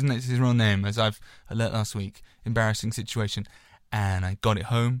John, which isn't his real name, as I've alert last week. Embarrassing situation. And I got it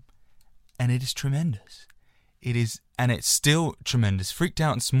home. And it is tremendous. It is, and it's still tremendous. Freaked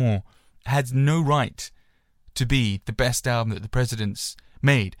Out and Small had no right to be the best album that the Presidents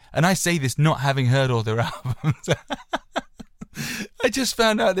made. And I say this not having heard all their albums. I just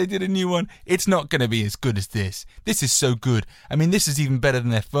found out they did a new one. It's not going to be as good as this. This is so good. I mean, this is even better than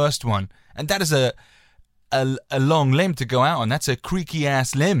their first one. And that is a long limb to go out on. That's a creaky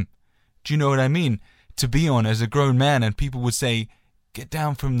ass limb. Do you know what I mean? To be on as a grown man, and people would say, get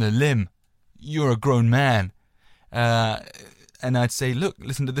down from the limb. You're a grown man. And I'd say, look,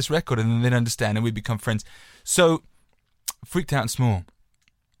 listen to this record, and then they'd understand, and we'd become friends. So, Freaked Out and Small.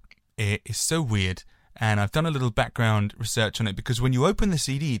 It is so weird, and I've done a little background research on it, because when you open the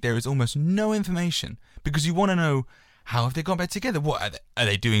CD, there is almost no information, because you want to know, how have they gone back together? What are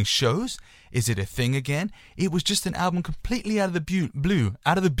they doing shows? Is it a thing again? It was just an album completely out of the blue,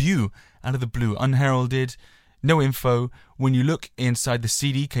 unheralded, no info. When you look inside the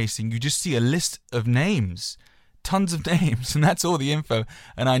CD casing, you just see a list of names, tons of names, and that's all the info.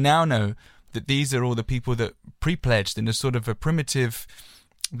 And I now know that these are all the people that pre-pledged in a sort of a primitive.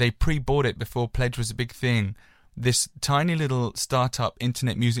 They pre-bought it before Pledge was a big thing. This tiny little startup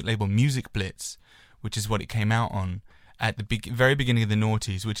internet music label, Music Blitz, which is what it came out on at the very beginning of the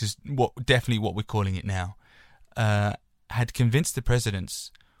noughties, which is definitely what we're calling it now, had convinced the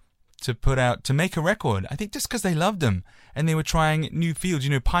Presidents to make a record. I think just because they loved them and they were trying new fields,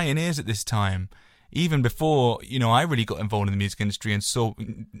 pioneers at this time. Even before, I really got involved in the music industry and saw,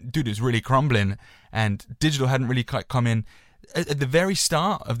 dude, it was really crumbling, and digital hadn't really quite come in. At the very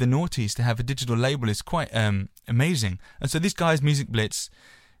start of the noughties, to have a digital label is quite amazing. And so these guys, Music Blitz,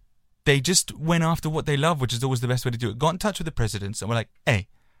 they just went after what they love, which is always the best way to do it. Got in touch with the Presidents and were like, hey,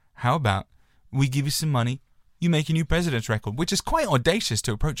 how about we give you some money, you make a new Presidents record, which is quite audacious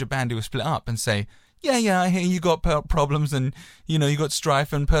to approach a band who was split up and say, yeah, I hear you got problems and, you got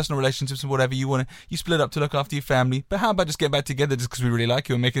strife and personal relationships and whatever. You split up to look after your family, but how about just get back together just because we really like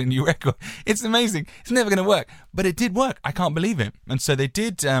you and making a new record? It's amazing. It's never going to work. But it did work. I can't believe it. And so they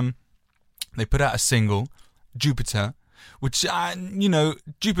did, they put out a single, Jupiter, which,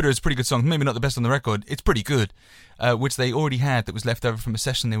 Jupiter is a pretty good song. Maybe not the best on the record. It's pretty good, which they already had that was left over from a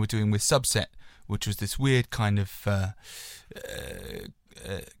session they were doing with Subset, which was this weird kind of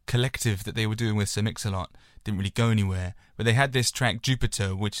collective that they were doing with Sir Mix-a-Lot. Didn't really go anywhere, but they had this track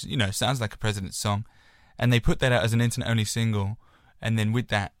Jupiter, which sounds like a President's song, and they put that out as an internet-only single. And then with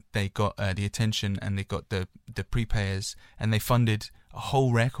that, they got the attention, and they got the prepayers, and they funded a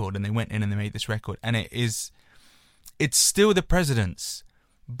whole record, and they went in and they made this record. And it's still the Presidents,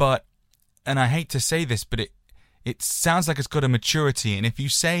 but, and I hate to say this, but it sounds like it's got a maturity. And if you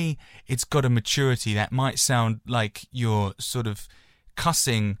say it's got a maturity, that might sound like you're sort of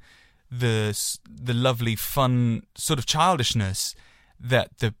cussing the lovely, fun sort of childishness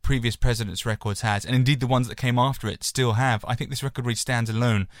that the previous Presidents' records has, and indeed the ones that came after it still have. I think this record really stands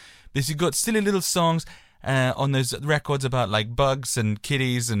alone, because you've got silly little songs on those records about like bugs and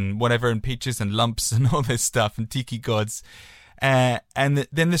kitties and whatever, and peaches and lumps and all this stuff, and tiki gods, and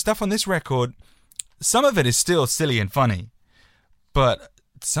then the stuff on this record, some of it is still silly and funny, but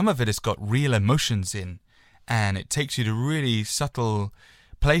some of it has got real emotions in, and it takes you to really subtle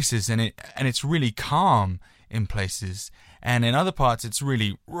places, and it's really calm in places, and in other parts it's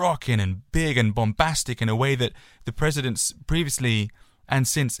really rocking and big and bombastic in a way that the Presidents previously and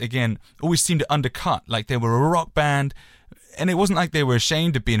since, again, always seemed to undercut. Like they were a rock band, and it wasn't like they were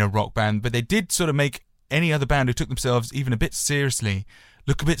ashamed of being a rock band, but they did sort of make any other band who took themselves even a bit seriously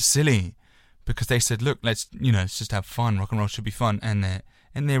look a bit silly, because they said, look, let's just have fun. Rock and roll should be fun. And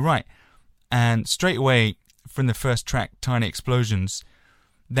they're right. And straight away from the first track, Tiny Explosions,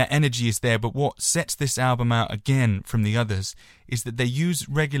 that energy is there. But what sets this album out again from the others is that they use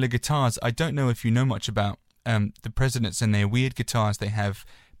regular guitars. I don't know if you know much about the Presidents and their weird guitars. They have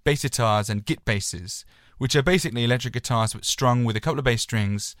bass guitars and git basses, which are basically electric guitars but strung with a couple of bass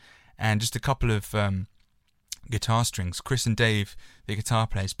strings and just a couple of guitar strings. Chris and Dave, the guitar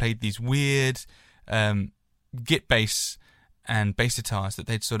players, played these weird git bass and bass guitars that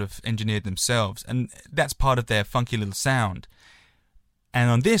they'd sort of engineered themselves, and that's part of their funky little sound. And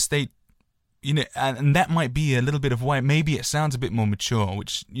on this, they, and that might be a little bit of why maybe it sounds a bit more mature,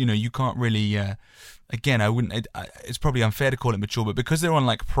 which, you can't really, again, I wouldn't, it's probably unfair to call it mature, but because they're on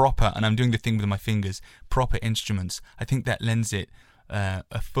like proper, and I'm doing the thing with my fingers, proper instruments, I think that lends it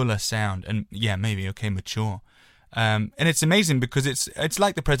a fuller sound, and yeah, maybe mature. And it's amazing because it's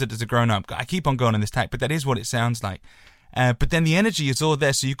like the President as a grown-up. I keep on going on this tack, but that is what it sounds like. But then the energy is all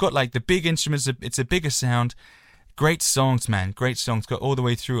there, so you've got like the big instruments. It's a bigger sound. Great songs, man. Great songs. Got all the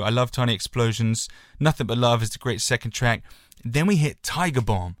way through. I love Tiny Explosions. Nothing But Love is the great second track. Then we hit Tiger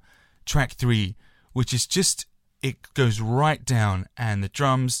Bomb, track 3, which is just, it goes right down. And the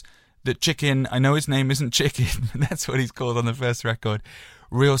drums, the Chicken, I know his name isn't Chicken, but that's what he's called on the first record.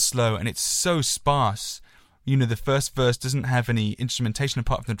 Real slow, and it's so sparse. You know, the first verse doesn't have any instrumentation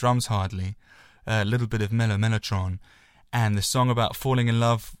apart from the drums hardly. A little bit of mellotron. And the song about falling in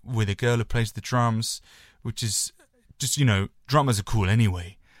love with a girl who plays the drums, which is just, you know, drummers are cool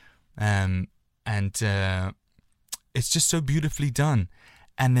anyway. It's just so beautifully done.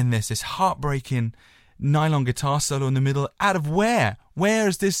 And then there's this heartbreaking nylon guitar solo in the middle. Out of where? Where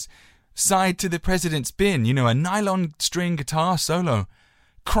has this side to the President's been? You know, a nylon string guitar solo.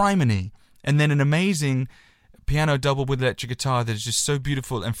 Criminy. And then an amazing piano double with electric guitar that is just so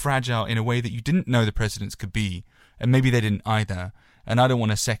beautiful and fragile in a way that you didn't know the Presidents could be. And maybe they didn't either. And I don't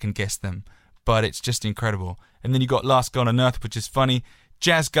want to second guess them. But it's just incredible. And then you got Last God on Earth, which is funny.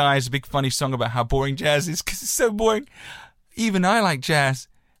 Jazz Guy is a big funny song about how boring jazz is, because it's so boring. Even I like jazz.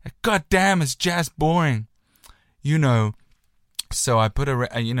 God damn, is jazz boring. You know. So I put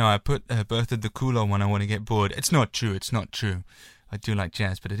Birth of the Cool on when I want to get bored. It's not true. I do like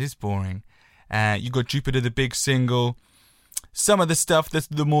jazz, but it is boring. You got Jupiter, the big single. Some of the stuff,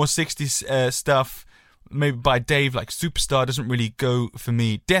 the more 60s stuff, maybe by Dave, like Superstar, doesn't really go for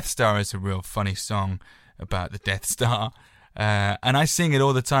me. Death Star is a real funny song about the Death Star. And I sing it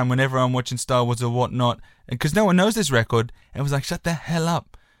all the time whenever I'm watching Star Wars or whatnot. And because no one knows this record, it was like, shut the hell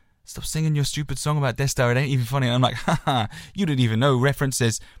up. Stop singing your stupid song about Death Star. It ain't even funny. And I'm like, haha, you didn't even know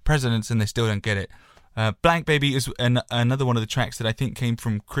references presidents and they still don't get it. Blank Baby is another one of the tracks that I think came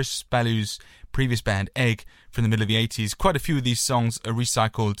from Chris Ballou's previous band, Egg, from the middle of the 80s. Quite a few of these songs are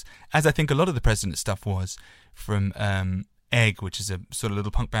recycled, as I think a lot of the President stuff was, from Egg, which is a sort of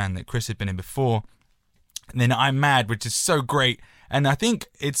little punk band that Chris had been in before. And then I'm Mad, which is so great. And I think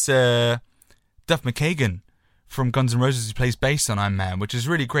it's Duff McKagan from Guns N' Roses who plays bass on I'm Mad, which is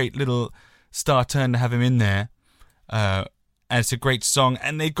really great little star turn to have him in there. And it's a great song.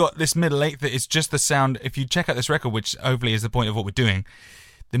 And they got this middle eighth that is just the sound. If you check out this record, which hopefully is the point of what we're doing,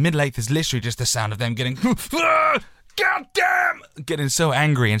 the middle eighth is literally just the sound of them getting, God damn, getting so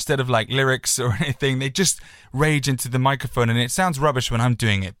angry. Instead of like lyrics or anything, they just rage into the microphone. And it sounds rubbish when I'm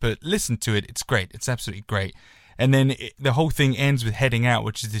doing it, but listen to it. It's great. It's absolutely great. And then the whole thing ends with Heading Out,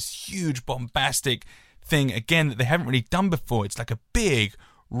 which is this huge bombastic thing, again, that they haven't really done before. It's like a big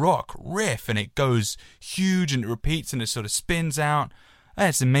rock riff, and it goes huge, and it repeats, and it sort of spins out.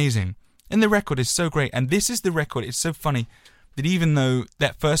 It's amazing. And the record is so great. And this is the record. It's so funny that even though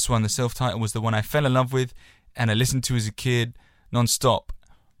that first one, the self-title, was the one I fell in love with and I listened to as a kid non-stop,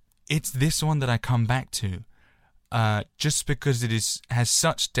 it's this one that I come back to just because it has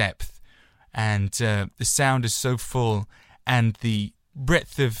such depth, and the sound is so full, and the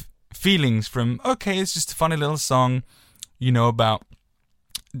breadth of feelings from, okay, it's just a funny little song, you know, about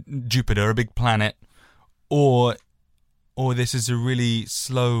Jupiter, a big planet, or this is a really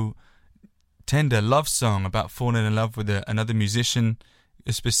slow, tender love song about falling in love with another musician,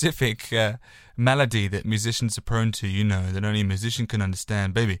 a specific melody that musicians are prone to, you know, that only a musician can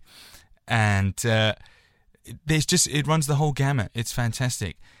understand, baby. And it runs the whole gamut. It's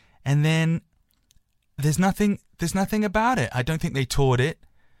fantastic. And then there's nothing about it. I don't think they toured it.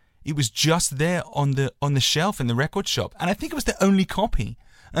 It was just there on the shelf in the record shop, and I think it was the only copy.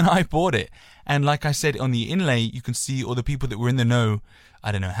 And I bought it. And like I said, on the inlay, you can see all the people that were in the know.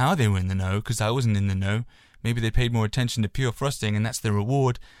 I don't know how they were in the know, because I wasn't in the know. Maybe they paid more attention to Pure Frosting, and that's the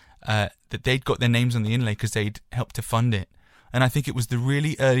reward, that they'd got their names on the inlay because they'd helped to fund it. And I think it was the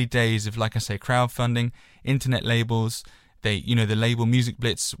really early days of, like I say, crowdfunding, internet labels. The label Music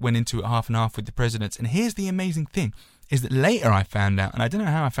Blitz went into it half and half with the Presidents. And here's the amazing thing, is that later I found out, and I don't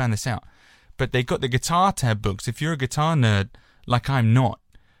know how I found this out, but they got the guitar tab books. If you're a guitar nerd, like I'm not,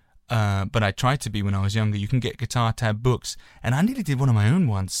 but I tried to be when I was younger, you can get guitar tab books. And I nearly did one of my own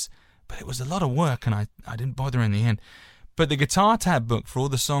once, but it was a lot of work, and I didn't bother in the end. But the guitar tab book for all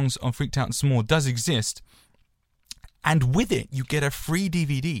the songs on Freaked Out and Small does exist. And with it, you get a free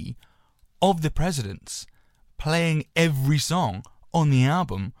DVD of the Presidents playing every song on the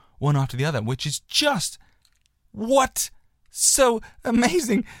album, one after the other, which is just, what? So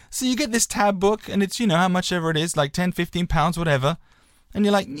amazing. So you get this tab book, and it's, you know, how much ever it is, like 10, 15 pounds, whatever. And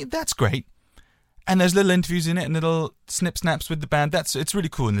you're like, yeah, that's great. And there's little interviews in it and little snaps with the band. It's really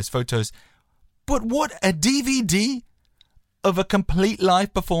cool, and there's photos. But what, a DVD of a complete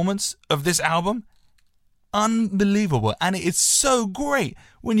live performance of this album. Unbelievable. And it is so great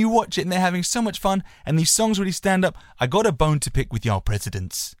when you watch it and they're having so much fun and these songs really stand up. I got a bone to pick with y'all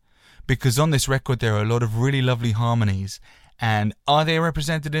presidents, because on this record there are a lot of really lovely harmonies. And are they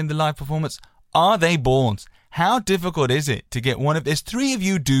represented in the live performance? Are they borns? How difficult is it to get one of... There's 3 of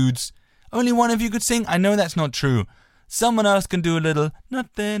you dudes. Only one of you could sing? I know that's not true. Someone else can do a little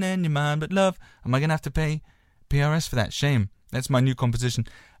nothing in your mind but love. Am I going to have to pay PRS for that? Shame. That's my new composition.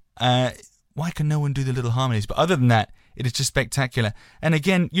 Why can no one do the little harmonies? But other than that, it is just spectacular. And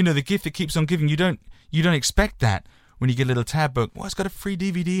again, you know, the gift that keeps on giving. You don't expect that when you get a little tab book. Well, it's got a free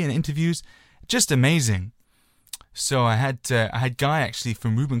DVD and interviews. Just amazing. So I had Guy actually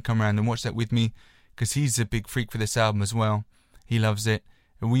from Ruben come around and watch that with me, because he's a big freak for this album as well. He loves it.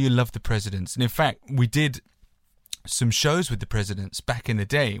 And we love the Presidents. And in fact, we did some shows with the Presidents back in the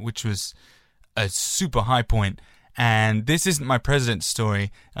day, which was a super high point. And this isn't my President's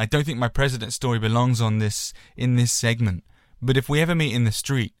story. I don't think my President's story belongs in this segment. But if we ever meet in the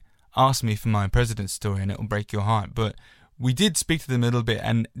street, ask me for my President's story and it'll break your heart. But we did speak to them a little bit.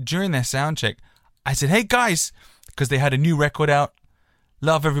 And during their sound check, I said, hey guys, because they had a new record out.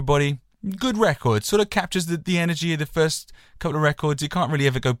 Love everybody. Good record. Sort of captures the energy of the first couple of records. You can't really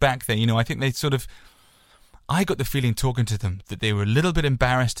ever go back there. You know, I think they sort of... I got the feeling talking to them that they were a little bit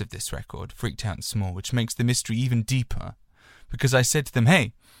embarrassed of this record, Freaked Out and Small, which makes the mystery even deeper. Because I said to them,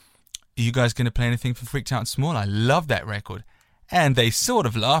 hey, are you guys going to play anything from Freaked Out and Small? I love that record. And they sort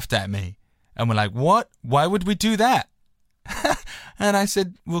of laughed at me. And were like, what? Why would we do that? And I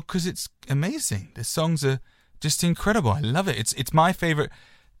said, well, because it's amazing. The songs are just incredible. I love it. It's my favorite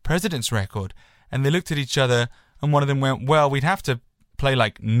President's record. And they looked at each other and one of them went, well, we'd have to play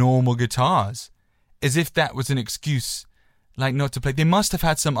like normal guitars. As if that was an excuse, like not to play. They must have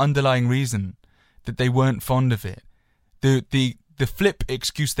had some underlying reason that they weren't fond of it. The flip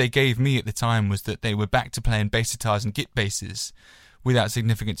excuse they gave me at the time was that they were back to playing bass guitars and git basses without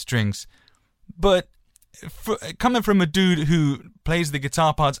significant strings. But coming from a dude who plays the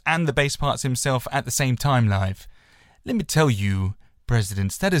guitar parts and the bass parts himself at the same time live, let me tell you,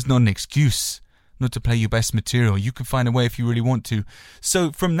 Presidents, that is not an excuse not to play your best material. You can find a way if you really want to.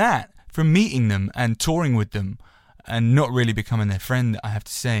 So from meeting them and touring with them and not really becoming their friend, I have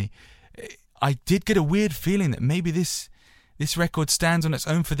to say, I did get a weird feeling that maybe this record stands on its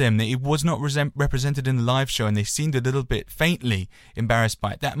own for them, that it was not represented in the live show and they seemed a little bit faintly embarrassed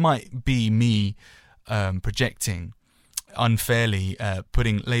by it. That might be me projecting unfairly,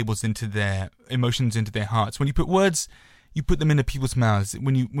 putting labels into their emotions into their hearts. When you put words, you put them into people's mouths.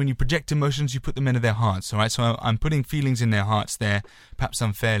 When you project emotions, you put them into their hearts. All right, so I'm putting feelings in their hearts there, perhaps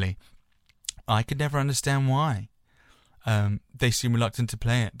unfairly. I could never understand why they seem reluctant to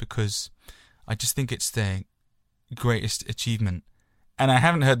play it, because I just think it's their greatest achievement. And I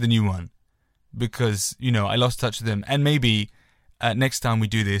haven't heard the new one because, you know, I lost touch with them. And maybe next time we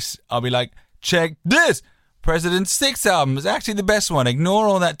do this, I'll be like, check this! President's 6th album is actually the best one. Ignore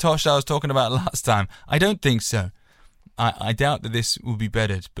all that tosh I was talking about last time. I don't think so. I doubt that this will be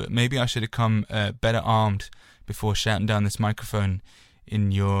bettered, but maybe I should have come better armed before shouting down this microphone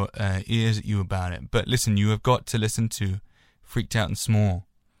in your ears at you about it. But listen, you have got to listen to Freaked Out and Small.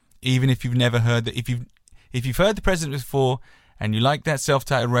 Even if you've never heard that, if you've heard the President before and you like that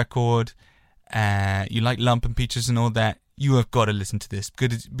self-titled record, you like Lump and Peaches and all that, you have got to listen to this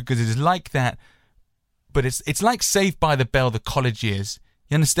because it is like that. But it's like Saved by the Bell, the college years.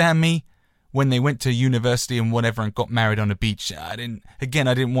 You understand me? When they went to university and whatever and got married on a beach. I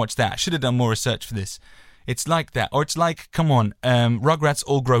didn't watch that. I should have done more research for this. It's like that. Or it's like, come on, Rugrats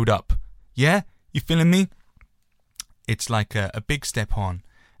All Growed Up. Yeah? You feeling me? It's like a big step on.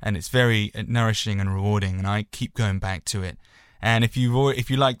 And it's very nourishing and rewarding. And I keep going back to it. And if you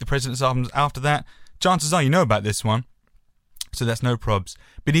like the President's albums after that, chances are you know about this one. So that's no probs.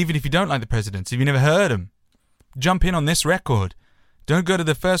 But even if you don't like the Presidents, if you've never heard them, jump in on this record. Don't go to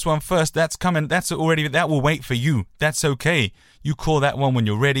the first one first. That's coming. That will wait for you. That's okay. You call that one when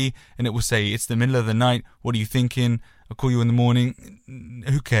you're ready, and it will say, it's the middle of the night. What are you thinking? I'll call you in the morning.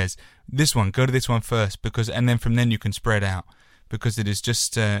 Who cares? This one, go to this one first, and then from then you can spread out, because it is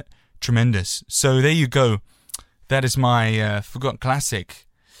just tremendous. So there you go. That is my forgotten classic,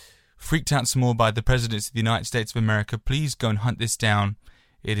 Freaked Out Small by the Presidents of the United States of America. Please go and hunt this down.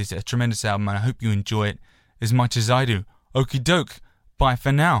 It is a tremendous album, and I hope you enjoy it as much as I do. Okie doke. Bye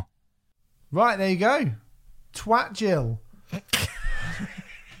for now. Right, there you go. Twat Jill.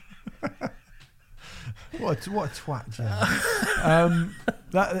 What a twat Jill.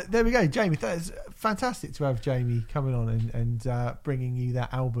 There we go, Jamie. That is fantastic to have Jamie coming on and bringing you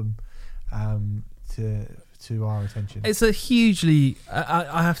that album to to our attention. It's a hugely.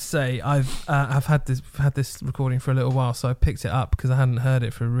 I have to say, I've had this recording for a little while, so I picked it up because I hadn't heard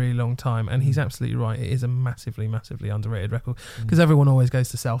it for a really long time. And he's absolutely right. It is a massively, massively underrated record because everyone always goes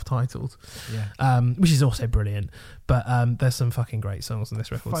to self-titled, which is also brilliant. But there's some fucking great songs on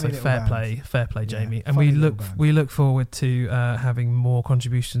this record. Funny So little fair play, Jamie. Yeah, And funny we little look band. we look forward to having more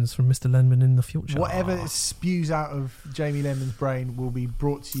contributions from Mr. Lenman in the future. Whatever spews out of Jamie Lemon's brain will be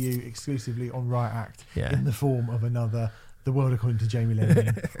brought to you exclusively on Riot Act in the form of another The World According to Jamie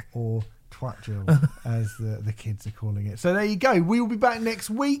Lemon or Twat Drill, as the kids are calling it. So there you go. We will be back next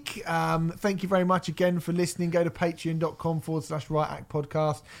week. Thank you very much again for listening. Go to patreon.com/Riot Act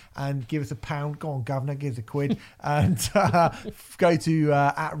podcast and give us £1. Go on, governor, give us £1. And go to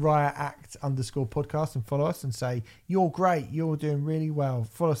at Riot Act _podcast and follow us and say, you're great. You're doing really well.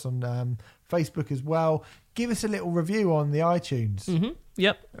 Follow us on Facebook as well. Give us a little review on the iTunes. Mm-hmm.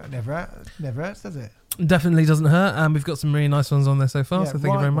 Yep. Never hurts, does it? Definitely doesn't hurt. We've got some really nice ones on there so far, so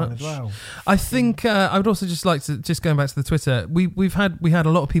thank you very much. As well. I think I would also just like to, just going back to the Twitter, we had a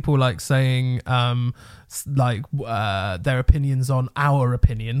lot of people like saying their opinions on our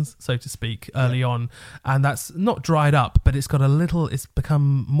opinions, so to speak, early on, and that's not dried up, but it's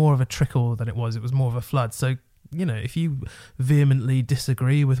become more of a trickle than it was. It was more of a flood. So, you know, if you vehemently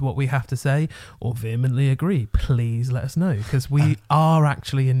disagree with what we have to say or vehemently agree, please let us know, because we are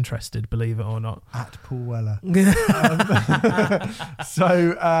actually interested, believe it or not. At Paul Weller. And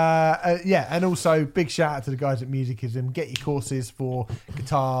also big shout out to the guys at Musicism. Get your courses for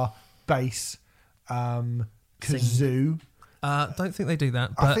guitar, bass, kazoo. Don't think they do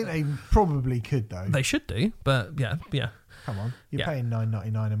that. But I think they probably could though. They should do, but yeah. Come on, you're paying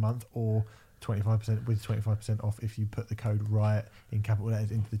 $9.99 a month or 25% with 25% off if you put the code RIOT in capital letters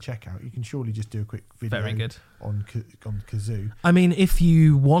into the checkout. You can surely just do a quick video Very good. on kazoo. I mean, if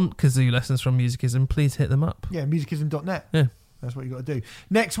you want kazoo lessons from Musicism, please hit them up. Yeah, musicism.net. Yeah. That's what you got to do.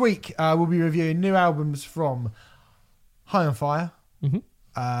 Next week, we'll be reviewing new albums from High on Fire,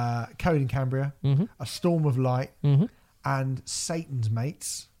 Code in Cambria, A Storm of Light, and Satan's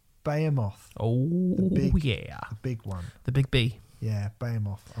Mates, Behemoth. Oh, The the big one. The big B. Yeah,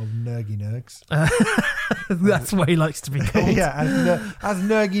 Behemoth. Old Nergy Nergs. That's what he likes to be called. As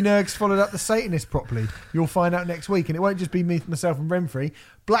Nergy Nergs followed up the Satanist properly. You'll find out next week, and it won't just be me, myself, and Renfrey.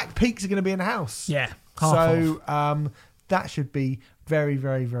 Black Peaks are going to be in the house. Yeah. That should be very,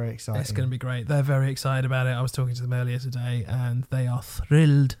 very, very exciting. It's going to be great. They're very excited about it. I was talking to them earlier today, and they are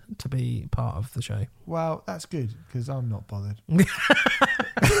thrilled to be part of the show. Well, that's good, because I'm not bothered.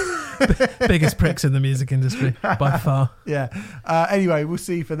 Biggest pricks in the music industry, by far. Yeah. Anyway, we'll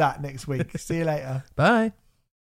see you for that next week. See you later. Bye.